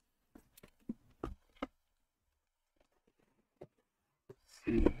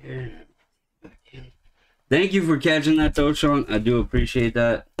 Thank you for catching that though, Sean. I do appreciate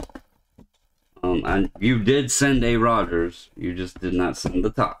that. And you did send a Rogers. You just did not send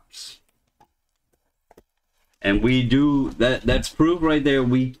the tops. And we do that. That's proof right there.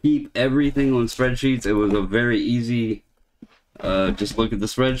 We keep everything on spreadsheets. It was a very easy. Just look at the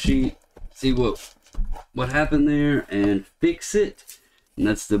spreadsheet, see what happened there, and fix it. And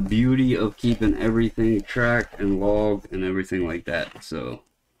that's the beauty of keeping everything tracked and logged and everything like that. So.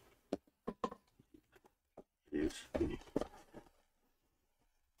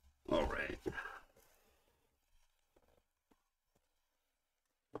 All right.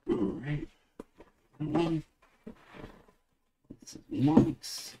 All right. This is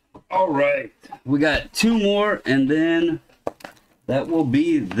Mike's. All right. We got 2 more, and then that will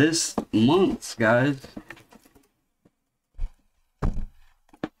be this month's, guys.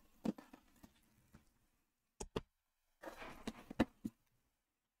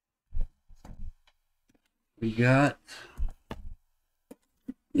 We got,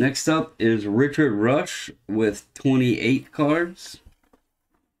 next up is Richard Rush with 28 cards.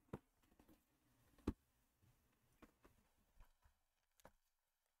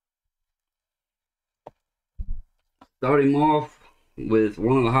 Starting off with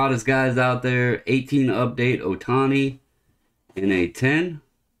one of the hottest guys out there, 18 update Otani in a 10.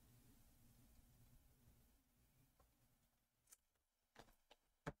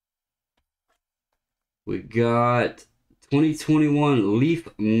 We got 2021 Leaf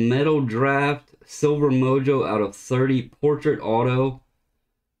Metal Draft Silver Mojo out of 30 Portrait Auto.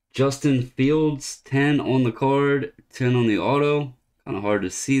 Justin Fields, 10 on the card, 10 on the auto. Kind of hard to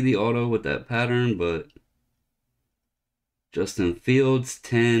see the auto with that pattern, but Justin Fields,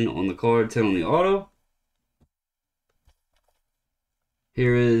 10 on the card, 10 on the auto.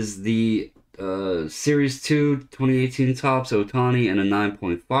 Here is the Series 2 2018 Topps Ohtani and a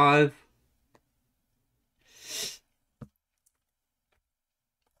 9.5.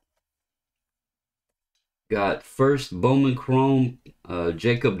 Got first Bowman Chrome,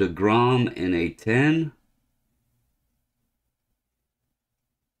 Jacob deGrom in a 10.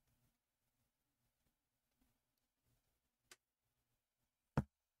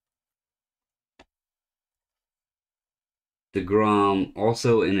 DeGrom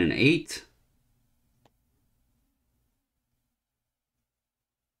also in an 8.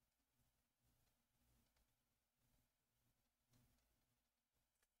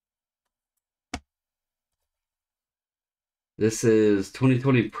 This is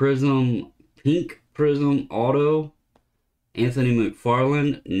 2020 Prism, Pink Prism Auto, Anthony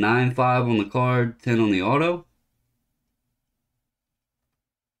McFarland, 9.5 on the card, 10 on the auto.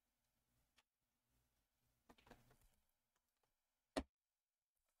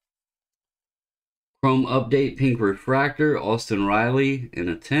 Chrome Update, Pink Refractor, Austin Riley in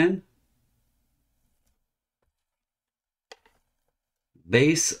a 10.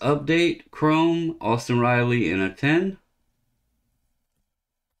 Base Update, Chrome, Austin Riley in a 10.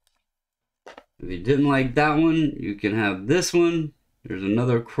 If you didn't like that one, you can have this one. There's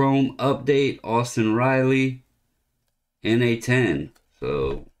another Chrome Update, Austin Riley in a 10.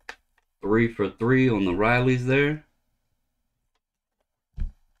 So 3 for 3 on the Rileys there.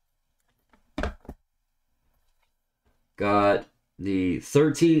 Got the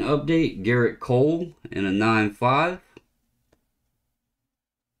 13 update, Garrett Cole in a 9.5.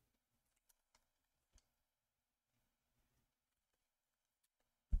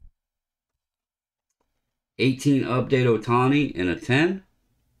 '18 update Ohtani in a 10.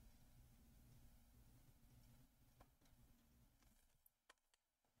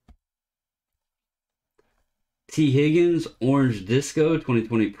 T. Higgins, Orange Disco,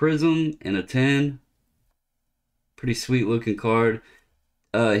 2020 Prism in a 10. Pretty sweet looking card.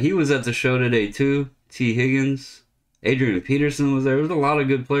 He was at the show today too. T. Higgins. Adrian Peterson was there. There's a lot of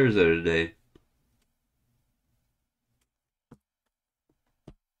good players there today.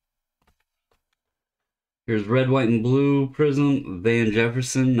 Here's Red, White, and Blue Prism, Van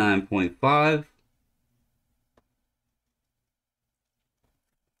Jefferson, 9.5.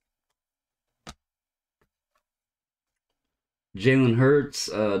 Jalen Hurts,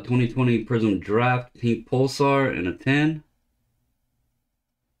 2020 Prism Draft, Pink Pulsar in a 10.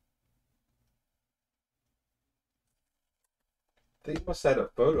 They must have had a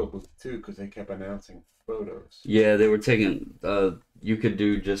photo booth too, because they kept announcing photos. Yeah, they were taking, you could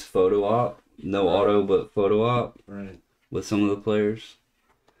do just photo op. No auto, but photo op. Right. With some of the players.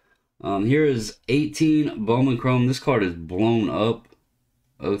 Here is 18 Bowman Chrome. This card is blown up.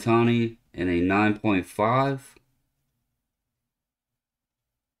 Ohtani in a 9.5.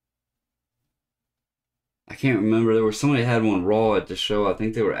 I can't remember. There was somebody had one raw at the show. I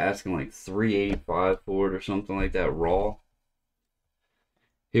think they were asking like $385 for it or something like that raw.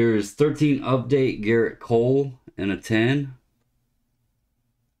 Here's 13 update Garrett Cole in a 10.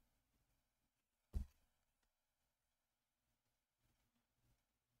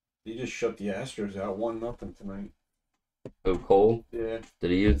 He just shut the Astros out 1-0 tonight. Oh, Cole? Yeah.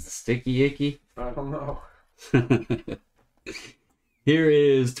 Did he use the sticky icky? I don't know. Here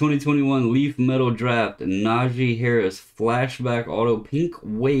is 2021 Leaf Metal Draft Najee Harris Flashback Auto Pink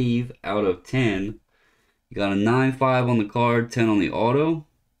Wave out of 10. You got a 9.5 on the card, 10 on the auto.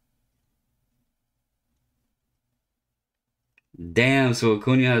 Damn, so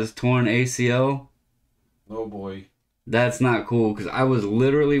Acuna has torn ACL. Oh boy. That's not cool, because I was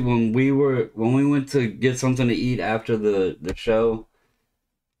literally, when we went to get something to eat after the show,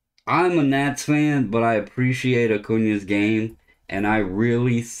 I'm a Nats fan, but I appreciate Acuna's game, and I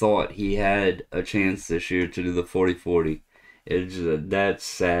really thought he had a chance this year to do the 40-40. That's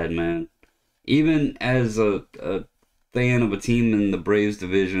sad, man. Even as a fan of a team in the Braves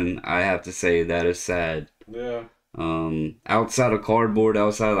division, I have to say that is sad. Yeah. Outside of cardboard,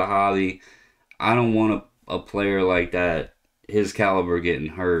 outside of the hobby, I don't want a player like that, his caliber, getting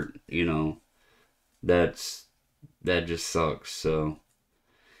hurt. You know, that just sucks. So,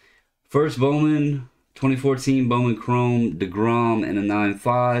 first Bowman, 2014 Bowman Chrome, deGrom in a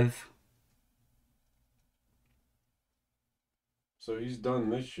 9.5. So he's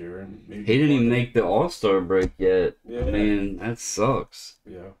done this year, and maybe He didn't even part of- make the All-Star break yet. Yeah. Man, that sucks.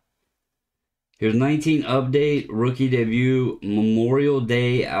 Yeah. Here's 19 update, rookie debut, Memorial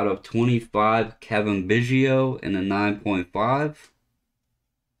Day out of 25, Kevin Biggio in a 9.5.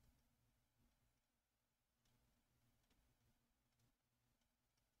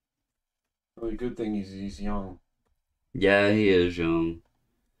 The good thing is he's young. Yeah, he is young.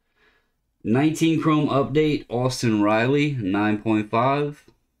 19 Chrome update, Austin Riley, 9.5.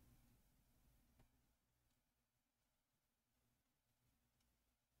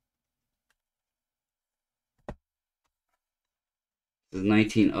 This is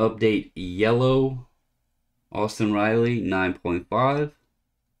 19 update, yellow, Austin Riley, 9.5.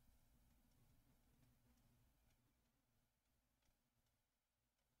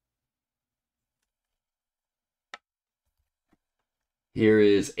 Here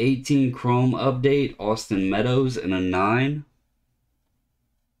is 18 Chrome update, Austin Meadows in a 9.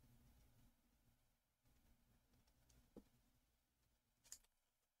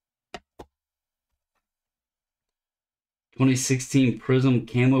 '16 Prism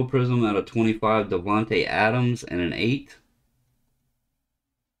Camo Prism out of 25, Devontae Adams and an 8.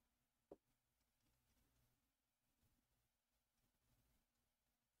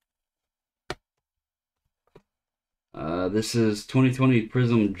 This is 2020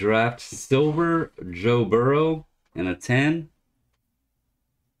 Prism Draft Silver, Joe Burrow and a 10.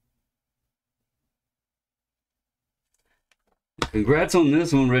 Congrats on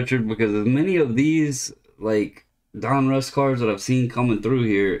this one, Richard, because as many of these like Donruss cards that I've seen coming through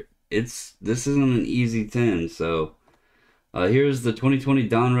here, this isn't an easy 10. So here's the 2020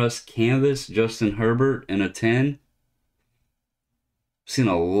 Donruss Canvas, Justin Herbert and a 10. Seen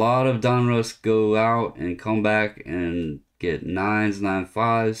a lot of Donruss go out and come back and get 9s,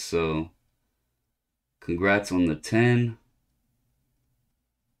 9.5s, so congrats on the 10.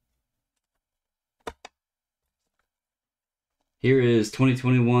 Here is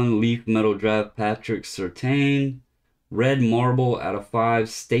 2021 Leaf Metal Draft Patrick Surtain. Red Marble out of 5,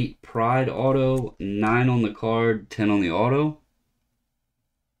 State Pride Auto, 9 on the card, 10 on the auto.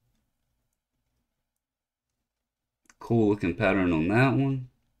 Cool looking pattern on that one.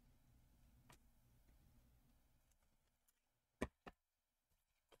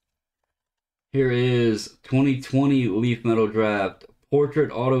 Here is 2020 Leaf Metal Draft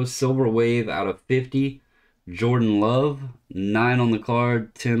Portrait Auto Silver Wave out of 50. Jordan Love, 9 on the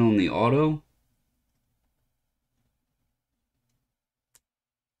card, 10 on the auto.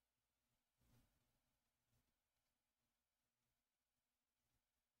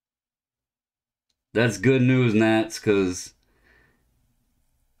 That's good news, Nats, because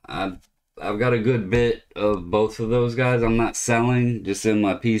I've got a good bit of both of those guys. I'm not selling, just in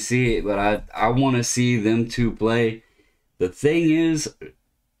my PC, but I want to see them two play. The thing is,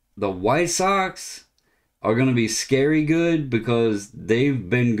 the White Sox are going to be scary good because they've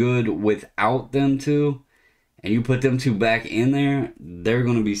been good without them two. And you put them two back in there, they're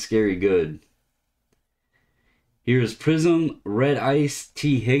going to be scary good. Here's Prism Red Ice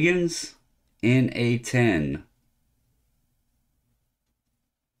T. Higgins in a 10.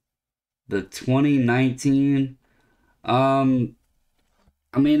 The 2019, I mean,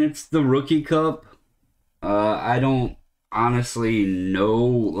 it's the Rookie Cup. I don't honestly know,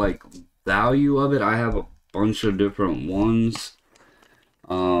 like, value of it. I have a bunch of different ones.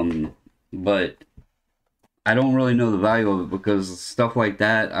 But I don't really know the value of it because stuff like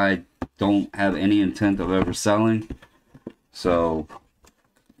that, I don't have any intent of ever selling. So,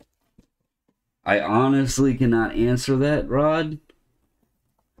 I honestly cannot answer that, Rod.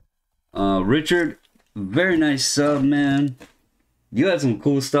 Richard, very nice sub, man. You had some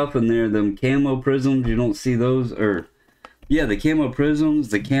cool stuff in there. Them camo prisms, you don't see those. Or, yeah, the camo prisms,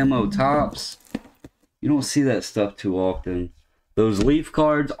 the camo tops. You don't see that stuff too often. Those Leaf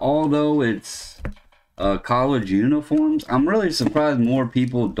cards, although it's college uniforms, I'm really surprised more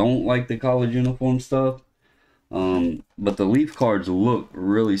people don't like the college uniform stuff. But the Leaf cards look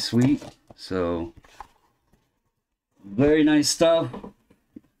really sweet. So, very nice stuff.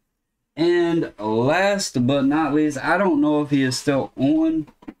 And last but not least, I don't know if he is still on.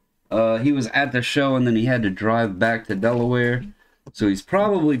 He was at the show and then he had to drive back to Delaware. So he's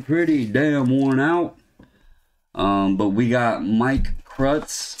probably pretty damn worn out. But we got Mike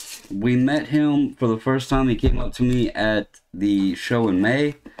Krutz. We met him for the first time. He came up to me at the show in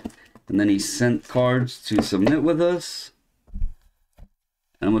May. And then he sent cards to submit with us.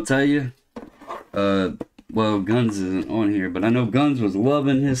 And I'm going to tell you, well, Guns isn't on here, but I know Guns was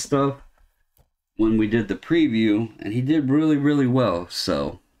loving his stuff when we did the preview, and he did really, really well,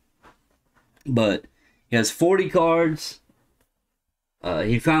 so. But he has 40 cards,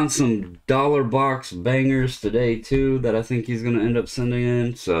 He found some dollar box bangers today too that I think he's gonna end up sending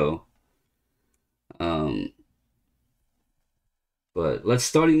in. So, but let's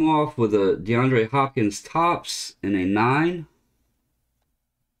start him off with a DeAndre Hopkins tops in a 9.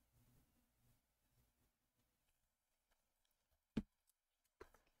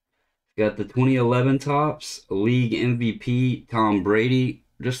 Got the 2011 tops, league MVP Tom Brady,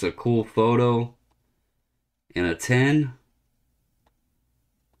 just a cool photo in a 10.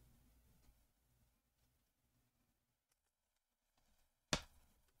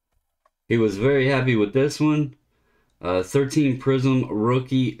 He was very happy with this one. 13 Prism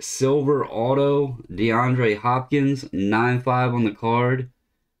rookie silver auto DeAndre Hopkins, 9.5 on the card,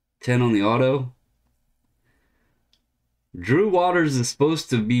 10 on the auto. Drew Waters is supposed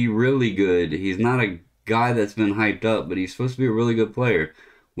to be really good. He's not a guy that's been hyped up, but he's supposed to be a really good player,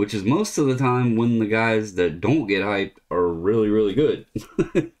 which is most of the time when the guys that don't get hyped are really, really good.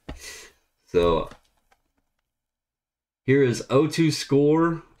 So here is 0-2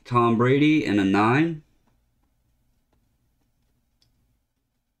 score, Tom Brady in a 9.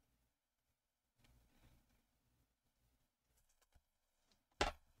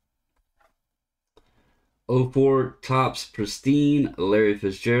 '04 tops pristine, Larry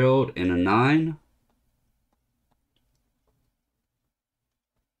Fitzgerald in a 9.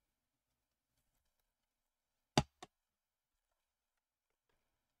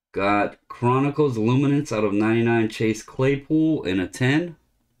 Got Chronicles Luminance out of 99 Chase Claypool in a 10.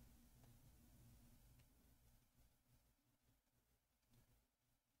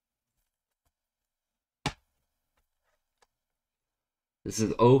 This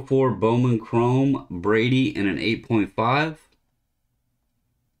is 04 Bowman Chrome Brady in an 8.5.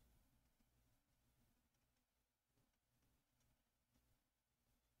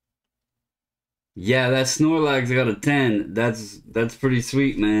 Yeah, that Snorlax got a 10. That's pretty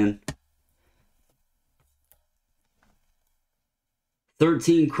sweet, man.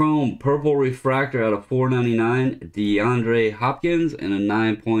 13 Chrome Purple Refractor out of 499 DeAndre Hopkins in a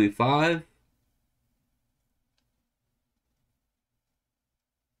 9.5.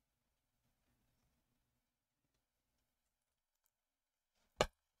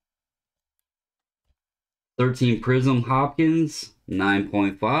 '13 Prism Hopkins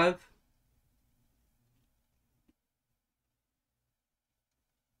 9.5.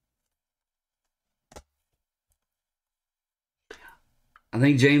 I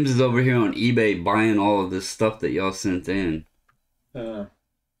think James is over here on eBay buying all of this stuff that y'all sent in. I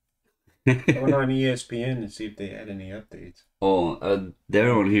went on ESPN to see if they had any updates. Oh,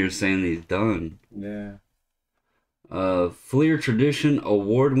 they're on here saying he's done. Yeah. Fleer Tradition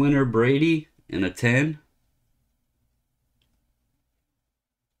Award winner Brady in a 10.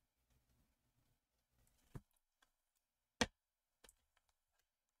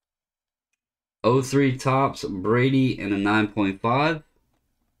 '03 tops Brady in a 9.5.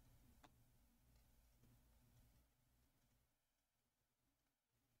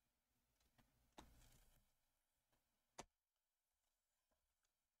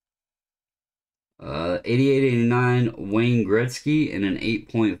 '88-'89 Wayne Gretzky in an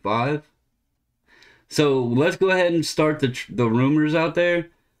 8.5. So let's go ahead and start the rumors out there.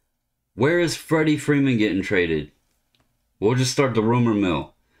 Where is Freddie Freeman getting traded? We'll just start the rumor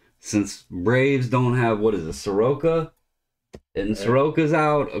mill. Since Braves don't have, what is it, Soroka? And Soroka's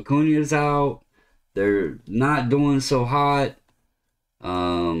out, Acuna's out. They're not doing so hot.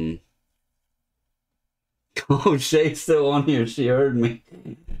 Oh, Shay's still on here. She heard me.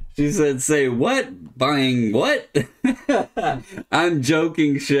 She said, say what? Buying what? I'm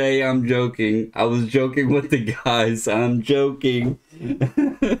joking, Shay. I'm joking. I was joking with the guys. I'm joking.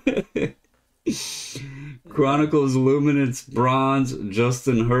 Chronicles Luminance Bronze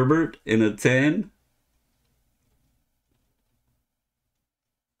Justin Herbert in a 10.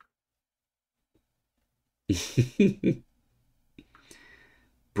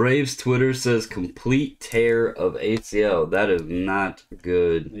 Braves Twitter says complete tear of ACL. That is not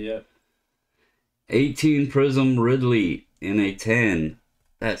good. Yep. 18 Prism Ridley in a 10.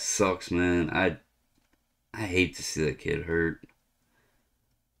 That sucks, man. I hate to see that kid hurt.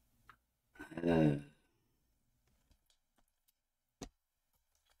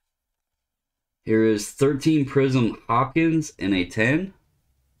 Here is 13 Prism Hopkins in a 10.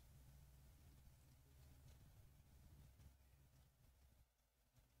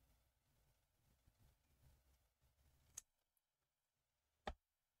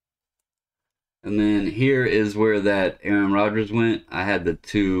 And then here is where that Aaron Rodgers went. I had the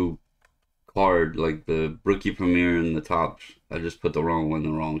 2 card, like the rookie premiere and the tops. I just put the wrong one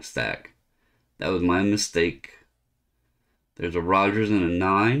in the wrong stack. That was my mistake. There's a Rogers and a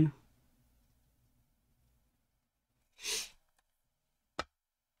 9.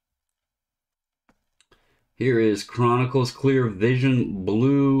 Here is Chronicles Clear Vision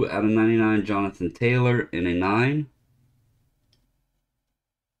Blue out of 99, Jonathan Taylor in a 9.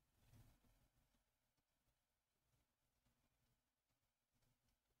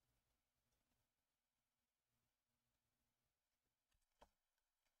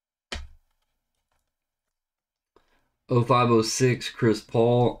 Oh 0506 Chris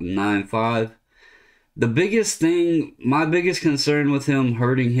Paul 9.5. The biggest thing, my biggest concern with him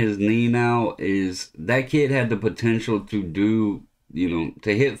hurting his knee now is that kid had the potential to do,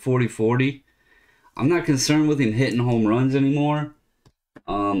 to hit 40-40. I'm not concerned with him hitting home runs anymore.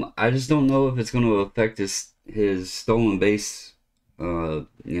 I just don't know if it's going to affect his stolen base, the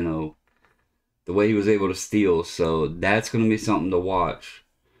way he was able to steal. So that's going to be something to watch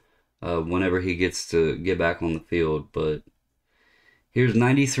whenever he gets to get back on the field. But here's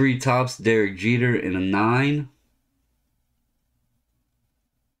 93 Topps Derek Jeter in a 9.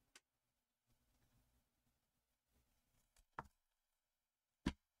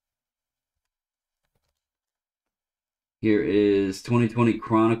 Here is 2020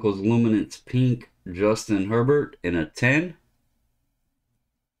 Chronicles Luminance Pink Justin Herbert in a 10.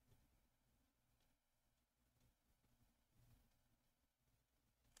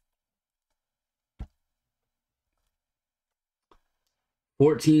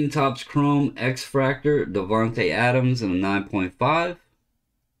 '14 Topps Chrome X Fractor Devontae Adams in a 9.5.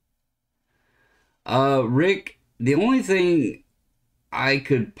 Rick, the only thing I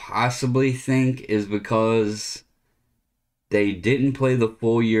could possibly think is because they didn't play the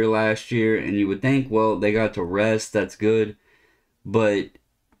full year last year, and you would think, well, they got to rest, that's good. But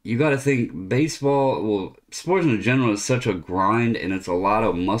you got to think baseball, well, sports in general is such a grind, and it's a lot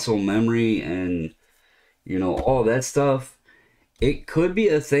of muscle memory and, all that stuff. It could be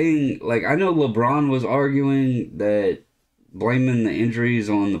a thing. Like, I know LeBron was arguing that blaming the injuries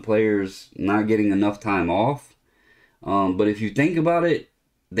on the players not getting enough time off. But if you think about it,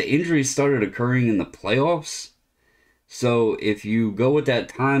 the injuries started occurring in the playoffs. So if you go with that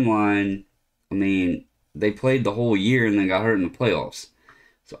timeline, I mean, they played the whole year and then got hurt in the playoffs.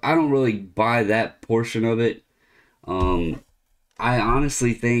 So I don't really buy that portion of it. I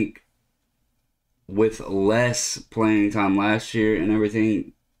honestly think with less playing time last year and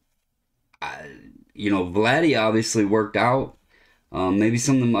everything, Vladdy obviously worked out. Maybe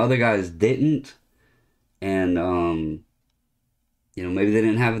some of them other guys didn't. And, maybe they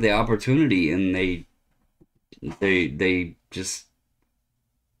didn't have the opportunity and they just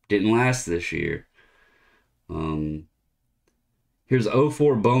didn't last this year. Here's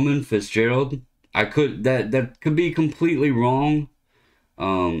 04 Bowman Fitzgerald. That could be completely wrong.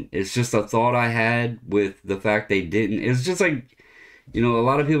 It's just a thought I had with the fact they didn't. It's just like, a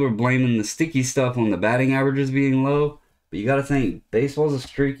lot of people are blaming the sticky stuff on the batting averages being low. But you got to think, baseball's a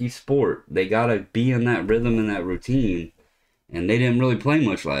streaky sport. They got to be in that rhythm and that routine. And they didn't really play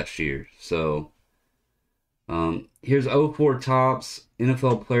much last year. So, here's 04 Topps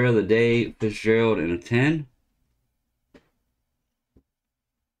NFL Player of the Day, Fitzgerald in a 10.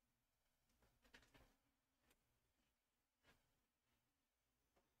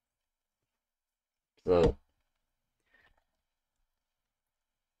 So,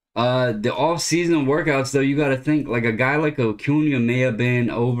 the off-season workouts, though, you got to think, like a guy like Acuna may have been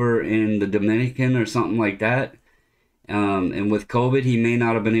over in the Dominican or something like that. And with COVID, he may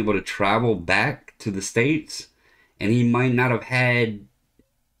not have been able to travel back to the States. And he might not have had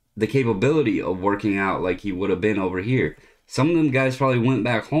the capability of working out like he would have been over here. Some of them guys probably went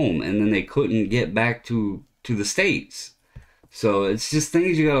back home and then they couldn't get back to the States. So it's just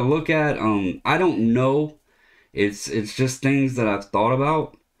things you got to look at. I don't know. It's just things that I've thought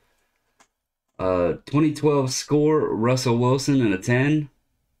about. 2012 score, Russell Wilson in a 10.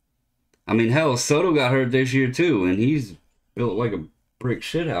 I mean, hell, Soto got hurt this year too, and he's built like a brick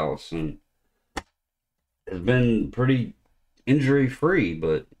shithouse and has been pretty injury free,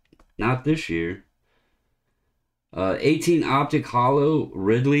 but not this year. 18 Optic Hollow,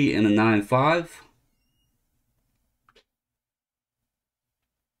 Ridley in a 9.5.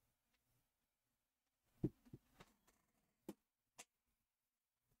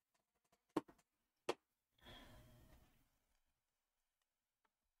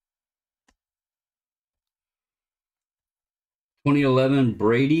 '11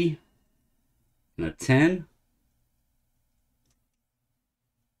 Brady in a 10.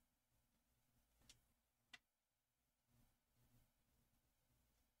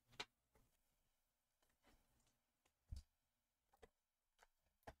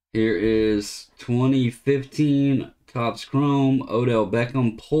 Here is 2015 Topps Chrome, Odell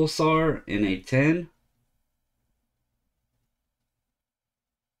Beckham Pulsar in a 10.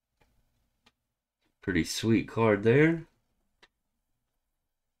 Pretty sweet card there.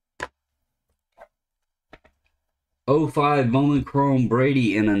 05 Bowman Chrome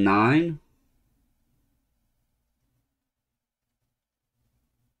Brady in a 9.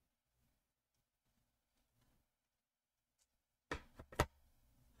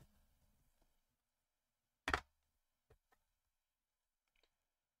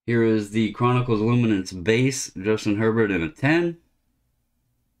 Here is the Chronicles Luminance base, Justin Herbert in a 10.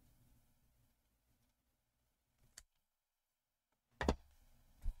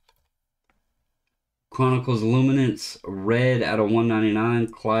 Chronicles Luminance red out of 199,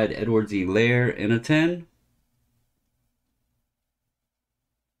 Clyde Edwards-Helaire in a 10.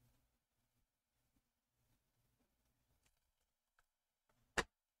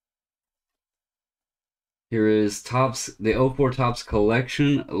 Here is Topps, the 04 Topps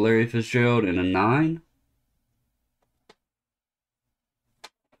Collection, Larry Fitzgerald in a 9.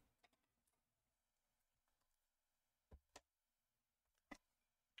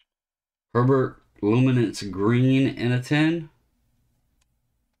 Herbert Luminance Green in a 10.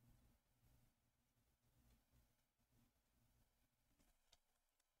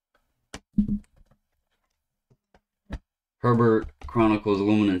 Herbert Chronicles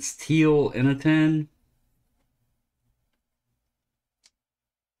Luminance Teal in a 10.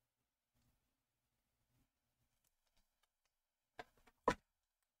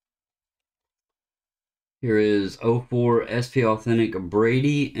 Here is 04 SP Authentic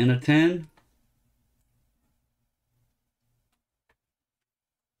Brady in a 10.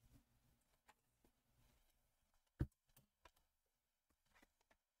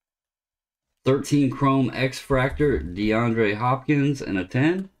 '13 Chrome X-Fractor DeAndre Hopkins in a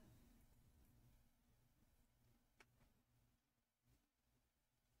 10.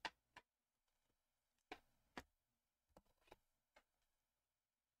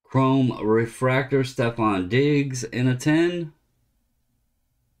 Chrome Refractor Stephon Diggs in a 10.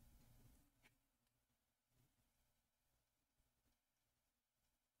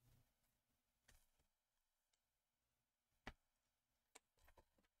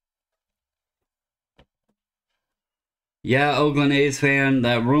 Yeah, Oakland A's fan,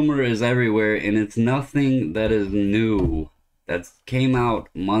 that rumor is everywhere, and it's nothing that is new. That came out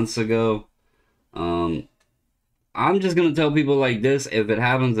months ago. I'm just going to tell people like this, if it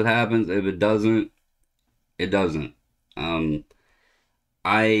happens, it happens. If it doesn't, it doesn't. I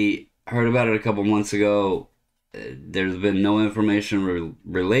heard about it a couple months ago. There's been no information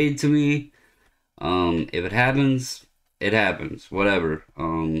relayed to me. If it happens, it happens. Whatever.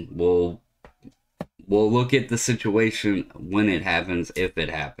 We'll look at the situation when it happens, if it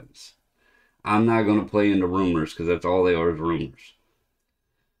happens. I'm not going to play into rumors, because that's all they are, is rumors.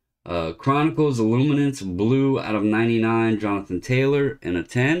 Chronicles Illuminance Blue out of 99, Jonathan Taylor in a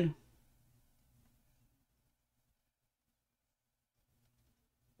 10.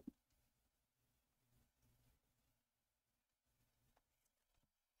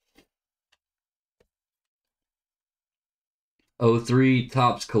 '03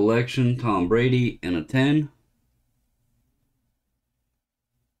 Topps Collection Tom Brady in a 10.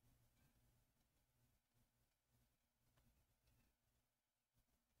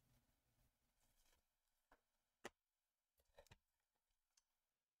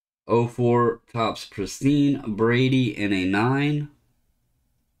 '04 Topps Pristine Brady in a 9.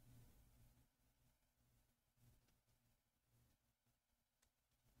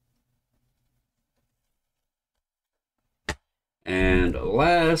 And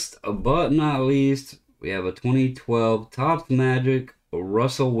last but not least, we have a 2012 Topps Magic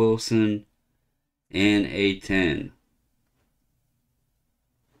Russell Wilson in a 10.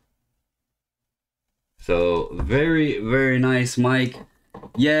 So very, very nice, Mike.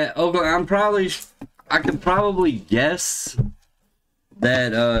 Yeah, okay, I could probably guess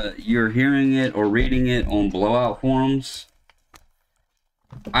that you're hearing it or reading it on blowout forums.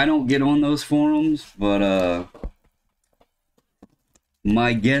 I don't get on those forums, but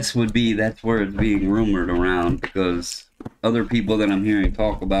my guess would be that's where it's being rumored around, because other people that I'm hearing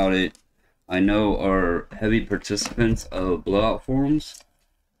talk about it, I know, are heavy participants of blowout forums.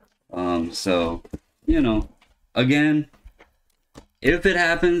 So, you know, again, if it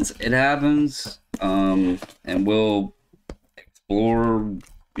happens, it happens. And we'll explore,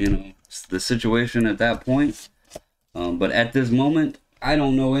 you know, the situation at that point. But at this moment, I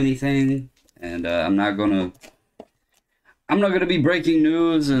don't know anything, and I'm not gonna be breaking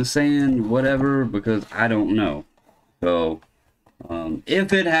news and saying whatever, because I don't know. So,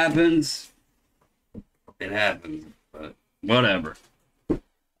 if it happens, it happens. whatever.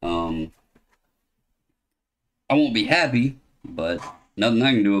 I won't be happy, but nothing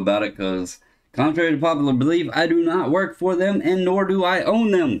I can do about it, because contrary to popular belief, I do not work for them, and nor do I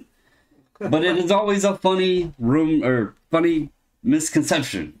own them. But it is always a funny funny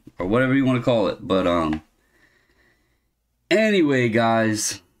misconception, or whatever you want to call it. But anyway,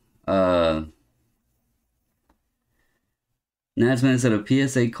 guys, Natsman said a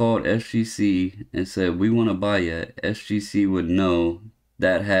PSA called SGC and said, "We want to buy it." SGC would know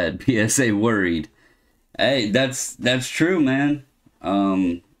that had PSA worried. Hey, that's true, man.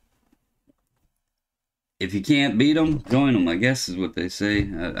 If you can't beat them, join them, I guess is what they say.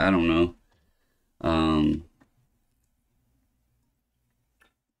 I don't know.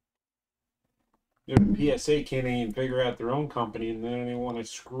 The PSA can't even figure out their own company, and then they want to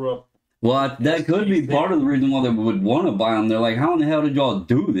screw up. Well, that could be part of the reason why they would want to buy them. They're like, how in the hell did y'all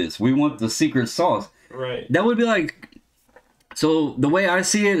do this? We want the secret sauce. Right. That would be like... So, the way I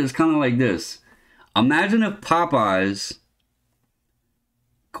see it is kind of like this. Imagine if Popeyes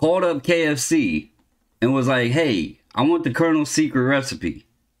called up KFC and was like, hey, I want the Colonel's secret recipe.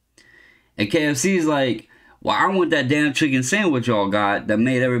 And KFC's like, well, I want that damn chicken sandwich y'all got that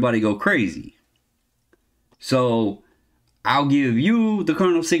made everybody go crazy. So, I'll give you the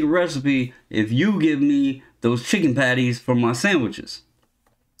Colonel's secret recipe if you give me those chicken patties for my sandwiches.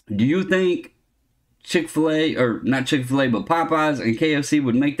 Do you think Chick-fil-A, or not Chick-fil-A, but Popeyes and KFC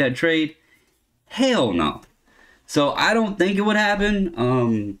would make that trade? Hell no. So I don't think it would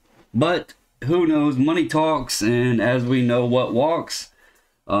happen. But who knows? Money talks, and as we know, what walks.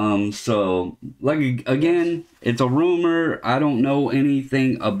 So like again, it's a rumor. I don't know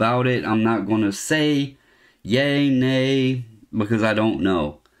anything about it. I'm not gonna say yay, nay, because I don't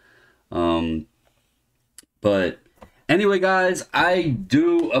know. But anyway, guys, I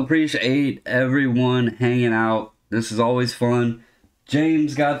do appreciate everyone hanging out. This is always fun.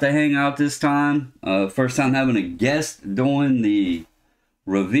 James got to hang out this time. First time having a guest doing the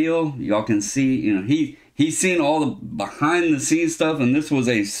reveal. Y'all can see, you know, he's seen all the behind the scenes stuff, and this was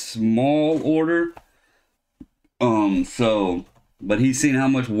a small order. But he's seen how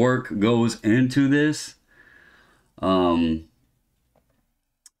much work goes into this.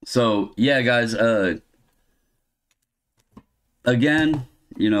 So yeah, guys, again,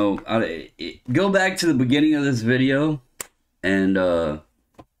 you know, go back to the beginning of this video. And, oh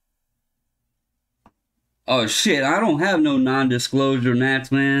shit, I don't have no non-disclosure,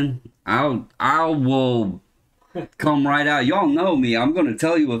 Nats, man. I will come right out. Y'all know me. I'm going to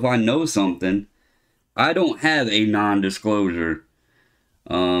tell you if I know something. I don't have a non-disclosure.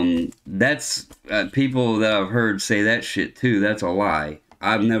 That's, people that I've heard say that shit too. That's a lie.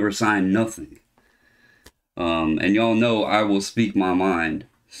 I've never signed nothing. And y'all know I will speak my mind.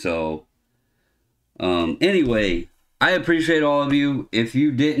 So, anyway, I appreciate all of you. If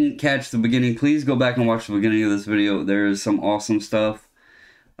you didn't catch the beginning, please go back and watch the beginning of this video. There is some awesome stuff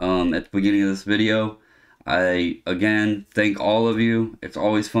at the beginning of this video. I, again, thank all of you. It's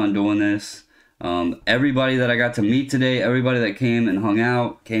always fun doing this. Everybody that I got to meet today, everybody that came and hung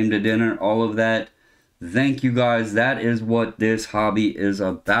out, came to dinner, all of that. Thank you guys. That is what this hobby is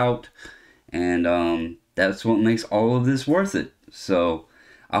about. And that's what makes all of this worth it. So,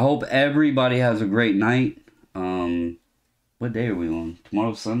 I hope everybody has a great night. What day are we on?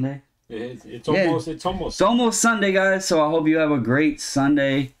 Tomorrow's Sunday? It's almost Sunday, guys. So I hope you have a great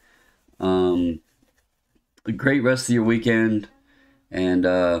Sunday. A great rest of your weekend. And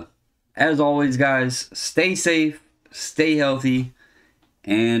as always, guys, stay safe, stay healthy,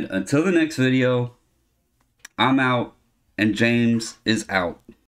 and until the next video, I'm out and James is out.